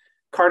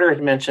 Carter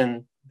had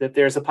mentioned that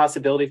there's a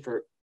possibility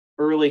for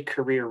early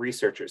career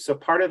researchers. So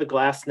part of the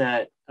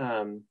GLASSNET,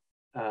 part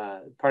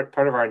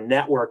of our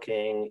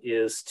networking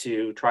is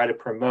to try to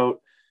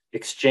promote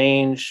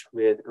exchange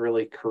with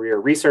early career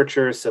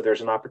researchers. So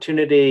there's an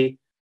opportunity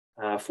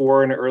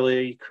for an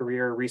early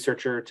career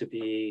researcher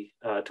to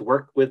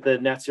work with the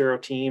Net Zero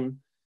team.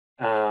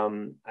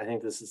 I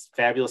think this is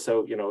fabulous.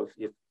 So,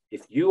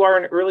 if you are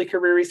an early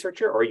career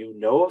researcher, or you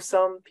know of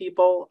some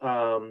people,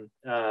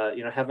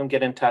 have them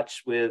get in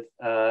touch with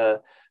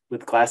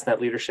GLASSNET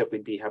leadership.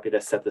 We'd be happy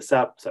to set this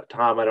up. So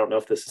Tom, I don't know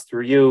if this is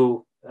through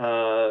you,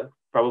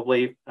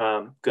 probably.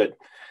 Good.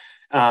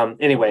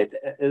 Anyway,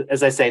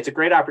 as I say, it's a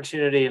great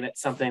opportunity, and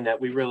it's something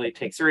that we really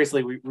take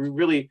seriously. We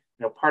really,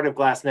 part of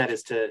GLASSNET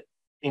is to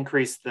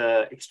increase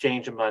the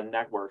exchange among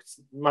networks,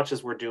 much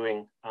as we're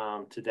doing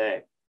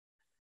today.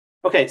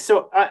 Okay,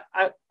 so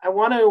I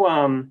want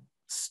to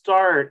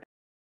start.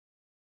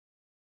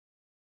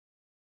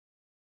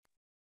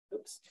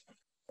 Oops,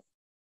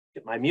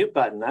 get my mute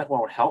button. That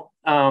won't help.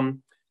 I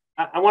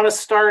want to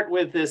start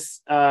with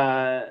this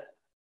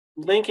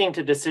linking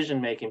to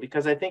decision making,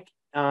 because I think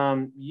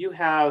you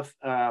have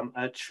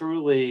a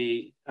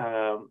truly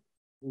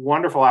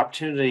wonderful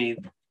opportunity,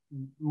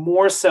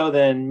 more so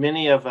than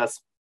many of us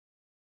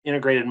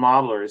integrated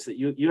modelers, that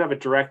you have a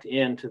direct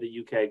in to the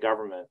UK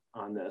government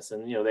on this,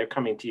 and they're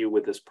coming to you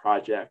with this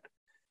project.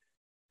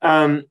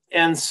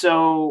 And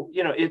so,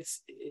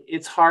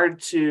 it's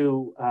hard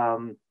to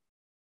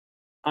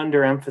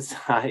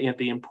underemphasize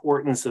the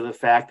importance of the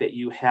fact that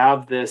you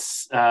have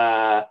this,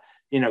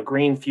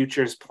 Green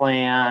Futures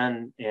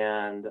Plan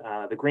and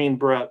the Green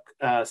Book.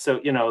 So,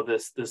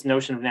 this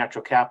notion of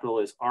natural capital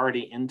is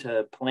already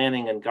into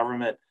planning and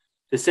government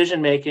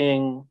decision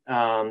making.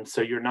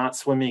 So you're not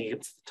swimming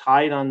against the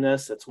tide on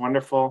this. It's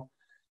wonderful.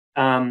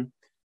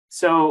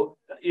 So,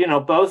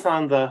 both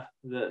on the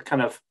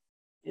kind of,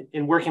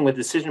 in working with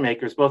decision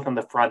makers, both on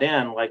the front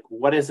end, like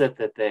what is it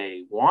that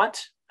they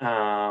want?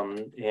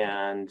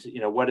 And,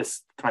 what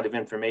is kind of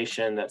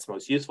information that's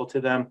most useful to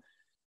them?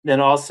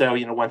 Then also,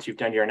 once you've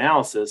done your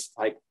analysis,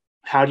 like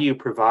how do you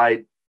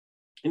provide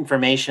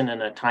information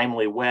in a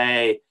timely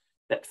way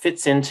that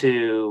fits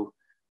into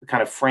the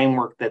kind of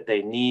framework that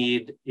they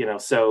need?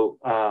 So,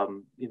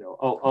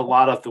 a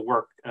lot of the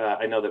work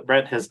I know that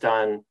Brent has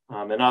done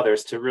and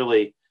others to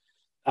really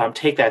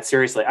take that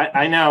seriously.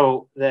 I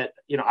know that,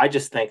 I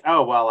just think,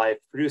 oh, well, I've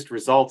produced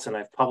results and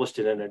I've published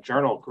it in a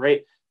journal,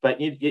 great.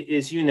 But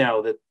as you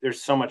know, that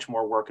there's so much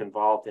more work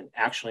involved in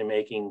actually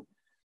making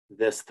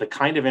this the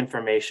kind of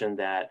information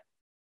that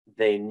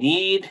they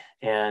need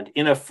and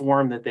in a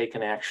form that they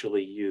can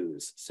actually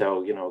use.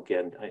 So,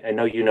 again, I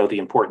know the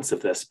importance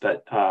of this,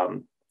 but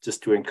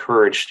just to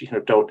encourage,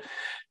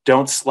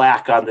 don't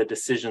slack on the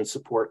decision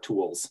support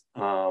tools.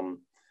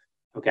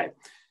 Okay.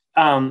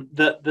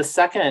 The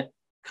second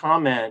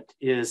comment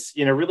is,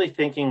 really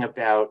thinking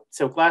about,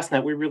 so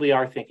GLASSNET, we really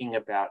are thinking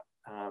about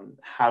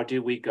how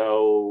do we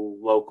go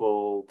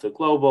local to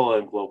global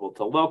and global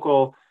to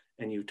local,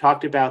 and you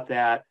talked about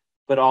that,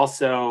 but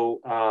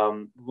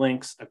also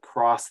links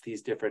across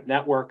these different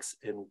networks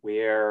and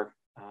where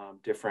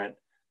different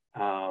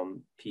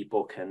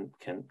people can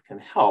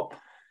help.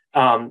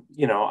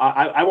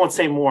 I won't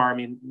say more. I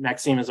mean,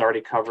 Maksym has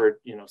already covered,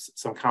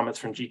 some comments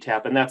from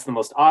GTAP, and that's the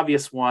most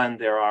obvious one.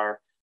 There are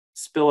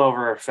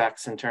spillover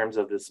effects in terms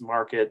of this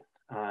market,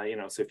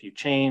 so if you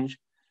change,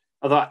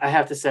 although I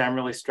have to say I'm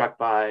really struck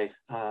by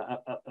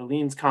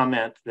Aline's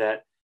comment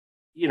that,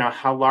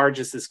 how large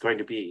is this going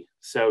to be?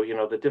 So,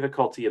 the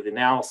difficulty of the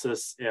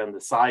analysis and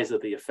the size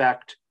of the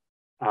effect,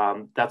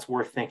 that's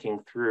worth thinking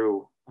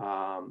through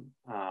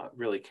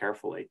really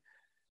carefully.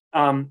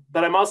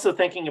 But I'm also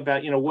thinking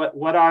about,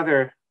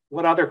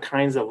 what other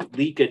kinds of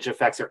leakage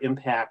effects or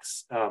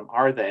impacts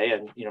are they?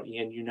 And,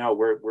 Ian,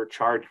 we're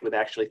charged with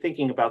actually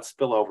thinking about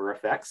spillover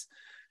effects.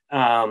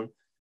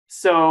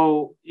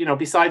 So,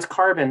 besides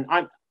carbon,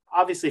 I'm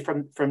obviously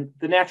from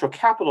the natural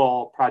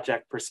capital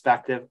project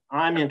perspective,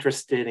 I'm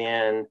interested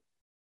in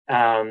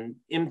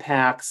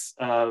impacts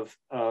of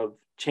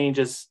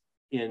changes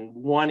in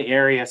one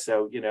area.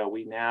 So,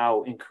 we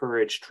now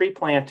encourage tree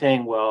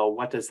planting. Well,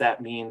 what does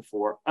that mean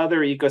for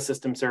other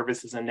ecosystem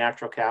services and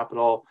natural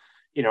capital?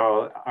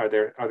 Are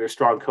there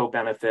strong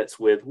co-benefits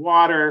with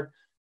water?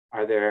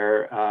 Are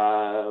there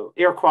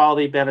air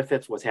quality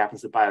benefits? What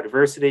happens to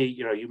biodiversity?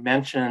 You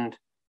mentioned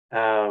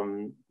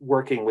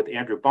working with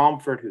Andrew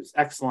Balmford, who's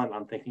excellent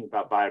on thinking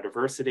about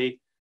biodiversity.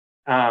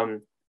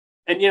 And,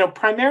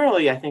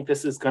 primarily, I think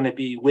this is going to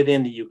be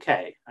within the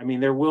UK. I mean,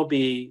 there will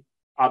be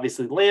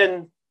obviously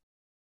land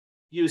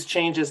use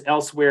changes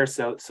elsewhere.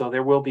 So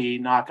there will be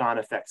knock-on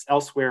effects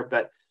elsewhere,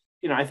 but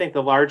I think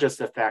the largest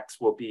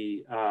effects will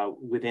be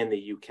within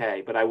the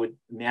UK, but I would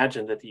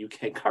imagine that the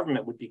UK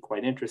government would be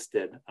quite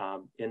interested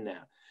in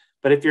that.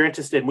 But if you're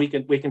interested, we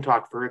can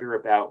talk further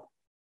about,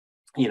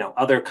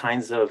 other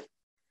kinds of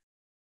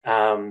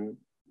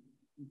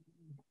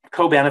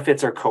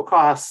co-benefits or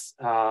co-costs,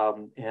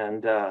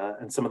 and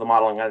some of the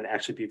modeling. I'd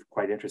actually be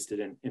quite interested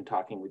in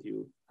talking with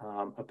you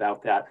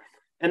about that.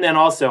 And then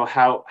also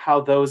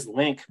how those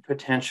link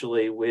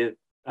potentially with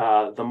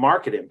the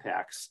market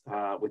impacts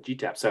with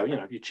GTAP. So,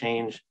 if you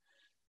change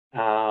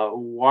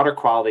water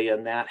quality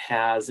and that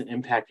has an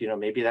impact,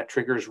 maybe that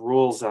triggers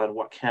rules on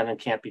what can and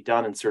can't be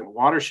done in certain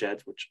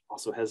watersheds, which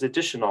also has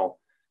additional,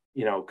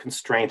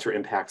 constraints or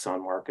impacts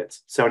on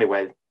markets. So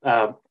anyway,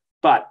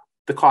 but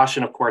the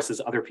caution, of course, as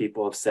other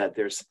people have said,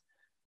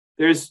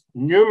 there's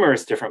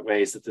numerous different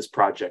ways that this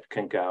project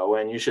can go,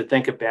 and you should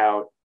think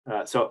about.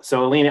 So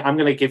Aline, I'm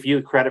going to give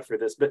you credit for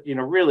this, but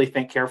really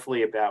think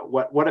carefully about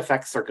what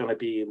effects are going to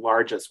be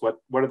largest. What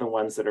are the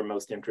ones that are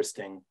most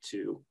interesting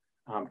to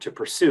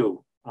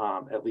pursue,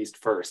 at least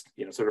first.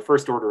 Sort of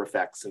first order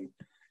effects, and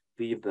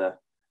leave the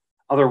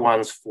other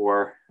ones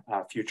for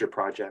future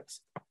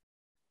projects.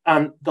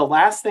 The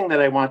last thing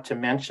that I want to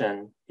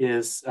mention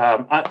is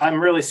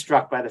I'm really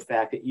struck by the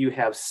fact that you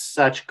have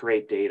such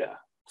great data,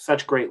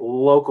 such great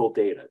local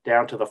data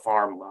down to the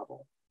farm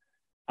level.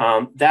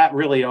 That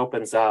really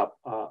opens up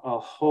a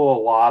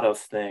whole lot of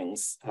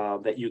things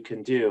that you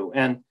can do.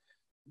 And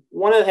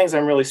one of the things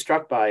I'm really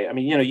struck by, I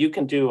mean, you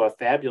can do a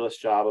fabulous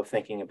job of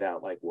thinking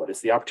about like, what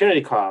is the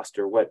opportunity cost,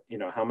 or what,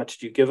 how much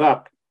do you give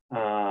up,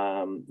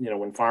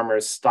 when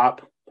farmers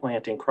stop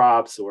planting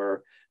crops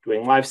or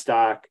doing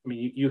livestock. I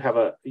mean, you have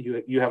a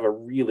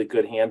really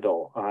good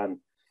handle on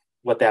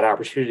what that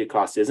opportunity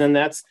cost is. And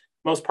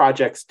most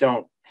projects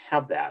don't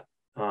have that.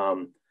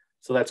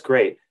 So that's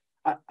great.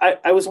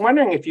 I was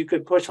wondering if you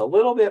could push a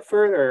little bit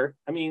further.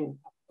 I mean,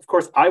 of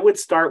course, I would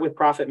start with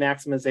profit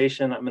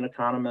maximization. I'm an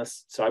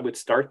economist, so I would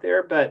start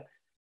there. But,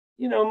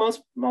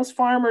 most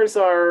farmers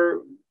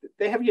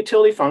they have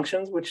utility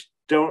functions which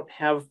don't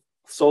have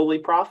solely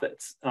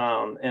profits.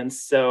 And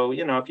so,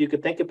 if you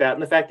could think about,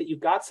 and the fact that you've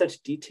got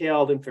such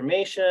detailed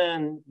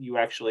information, you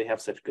actually have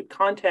such good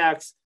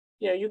contacts,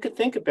 you could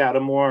think about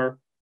a more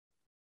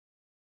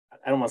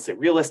I don't want to say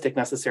realistic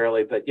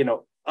necessarily, but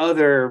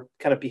other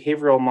kind of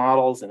behavioral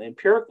models, and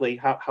empirically,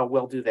 how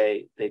well do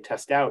they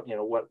test out?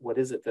 What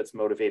is it that's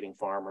motivating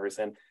farmers,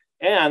 and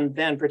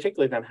then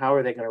particularly then how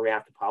are they going to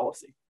react to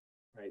policy,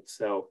 right?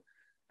 So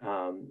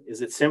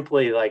is it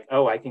simply like,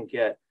 oh, I can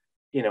get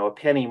a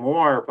penny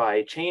more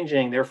by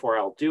changing, therefore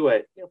I'll do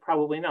it?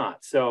 Probably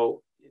not.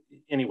 So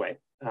anyway,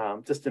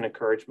 just an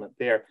encouragement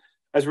there.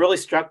 I was really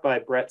struck by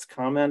Brett's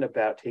comment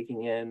about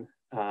taking in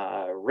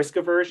risk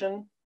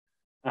aversion.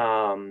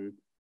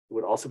 It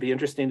would also be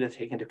interesting to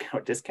take into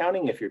account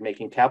discounting if you're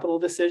making capital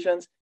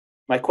decisions.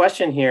 My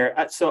question here,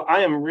 so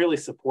I am really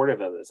supportive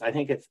of this. I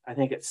think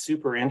it's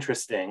super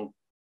interesting.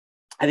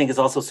 I think it's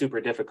also super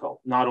difficult,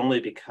 not only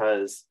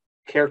because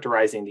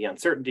characterizing the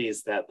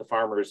uncertainties that the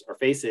farmers are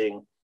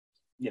facing,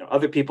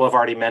 other people have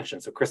already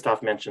mentioned. So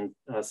Christoph mentioned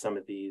some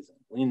of these,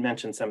 Aline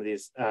mentioned some of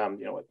these,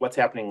 what's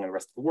happening in the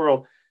rest of the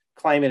world,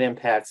 climate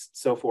impacts,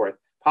 so forth,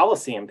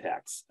 policy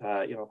impacts,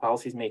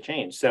 policies may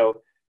change.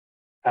 So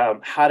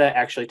how to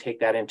actually take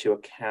that into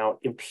account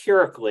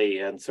empirically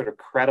and sort of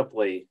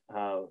credibly.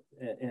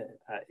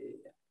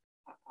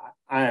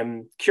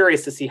 I'm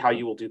curious to see how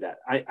you will do that.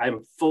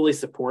 I'm fully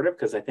supportive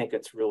because I think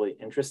it's really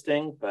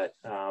interesting, but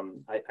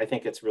I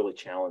think it's really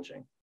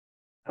challenging.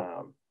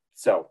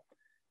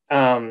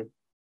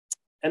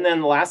 And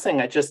then the last thing,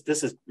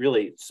 this is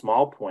really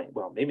small point,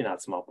 well, maybe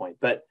not small point,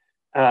 but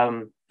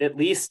at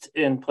least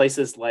in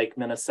places like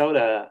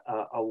Minnesota,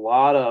 a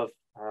lot of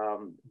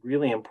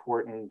really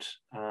important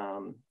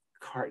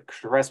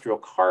terrestrial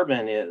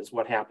carbon is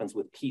what happens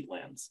with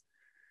peatlands.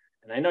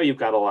 And I know you've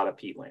got a lot of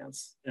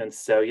peatlands. And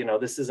so,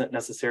 this isn't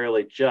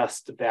necessarily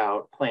just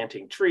about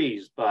planting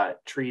trees,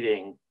 but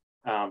treating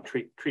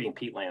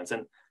peatlands.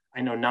 And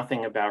I know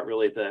nothing about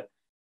really the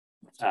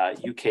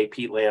UK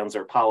peatlands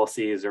or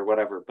policies or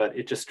whatever, but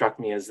it just struck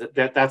me as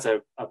that's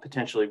a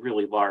potentially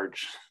really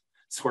large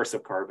source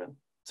of carbon.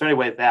 So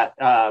anyway,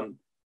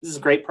 this is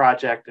a great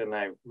project, and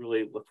I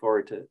really look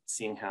forward to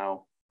seeing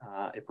how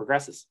it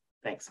progresses.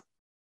 Thanks.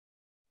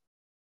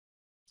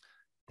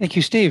 Thank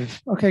you,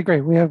 Steve. Okay,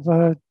 great. We have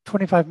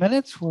 25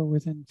 minutes. We're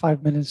within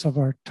 5 minutes of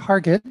our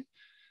target.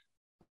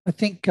 I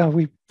think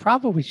we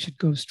probably should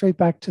go straight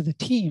back to the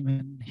team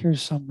and hear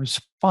some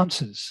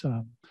responses.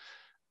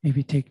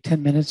 Maybe take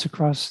 10 minutes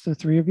across the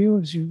three of you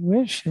as you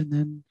wish, and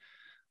then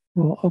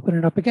we'll open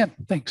it up again.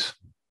 Thanks.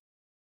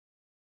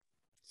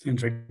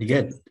 Sounds really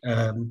good.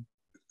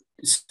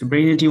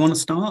 Sabrina, do you want to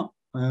start?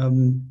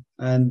 And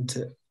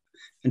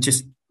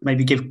just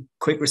maybe give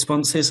quick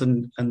responses,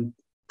 and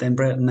then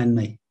Brett, and then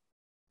me,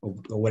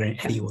 or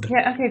any order.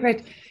 Yeah, okay,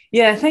 great.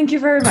 Yeah, thank you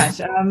very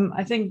much.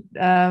 I think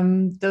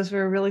those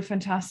were really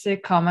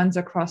fantastic comments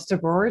across the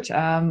board.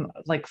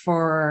 Like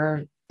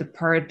for the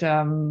part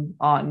on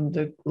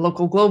the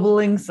local global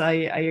links, I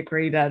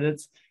agree that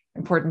it's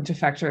important to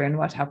factor in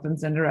what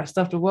happens in the rest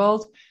of the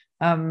world.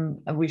 And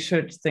we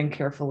should think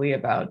carefully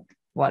about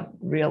what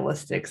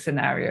realistic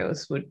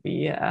scenarios would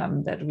be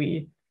that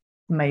we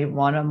may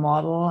want to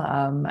model,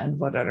 and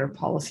what other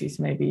policies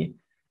may be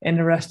in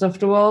the rest of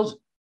the world.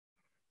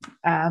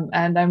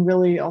 And I'm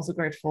really also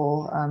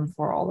grateful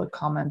for all the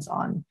comments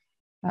on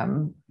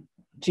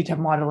GTAP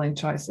modeling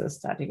choices,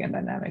 static and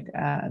dynamic,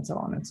 and so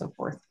on and so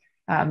forth,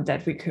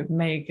 that we could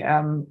make,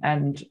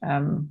 and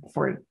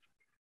for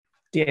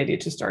the idea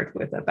to start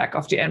with a back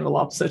of the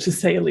envelope, so to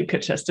say, a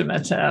leakage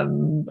estimate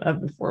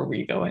before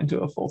we go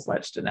into a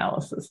full-fledged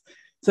analysis.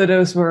 So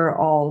those were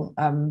all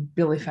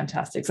really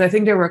fantastic. So I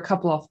think there were a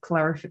couple of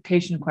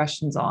clarification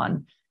questions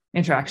on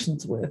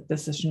interactions with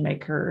decision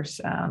makers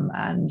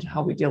and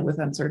how we deal with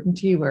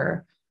uncertainty,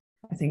 where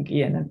I think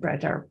Ian and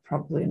Brett are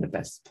probably in the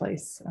best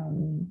place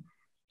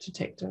to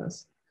take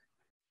those.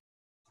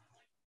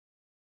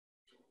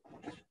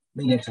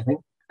 Me next, I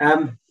think.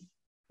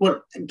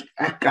 Well,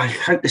 I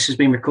hope this has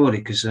been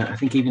recorded, because I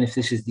think even if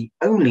this is the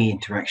only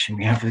interaction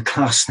we have with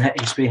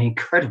GLASSNET, it's been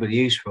incredibly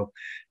useful.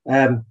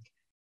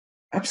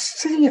 I'm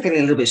sitting here feeling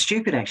a little bit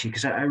stupid, actually,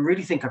 because I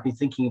really think I've been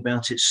thinking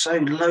about it so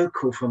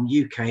local from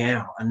UK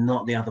out and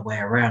not the other way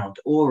around,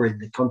 or in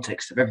the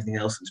context of everything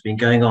else that's been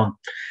going on.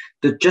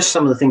 That just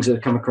some of the things that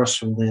have come across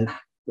from the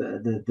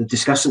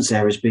discussants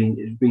there has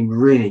been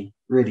really,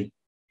 really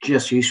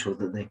just useful.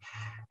 That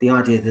the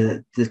idea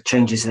that the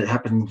changes that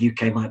happen in the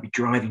UK might be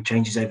driving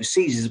changes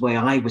overseas is the way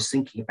I was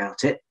thinking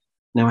about it.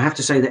 Now, I have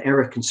to say that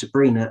Eric and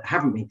Sabrina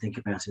haven't been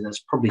thinking about it. That's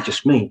probably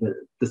just me, but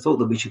the thought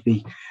that we should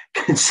be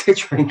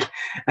considering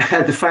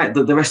the fact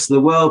that the rest of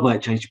the world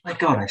might change. My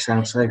God, I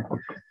sound so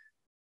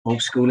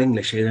old school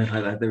English here.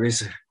 Like there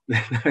is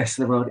the rest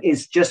of the world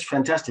is just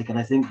fantastic. And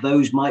I think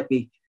those might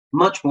be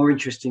much more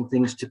interesting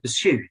things to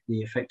pursue,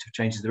 the effect of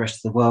changes in the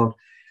rest of the world.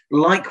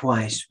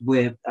 Likewise,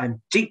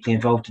 I'm deeply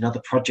involved in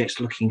other projects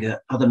looking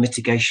at other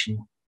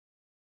mitigation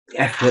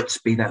efforts,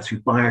 be that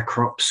through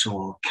biocrops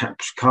or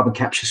carbon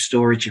capture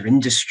storage or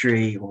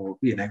industry, or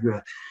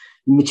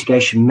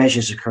mitigation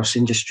measures across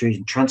industry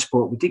and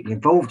transport. We're deeply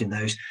involved in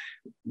those.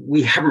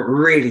 We haven't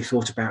really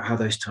thought about how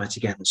those tie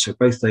together. So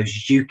both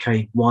those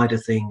UK wider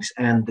things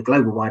and the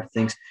global wider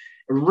things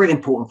are really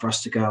important for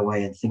us to go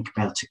away and think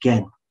about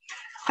again.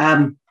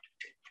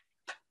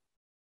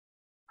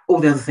 all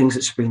the other things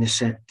that Sabrina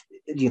said,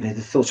 you know,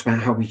 the thoughts about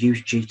how we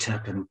use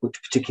GTAP and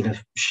which particular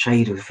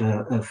shade of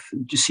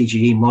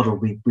CGE model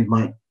we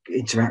might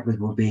interact with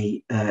will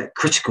be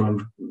critical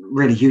and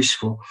really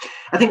useful.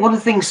 I think one of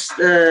the things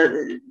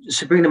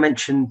Sabrina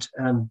mentioned,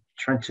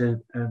 trying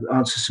to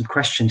answer some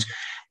questions,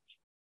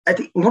 I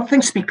think one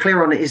thing to be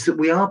clear on it is that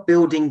we are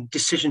building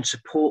decision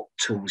support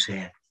tools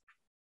here,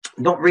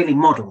 not really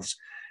models.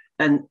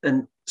 And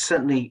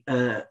certainly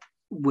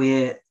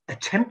we're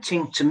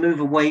attempting to move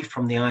away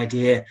from the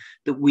idea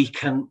that we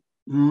can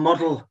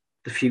model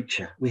the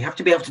future. We have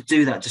to be able to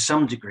do that to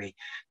some degree,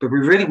 but we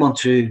really want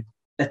to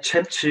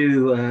attempt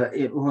to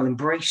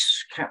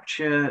embrace,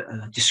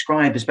 capture,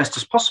 describe as best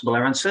as possible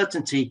our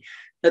uncertainty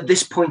at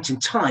this point in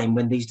time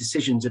when these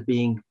decisions are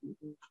being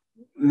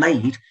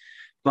made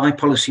by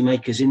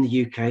policymakers in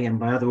the UK and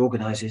by other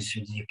organisers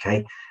in the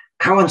UK,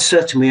 how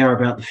uncertain we are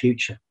about the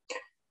future.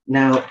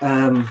 Now,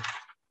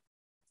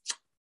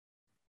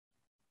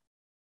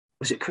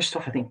 was it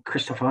Christoph? I think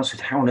Christoph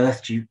answered, how on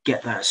earth do you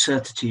get that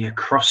certainty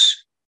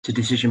across to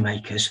decision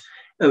makers?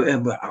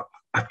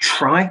 I've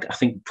tried, I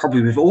think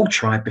probably we've all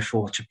tried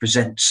before to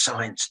present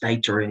science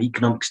data and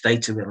economics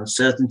data with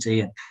uncertainty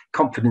and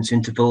confidence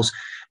intervals.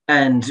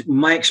 And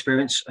my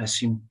experience, I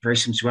assume very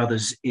similar to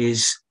others,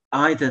 is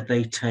either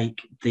they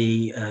take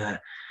the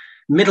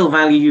middle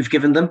value you've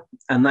given them,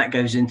 and that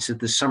goes into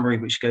the summary,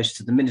 which goes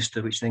to the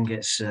minister, which then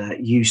gets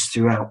used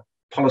throughout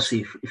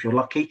policy if you're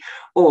lucky,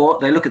 or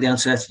they look at the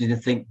uncertainty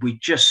and think we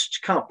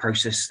just can't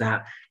process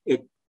that,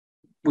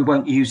 we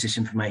won't use this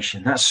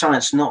information, that's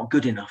science not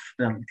good enough.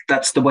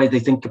 That's the way they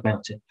think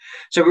about it.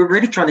 So we're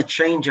really trying to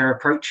change our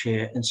approach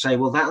here and say,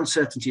 well, that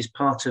uncertainty is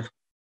part of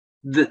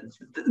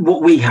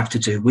what we have to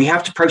do. We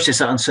have to process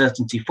that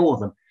uncertainty for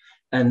them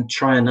and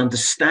try and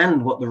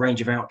understand what the range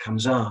of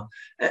outcomes are.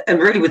 And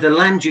really with a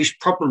land use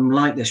problem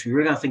like this, we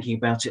really are thinking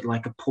about it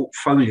like a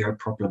portfolio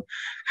problem.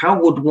 How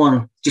would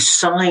one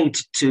decide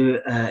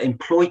to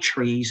employ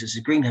trees as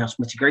a greenhouse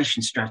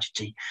mitigation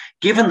strategy,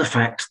 given the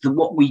fact that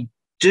what we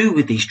do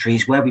with these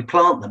trees, where we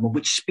plant them, or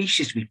which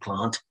species we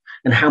plant,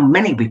 and how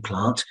many we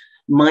plant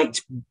might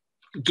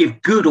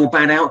give good or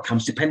bad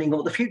outcomes depending on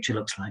what the future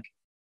looks like.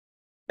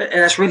 And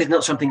that's really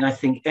not something I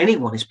think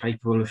anyone is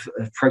capable of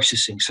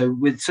processing. So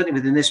certainly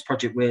within this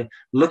project, we're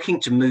looking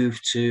to move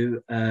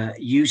to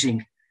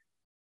using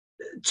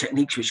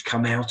techniques which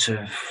come out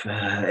of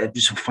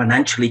sort of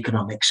financial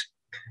economics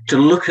to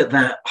look at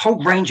that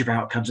whole range of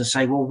outcomes and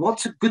say, well,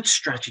 what's a good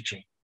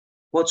strategy?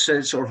 What's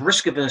a sort of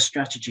risk-averse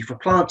strategy for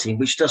planting,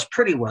 which does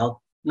pretty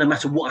well no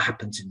matter what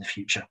happens in the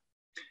future?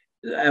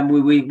 And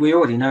we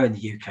already know in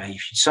the UK,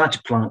 if you decide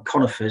to plant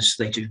conifers,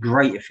 they do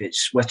great if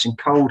it's wet and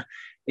cold.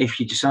 If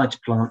you decide to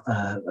plant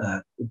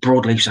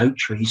broadleaf oak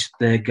trees,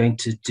 they're going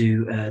to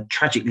do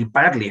tragically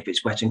badly if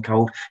it's wet and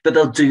cold, but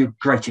they'll do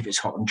great if it's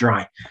hot and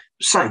dry.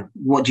 So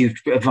what do you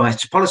advise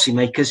to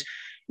policymakers?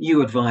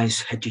 You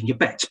advise hedging your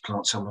bets,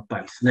 plant some of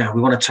both. Now,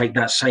 we want to take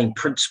that same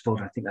principle,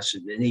 I think that's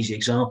an easy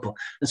example,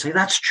 and say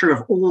that's true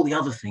of all the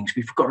other things.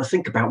 We've got to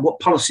think about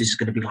what policies are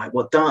going to be like,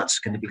 what diets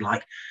are going to be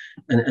like,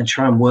 and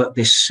try and work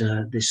this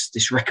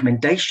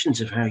recommendations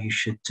of how you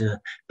should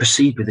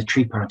proceed with a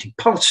tree planting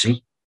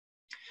policy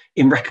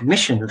in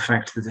recognition of the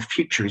fact that the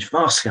future is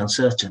vastly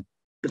uncertain,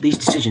 but these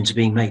decisions are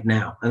being made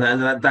now.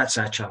 And that's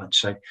our challenge.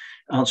 So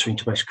answering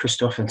to both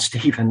Christoph and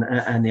Steve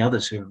and the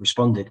others who have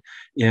responded,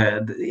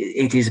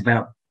 it is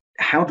about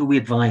how do we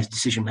advise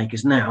decision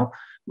makers now,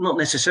 not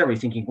necessarily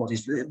thinking what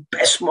is the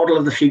best model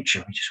of the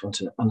future. We just want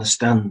to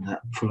understand that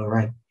full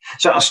array.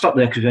 So I'll stop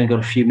there because we've only got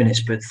a few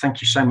minutes, but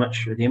thank you so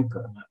much for the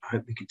input. And I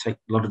hope we can take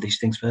a lot of these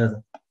things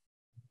further.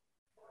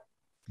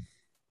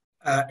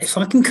 If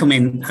I can come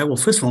in, well,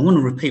 first of all, I want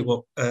to repeat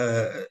what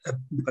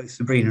both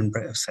Sabrina and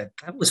Brett have said.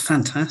 That was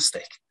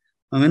fantastic.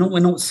 I mean, we're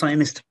not saying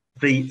this to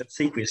be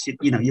obsequious.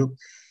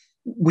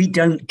 We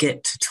don't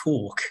get to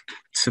talk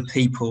to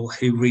people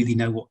who really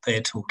know what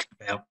they're talking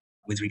about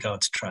with regard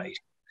to trade.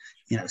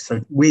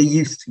 So we're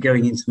used to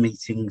going into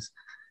meetings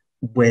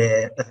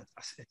where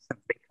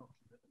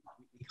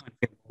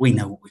we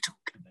know what we're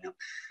talking about,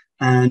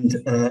 and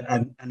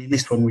in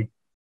this one,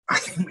 I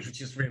think we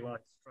just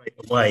realised straight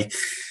away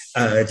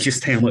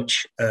just how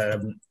much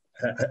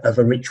of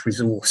a rich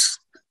resource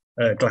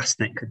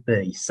GLASSNET could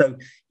be. So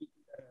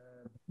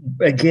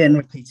again,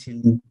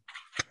 repeating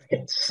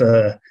its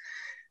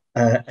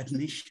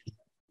admission.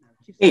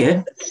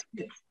 Ian?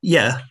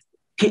 Yeah.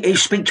 Can you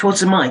speak towards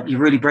the mic? You're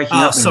really breaking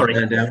up. Sorry.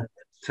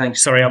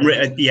 Thanks. Sorry, I'm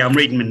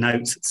reading my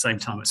notes at the same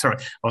time. Sorry,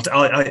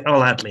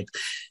 I'll ad-lib.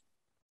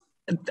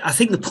 I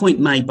think the point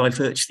made by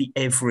virtually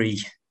every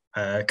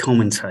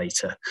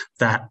commentator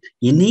that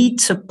you need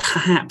to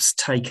perhaps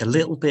take a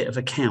little bit of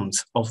account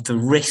of the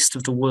rest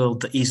of the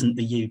world that isn't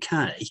the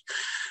UK.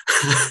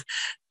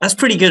 That's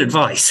pretty good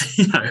advice.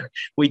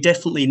 We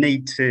definitely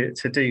need to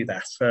do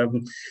that.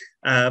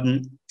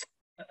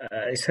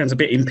 It sounds a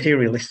bit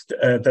imperialist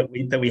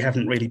that we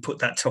haven't really put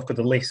that top of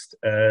the list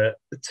to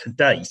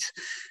date.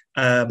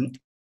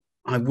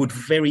 I would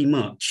very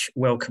much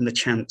welcome the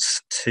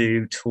chance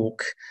to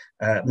talk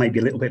maybe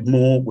a little bit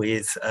more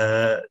with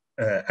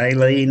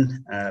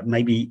Aline,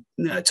 maybe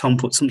Tom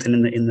put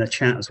something in the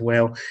chat as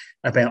well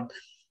about,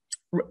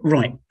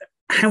 right,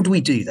 how do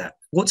we do that?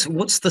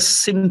 What's the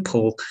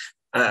simple,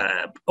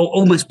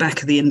 almost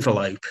back of the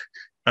envelope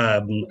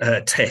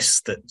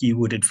test that you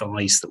would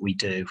advise that we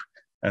do,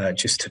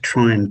 just to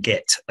try and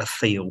get a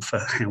feel for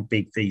how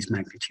big these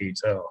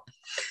magnitudes are?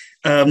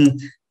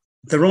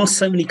 There are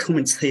so many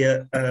comments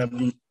here,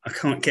 I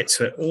can't get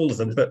to all of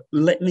them, but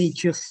let me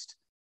just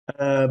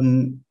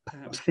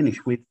perhaps finish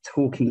with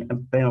talking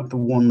about the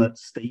one that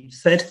Steve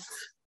said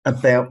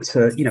about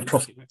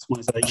profit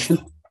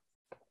maximisation.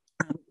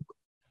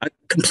 I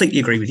completely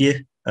agree with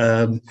you.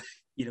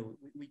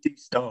 We do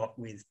start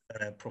with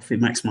profit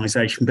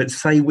maximisation, but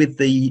say with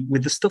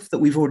the stuff that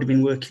we've already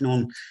been working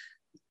on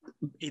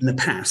in the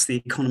past, the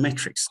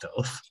econometric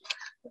stuff,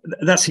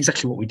 that's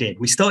exactly what we did.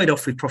 We started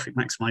off with profit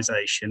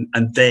maximisation,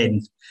 and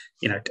then,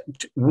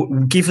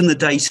 given the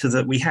data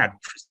that we had,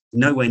 which was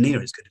nowhere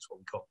near as good as what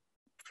we got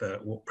for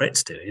what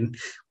Brett's doing,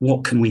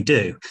 what can we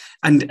do?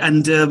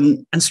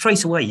 And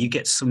straight away you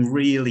get some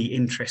really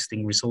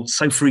interesting results.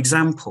 So, for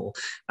example,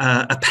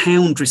 a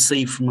pound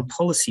received from a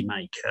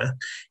policymaker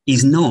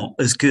is not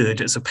as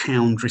good as a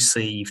pound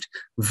received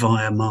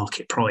via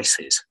market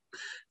prices.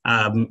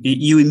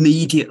 You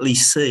immediately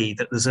see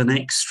that there's an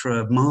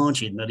extra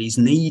margin that is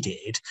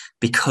needed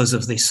because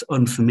of this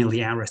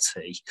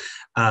unfamiliarity,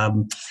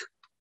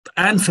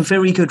 and for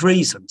very good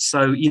reason.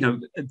 So,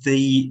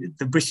 the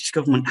British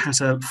government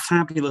has a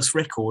fabulous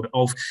record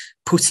of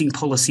putting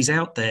policies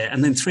out there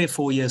and then 3 or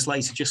 4 years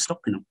later just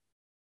stopping them.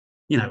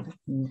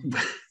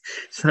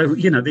 So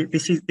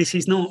this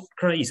is not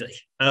crazy.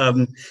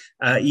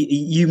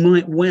 You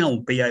might well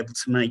be able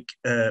to make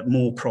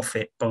more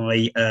profit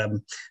by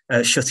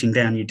shutting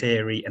down your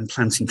dairy and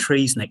planting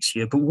trees next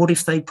year. But what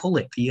if they pull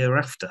it the year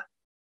after?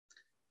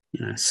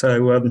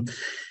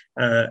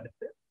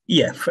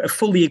 Yeah, I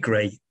fully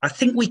agree. I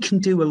think we can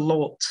do a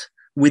lot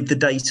with the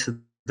data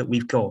that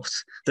we've got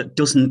that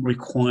doesn't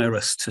require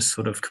us to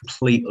sort of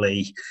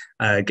completely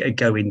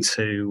go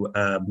into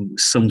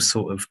some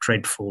sort of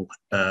dreadful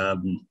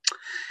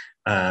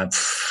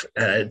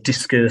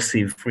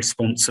discursive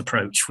response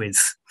approach with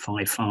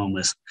 5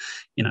 farmers,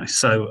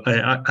 so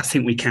I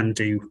think we can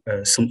do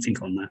something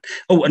on that.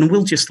 Oh, and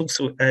we'll just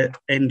also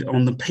end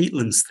on the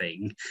peatlands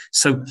thing.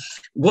 So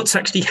what's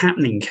actually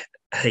happening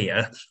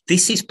here,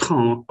 this is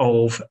part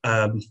of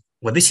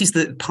this is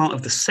the part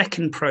of the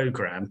second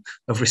program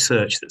of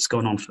research that's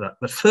gone on for that.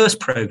 The first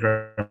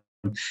program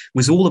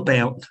was all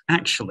about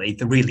actually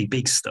the really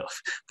big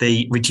stuff,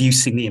 the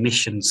reducing the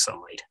emissions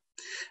side.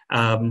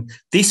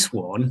 This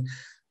one,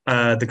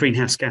 the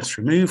greenhouse gas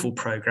removal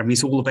program,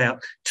 is all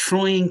about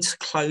trying to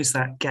close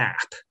that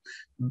gap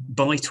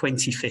by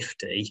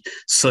 2050,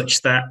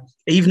 such that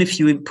even if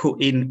you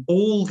put in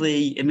all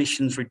the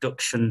emissions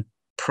reduction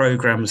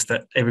programs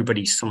that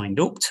everybody signed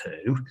up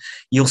to,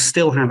 you'll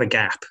still have a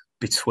gap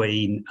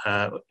between,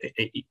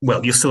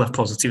 you'll still have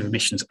positive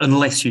emissions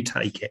unless you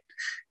take it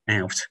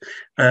out.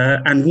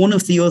 And one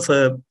of the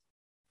other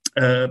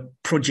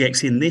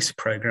projects in this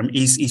program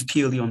is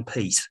purely on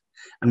peat.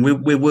 And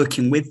we're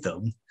working with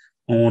them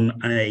on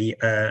a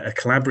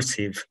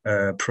collaborative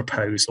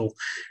proposal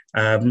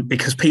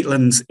because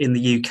peatlands in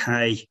the UK,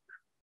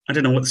 I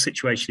don't know what the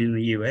situation in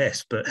the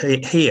US, but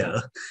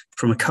here,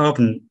 from a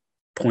carbon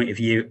point of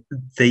view,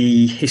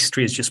 the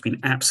history has just been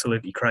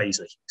absolutely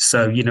crazy.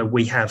 So,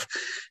 we have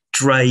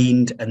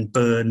drained and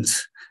burned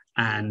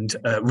and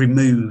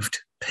removed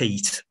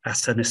peat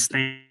at an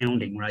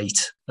astounding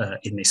rate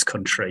in this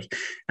country.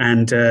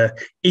 And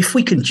if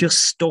we can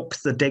just stop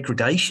the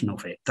degradation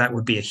of it, that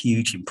would be a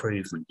huge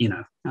improvement, there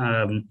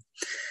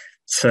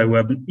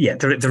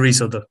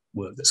is other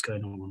work that's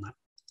going on that.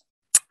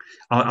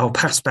 I'll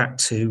pass back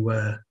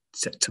to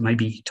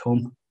maybe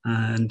Tom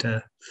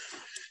and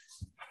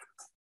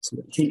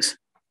thanks.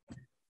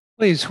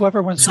 Please,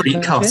 whoever wants to jump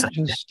in, Carter.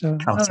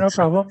 No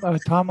problem.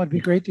 Tom, would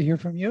be great to hear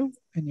from you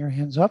and your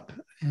hands up.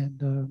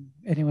 And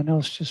anyone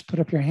else, just put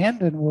up your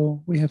hand and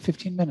we have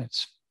 15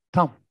 minutes.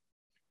 Tom.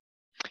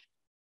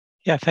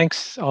 Yeah,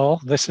 thanks all.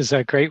 This is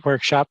a great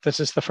workshop. This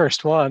is the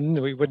first one.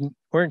 We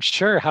weren't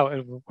sure how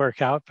it would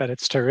work out, but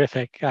it's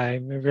terrific.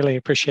 I'm really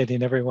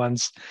appreciating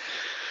everyone's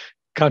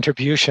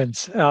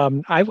contributions.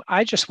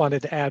 I just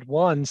wanted to add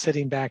one,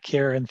 sitting back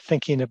here and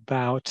thinking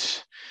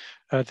about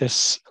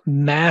this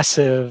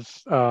massive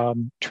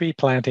tree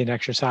planting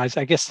exercise.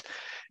 I guess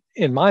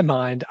in my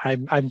mind,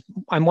 I'm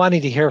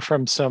wanting to hear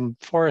from some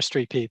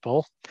forestry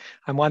people.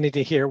 I'm wanting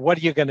to hear, what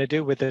are you going to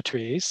do with the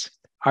trees?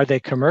 Are they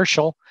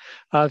commercial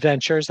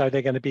ventures? Are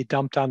they going to be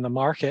dumped on the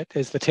market?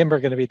 Is the timber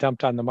going to be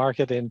dumped on the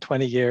market in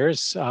 20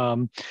 years?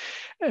 A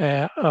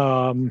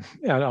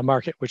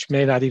market which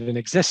may not even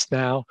exist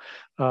now,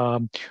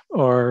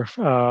 or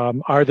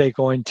are they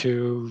going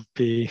to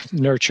be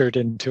nurtured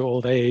into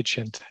old age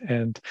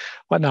and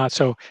whatnot?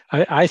 So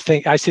I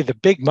think I see the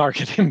big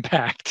market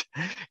impact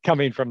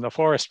coming from the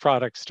forest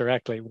products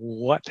directly.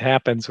 What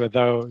happens with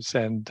those,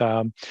 and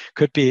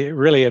could be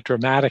really a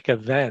dramatic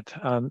event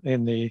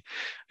in the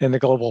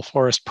global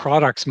forest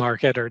products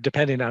market, or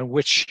depending on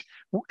which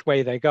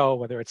way they go,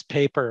 whether it's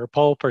paper or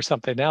pulp or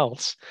something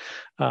else,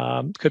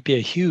 could be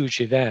a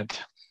huge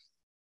event.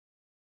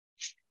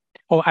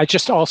 Oh, I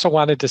just also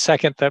wanted to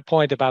second that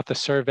point about the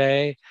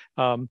survey.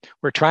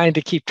 We're trying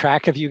to keep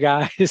track of you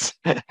guys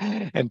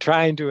and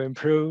trying to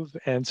improve.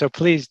 And so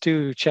please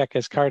do check,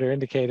 as Carter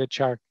indicated,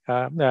 check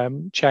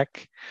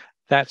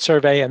that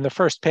survey. And the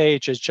first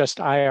page is just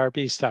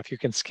IRB stuff. You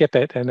can skip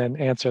it and then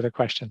answer the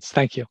questions.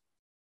 Thank you.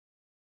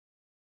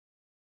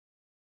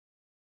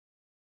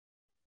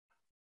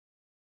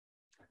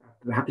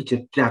 I'm happy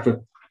to have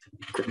a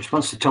quick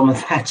response to Tom on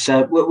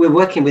that. We're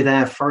working with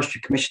our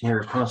forestry commission here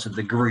as part of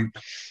the group,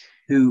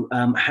 who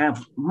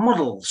have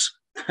models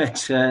that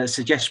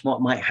suggest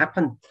what might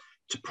happen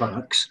to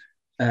products,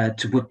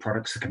 to wood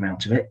products that come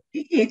out of it.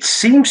 It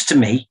seems to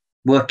me,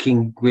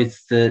 working with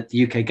the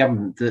UK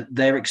government, that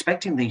they're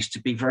expecting these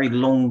to be very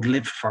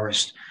long-lived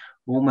forests,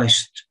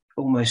 almost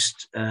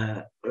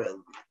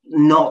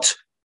not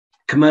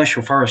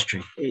commercial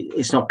forestry.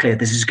 It's not clear.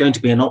 This is going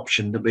to be an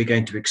option that we're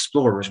going to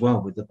explore as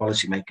well with the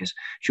policymakers.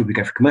 Should we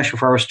go for commercial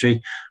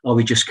forestry? Are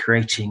we just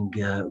creating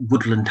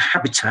woodland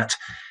habitat,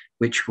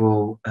 which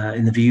will,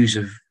 in the views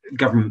of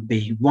government,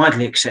 be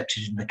widely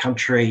accepted in the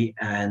country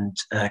and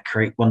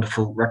create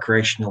wonderful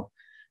recreational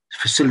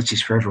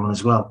facilities for everyone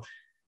as well?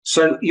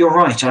 So you're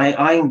right.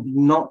 I'm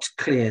not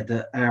clear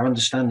that our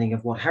understanding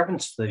of what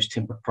happens to those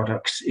timber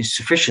products is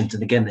sufficient.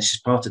 And again, this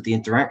is part of the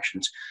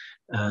interactions.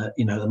 At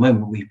the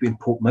moment, we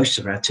import most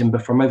of our timber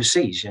from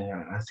overseas.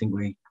 I think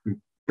we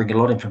bring a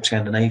lot in from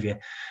Scandinavia.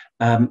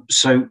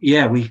 So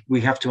yeah,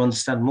 we have to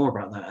understand more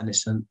about that. And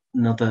it's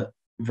another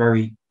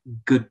very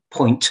good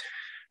point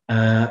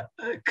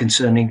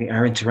concerning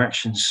our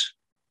interactions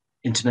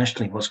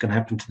internationally, what's going to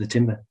happen to the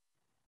timber.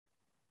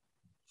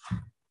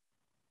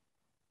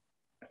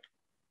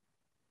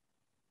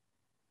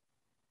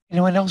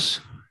 Anyone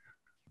else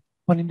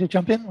wanting to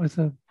jump in with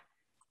a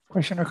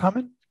question or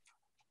comment?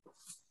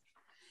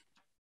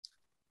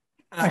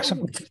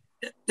 Maksym.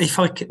 If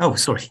I could, oh,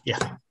 sorry,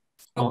 yeah.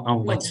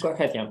 I'll wait. Go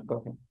ahead, Jan, go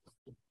ahead.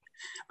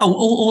 Oh,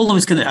 all I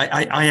was going to,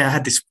 I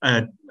had this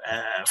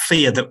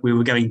fear that we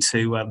were going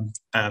to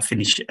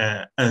finish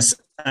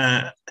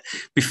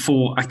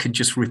before I could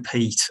just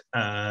repeat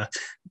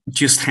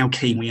just how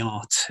keen we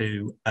are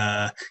to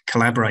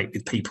collaborate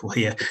with people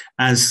here.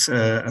 As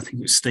I think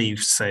it was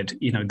Steve said,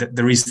 that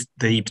there is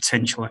the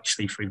potential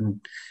actually for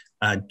even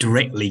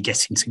directly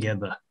getting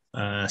together.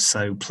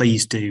 So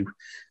please do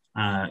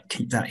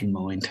keep that in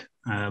mind.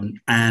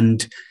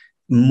 And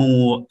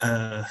more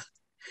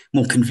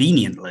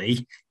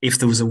conveniently, if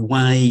there was a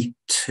way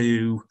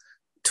to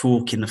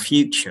talk in the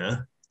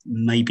future,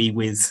 maybe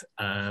with,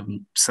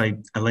 say,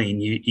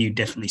 Aline, you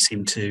definitely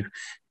seem to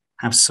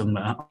have some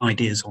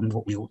ideas on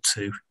what we ought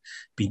to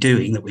be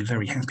doing that we're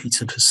very happy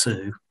to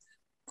pursue.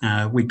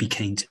 We'd be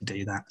keen to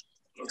do that.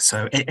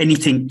 So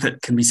anything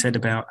that can be said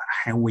about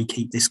how we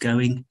keep this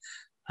going,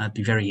 I'd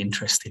be very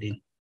interested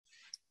in.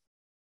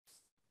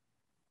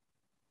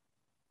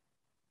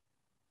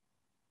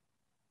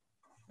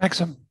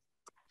 Maksym.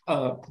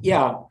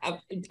 Yeah,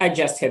 I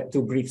just had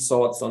two brief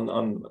thoughts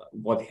on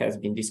what has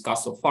been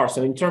discussed so far.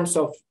 So in terms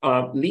of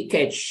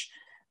leakage,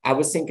 I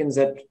was thinking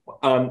that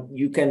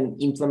you can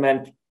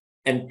implement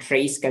and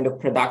trace kind of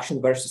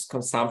production versus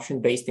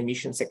consumption-based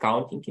emissions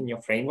accounting in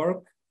your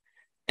framework.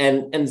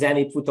 And then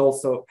it would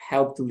also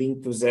help to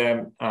link to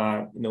the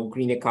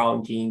green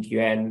accounting,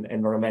 UN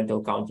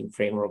environmental accounting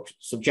framework.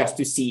 So just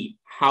to see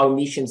how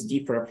emissions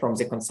differ from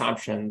the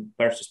consumption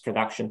versus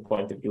production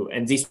point of view.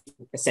 And this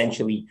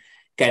essentially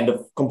kind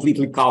of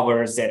completely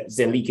covers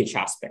the leakage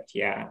aspect.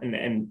 Yeah.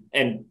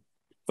 And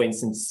for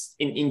instance,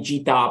 in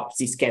GTAP,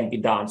 this can be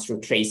done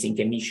through tracing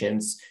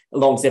emissions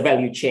along the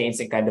value chains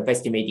and kind of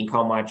estimating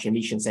how much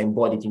emissions are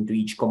embodied into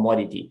each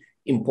commodity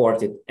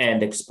imported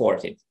and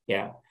exported.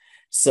 Yeah.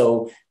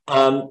 So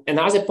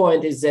another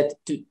point is that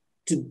to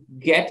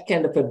get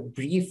kind of a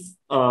brief,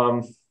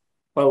 first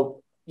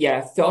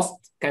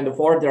kind of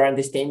order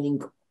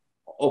understanding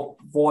of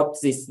what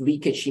these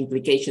leakage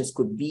implications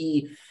could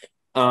be,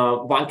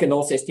 one can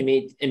also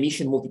estimate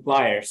emission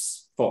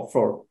multipliers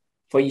for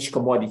each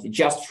commodity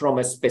just from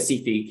a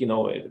specific,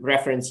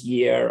 reference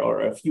year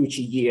or a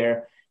future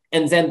year.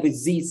 And then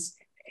with these,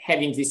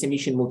 having these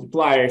emission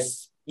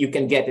multipliers, you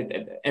can get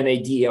an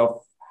idea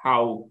of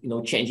how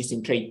changes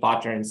in trade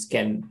patterns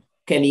can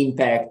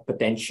impact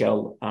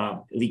potential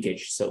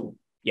leakage. So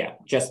yeah,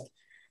 just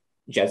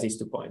these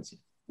 2 points.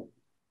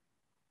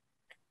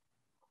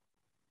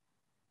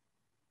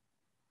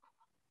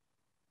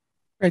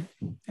 Great.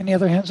 Any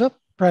other hands up?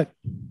 Brett.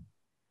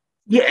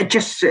 Yeah,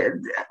 just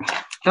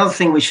another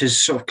thing which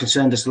has sort of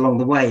concerned us along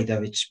the way,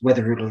 though it's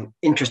whether it'll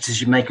interest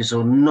decision makers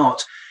or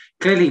not.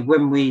 Clearly,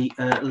 when we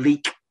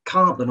leak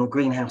carbon or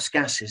greenhouse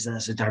gases,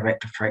 there's a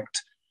direct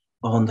effect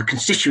on the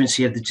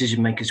constituency of the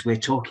decision makers we're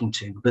talking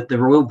to, but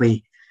there will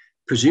be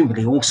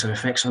presumably also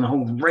effects on a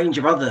whole range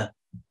of other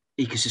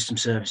ecosystem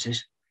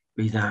services,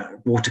 be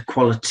that water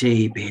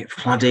quality, be it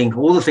flooding,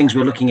 all the things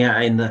we're looking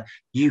at in the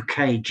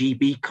UK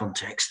GB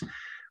context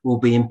will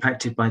be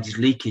impacted by this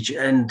leakage.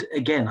 And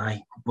again,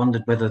 I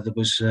wondered whether there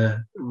was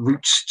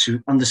routes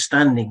to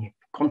understanding,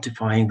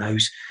 quantifying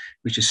those,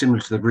 which is similar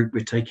to the route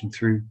we're taking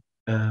through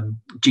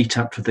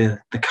GTAP for the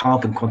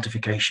carbon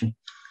quantification.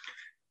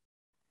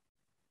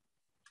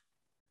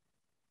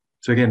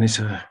 So again, it's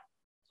a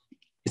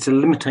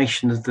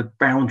limitation of the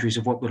boundaries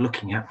of what we're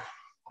looking at.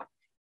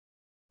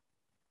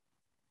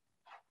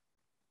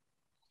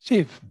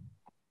 Steve.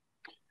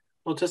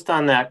 Well, just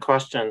on that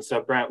question,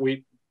 so Brent,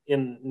 we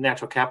in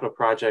Natural Capital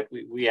Project,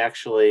 we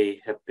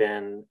actually have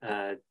been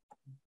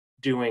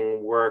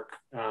doing work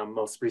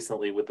most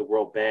recently with the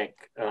World Bank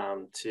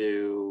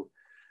to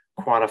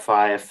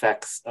quantify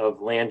effects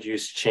of land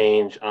use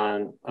change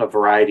on a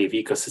variety of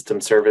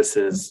ecosystem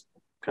services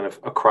kind of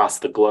across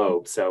the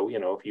globe. So, you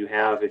know,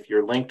 if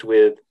you're linked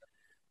with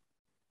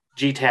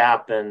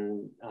GTAP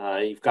and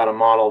you've got a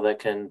model that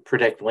can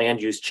predict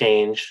land use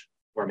change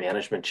or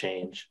management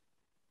change,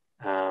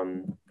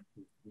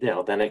 you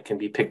know, then it can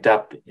be picked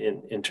up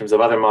in terms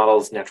of other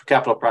models. Natural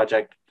Capital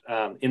Project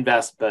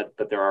invest, but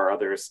there are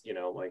others, you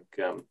know, like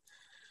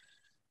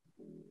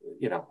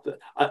you know,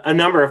 a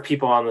number of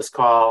people on this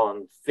call,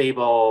 and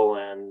FABLE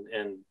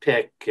and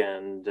PIC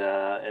and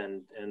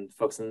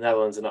folks in the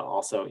Netherlands, and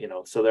also, you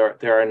know, so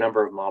there are a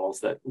number of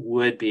models that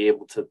would be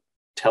able to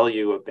tell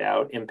you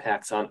about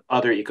impacts on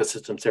other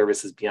ecosystem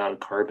services beyond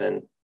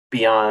carbon,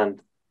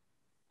 beyond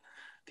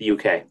the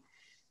UK.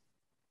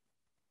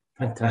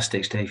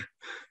 Fantastic, Steve.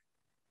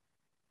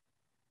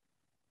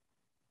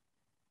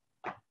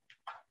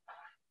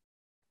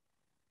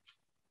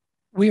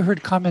 We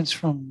heard comments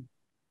from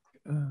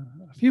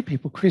a few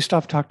people.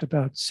 Christoph talked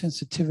about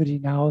sensitivity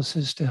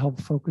analysis to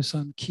help focus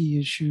on key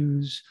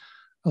issues.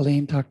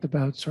 Aline talked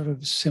about sort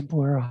of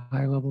simpler,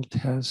 high-level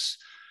tests.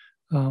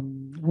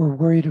 We're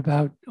worried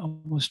about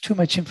almost too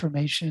much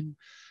information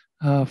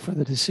for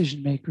the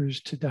decision makers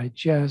to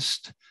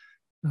digest.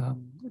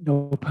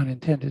 No pun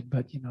intended,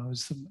 but you know,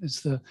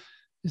 is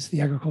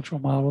the agricultural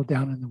model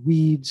down in the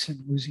weeds and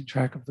losing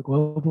track of the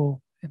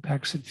global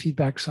impacts and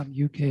feedbacks on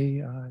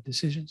UK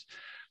decisions?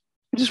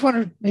 I just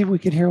wondered, maybe we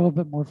could hear a little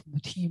bit more from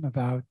the team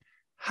about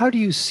how do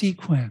you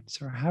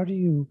sequence, or how do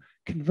you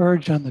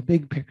converge on the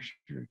big picture?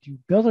 Do you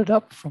build it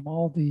up from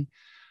all the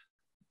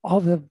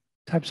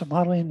types of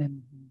modeling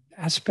and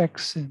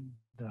aspects and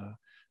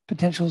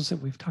potentials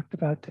that we've talked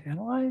about to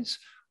analyze?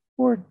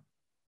 Or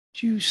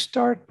do you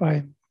start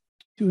by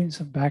doing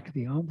some back of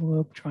the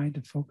envelope, trying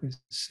to focus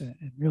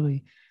and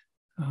really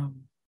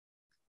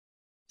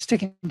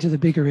sticking to the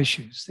bigger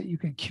issues that you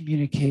can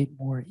communicate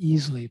more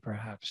easily,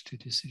 perhaps, to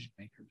decision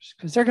makers?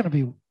 Because they're going to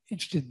be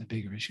interested in the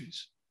bigger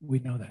issues. We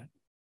know that.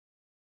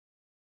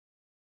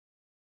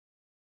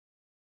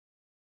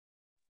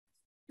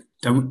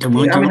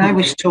 I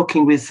was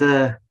talking with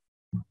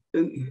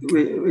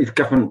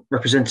government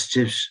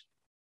representatives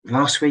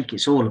last week.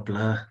 It's all a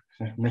blur.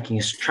 They're making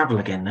us travel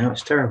again now.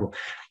 It's terrible.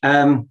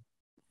 And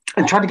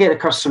trying to get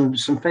across some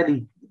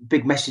fairly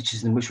big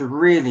messages, in which were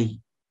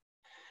really,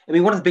 I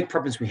mean, one of the big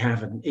problems we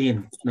have, and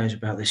Ian knows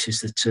about this,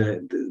 is that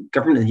the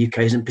government in the UK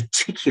isn't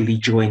particularly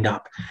joined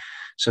up.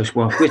 So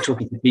while we're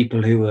talking to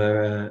people who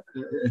are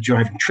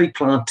driving tree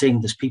planting,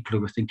 there's people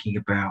who are thinking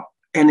about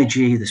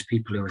energy, there's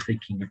people who are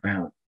thinking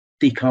about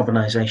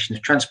decarbonisation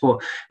of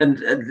transport, and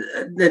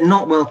they're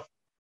not well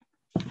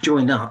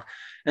joined up.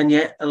 And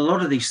yet a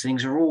lot of these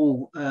things are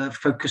all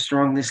focused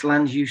around this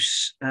land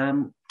use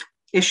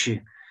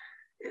issue.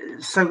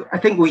 So I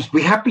think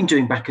we have been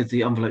doing back of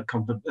the envelope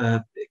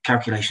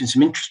calculations,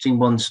 some interesting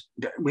ones.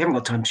 We haven't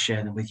got time to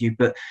share them with you,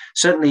 but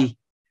certainly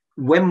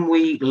when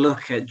we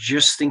look at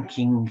just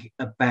thinking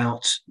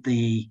about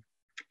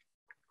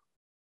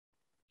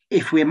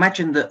if we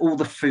imagine that all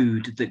the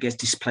food that gets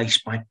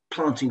displaced by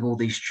planting all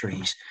these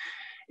trees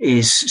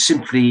is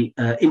simply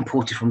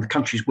imported from the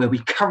countries where we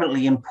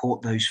currently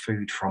import those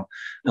food from,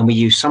 and we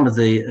use some of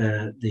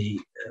the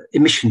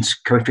emissions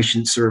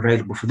coefficients that are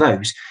available for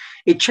those,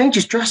 it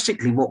changes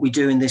drastically what we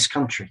do in this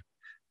country.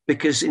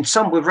 Because in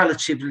some we're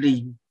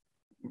relatively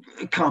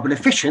carbon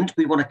efficient,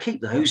 we want to keep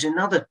those. In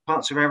other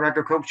parts of our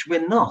agriculture,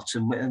 we're not,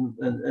 and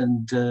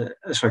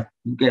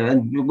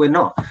we're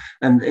not.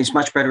 And it's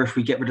much better if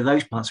we get rid of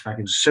those parts of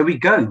agriculture. So we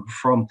go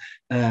from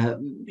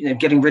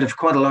getting rid of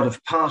quite a lot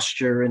of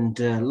pasture and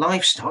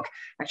livestock.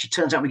 Actually,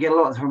 turns out we get a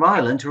lot from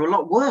Ireland, who are a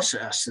lot worse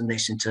at us than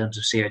this in terms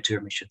of CO2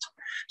 emissions.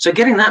 So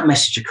getting that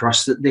message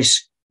across, that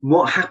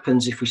what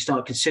happens if we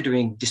start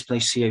considering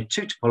displaced CO2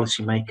 to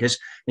policymakers,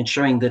 and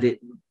showing that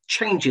it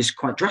changes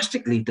quite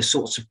drastically the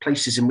sorts of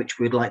places in which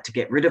we'd like to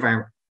get rid of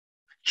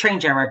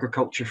change our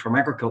agriculture from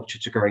agriculture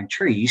to growing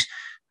trees.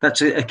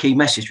 That's a key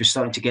message. We're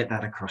starting to get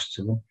that across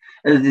to them.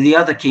 The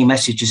other key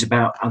message is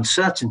about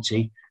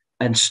uncertainty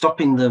and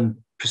stopping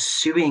them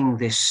pursuing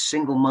this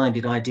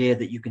single-minded idea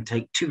that you can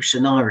take 2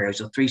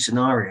 scenarios or 3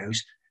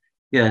 scenarios,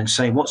 and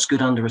say what's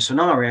good under a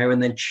scenario,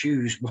 and then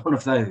choose one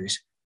of those,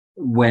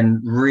 when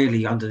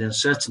really under the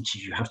uncertainty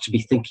you have to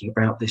be thinking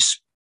about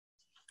this.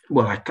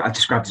 Well, I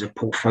described it as a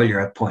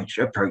portfolio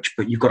approach,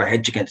 but you've got to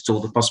hedge against all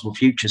the possible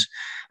futures.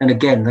 And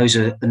again, those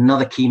are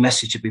another key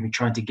message that we've been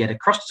trying to get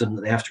across to them,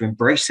 that they have to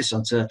embrace this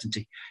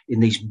uncertainty in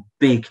these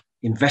big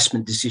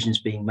investment decisions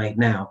being made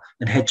now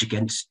and hedge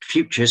against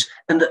futures,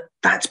 and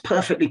that's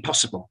perfectly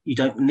possible. You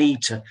don't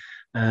need to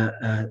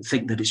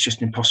think that it's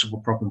just an impossible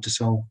problem to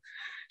solve.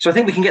 So I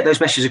think we can get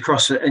those messages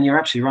across, and you're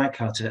absolutely right,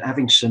 Carter.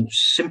 Having some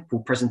simple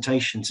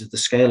presentations of the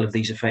scale of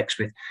these effects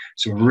with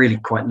some really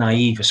quite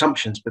naive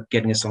assumptions, but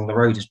getting us on the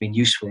road has been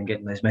useful in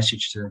getting those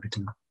messages to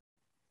everything.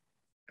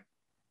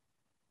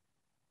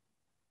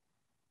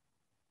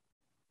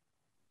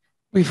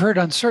 We've heard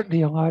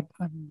uncertainty a lot.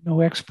 I'm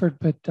no expert,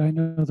 but I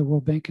know the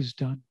World Bank has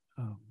done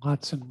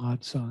lots and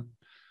lots on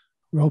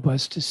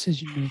robust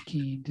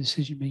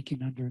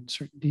decision-making under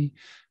uncertainty.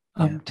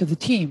 To the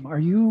team, are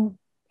you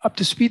up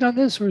to speed on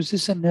this, or is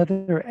this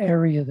another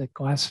area that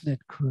GLASSNET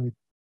could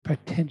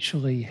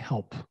potentially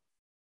help?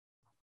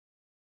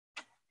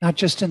 Not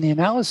just in the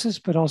analysis,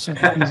 but also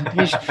in the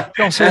presentation.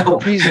 Also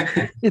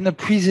in the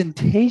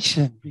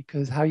presentation,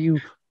 because how you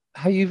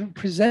even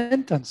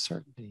present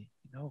uncertainty.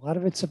 You know, a lot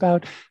of it's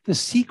about the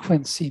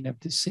sequencing of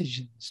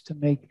decisions to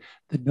make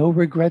the no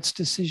regrets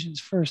decisions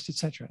first,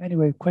 etc.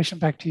 Anyway, question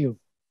back to you.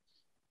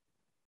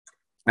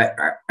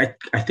 I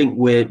think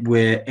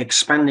we're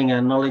expanding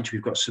our knowledge.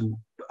 We've got some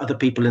other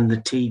people in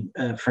the team.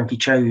 Frankie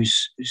Cho,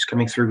 who's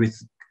coming through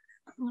with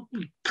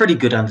pretty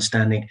good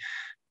understanding,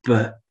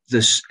 but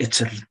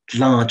it's a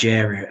large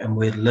area, and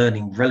we're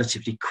learning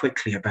relatively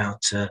quickly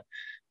about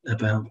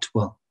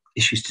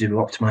issues to do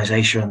with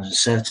optimization and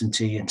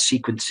uncertainty and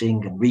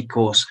sequencing and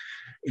recourse.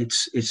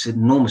 It's an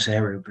enormous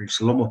area. There's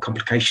a lot more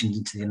complications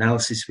into the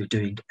analysis we're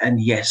doing.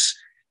 And yes,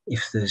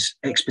 if there's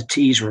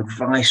expertise or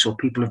advice, or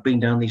people have been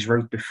down these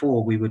roads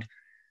before, we would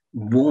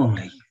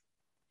warmly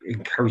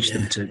encourage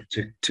them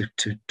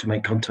to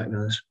make contact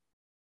with us.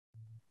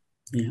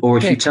 Yeah. Or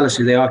if you tell us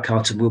who they are,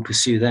 Carter, we'll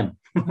pursue them.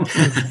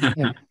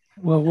 Yeah.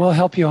 Well, we'll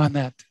help you on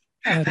that.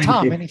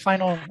 Tom, any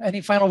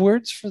final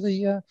words for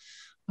the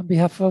on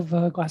behalf of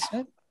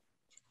GLASSNET?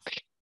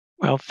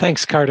 Well,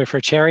 thanks, Carter, for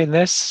chairing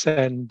this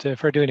and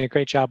for doing a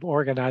great job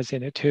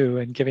organizing it too,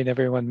 and giving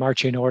everyone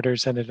marching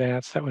orders in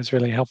advance. That was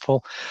really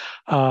helpful.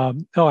 I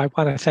want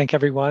to thank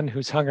everyone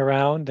who's hung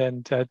around,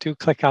 and do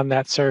click on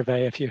that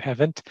survey if you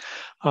haven't.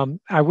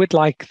 I would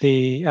like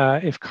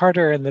if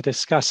Carter and the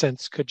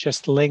discussants could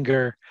just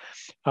linger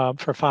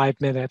for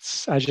 5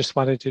 minutes. I just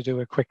wanted to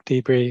do a quick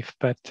debrief,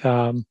 but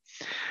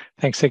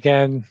thanks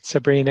again,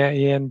 Sabrina,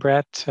 Ian,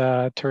 Brett,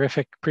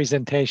 terrific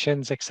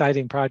presentations,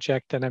 exciting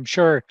project, and I'm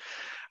sure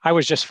I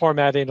was just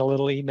formatting a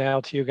little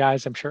email to you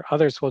guys. I'm sure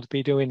others will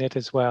be doing it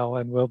as well,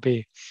 and we'll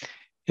be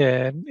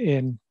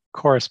in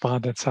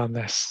correspondence on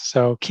this.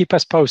 So keep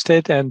us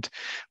posted, and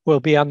we'll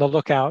be on the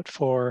lookout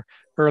for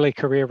early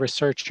career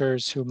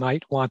researchers who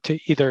might want to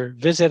either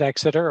visit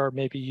Exeter, or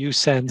maybe you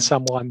send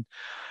someone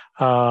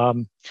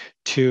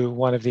to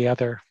one of the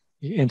other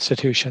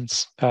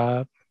institutions.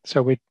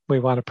 So we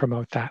want to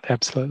promote that,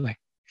 absolutely.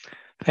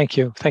 Thank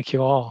you. Thank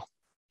you all.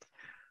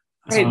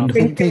 Great.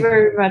 Thank you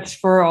very much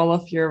for all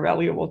of your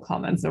valuable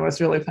comments. It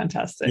was really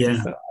fantastic.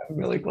 Yeah. So I'm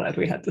really glad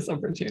we had this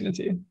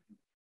opportunity.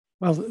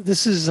 Well,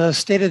 this is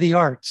state of the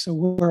art. So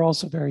we're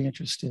also very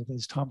interested,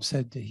 as Tom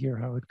said, to hear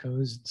how it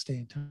goes and stay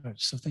in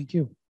touch. So thank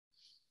you.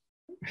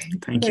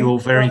 Thank you all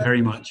very,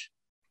 very much.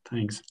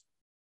 Thanks.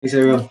 Thanks,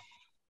 everyone.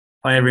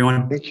 Bye,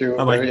 everyone. Thank you.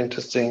 Bye-bye. Very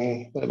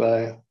interesting.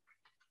 Bye-bye.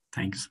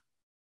 Thanks.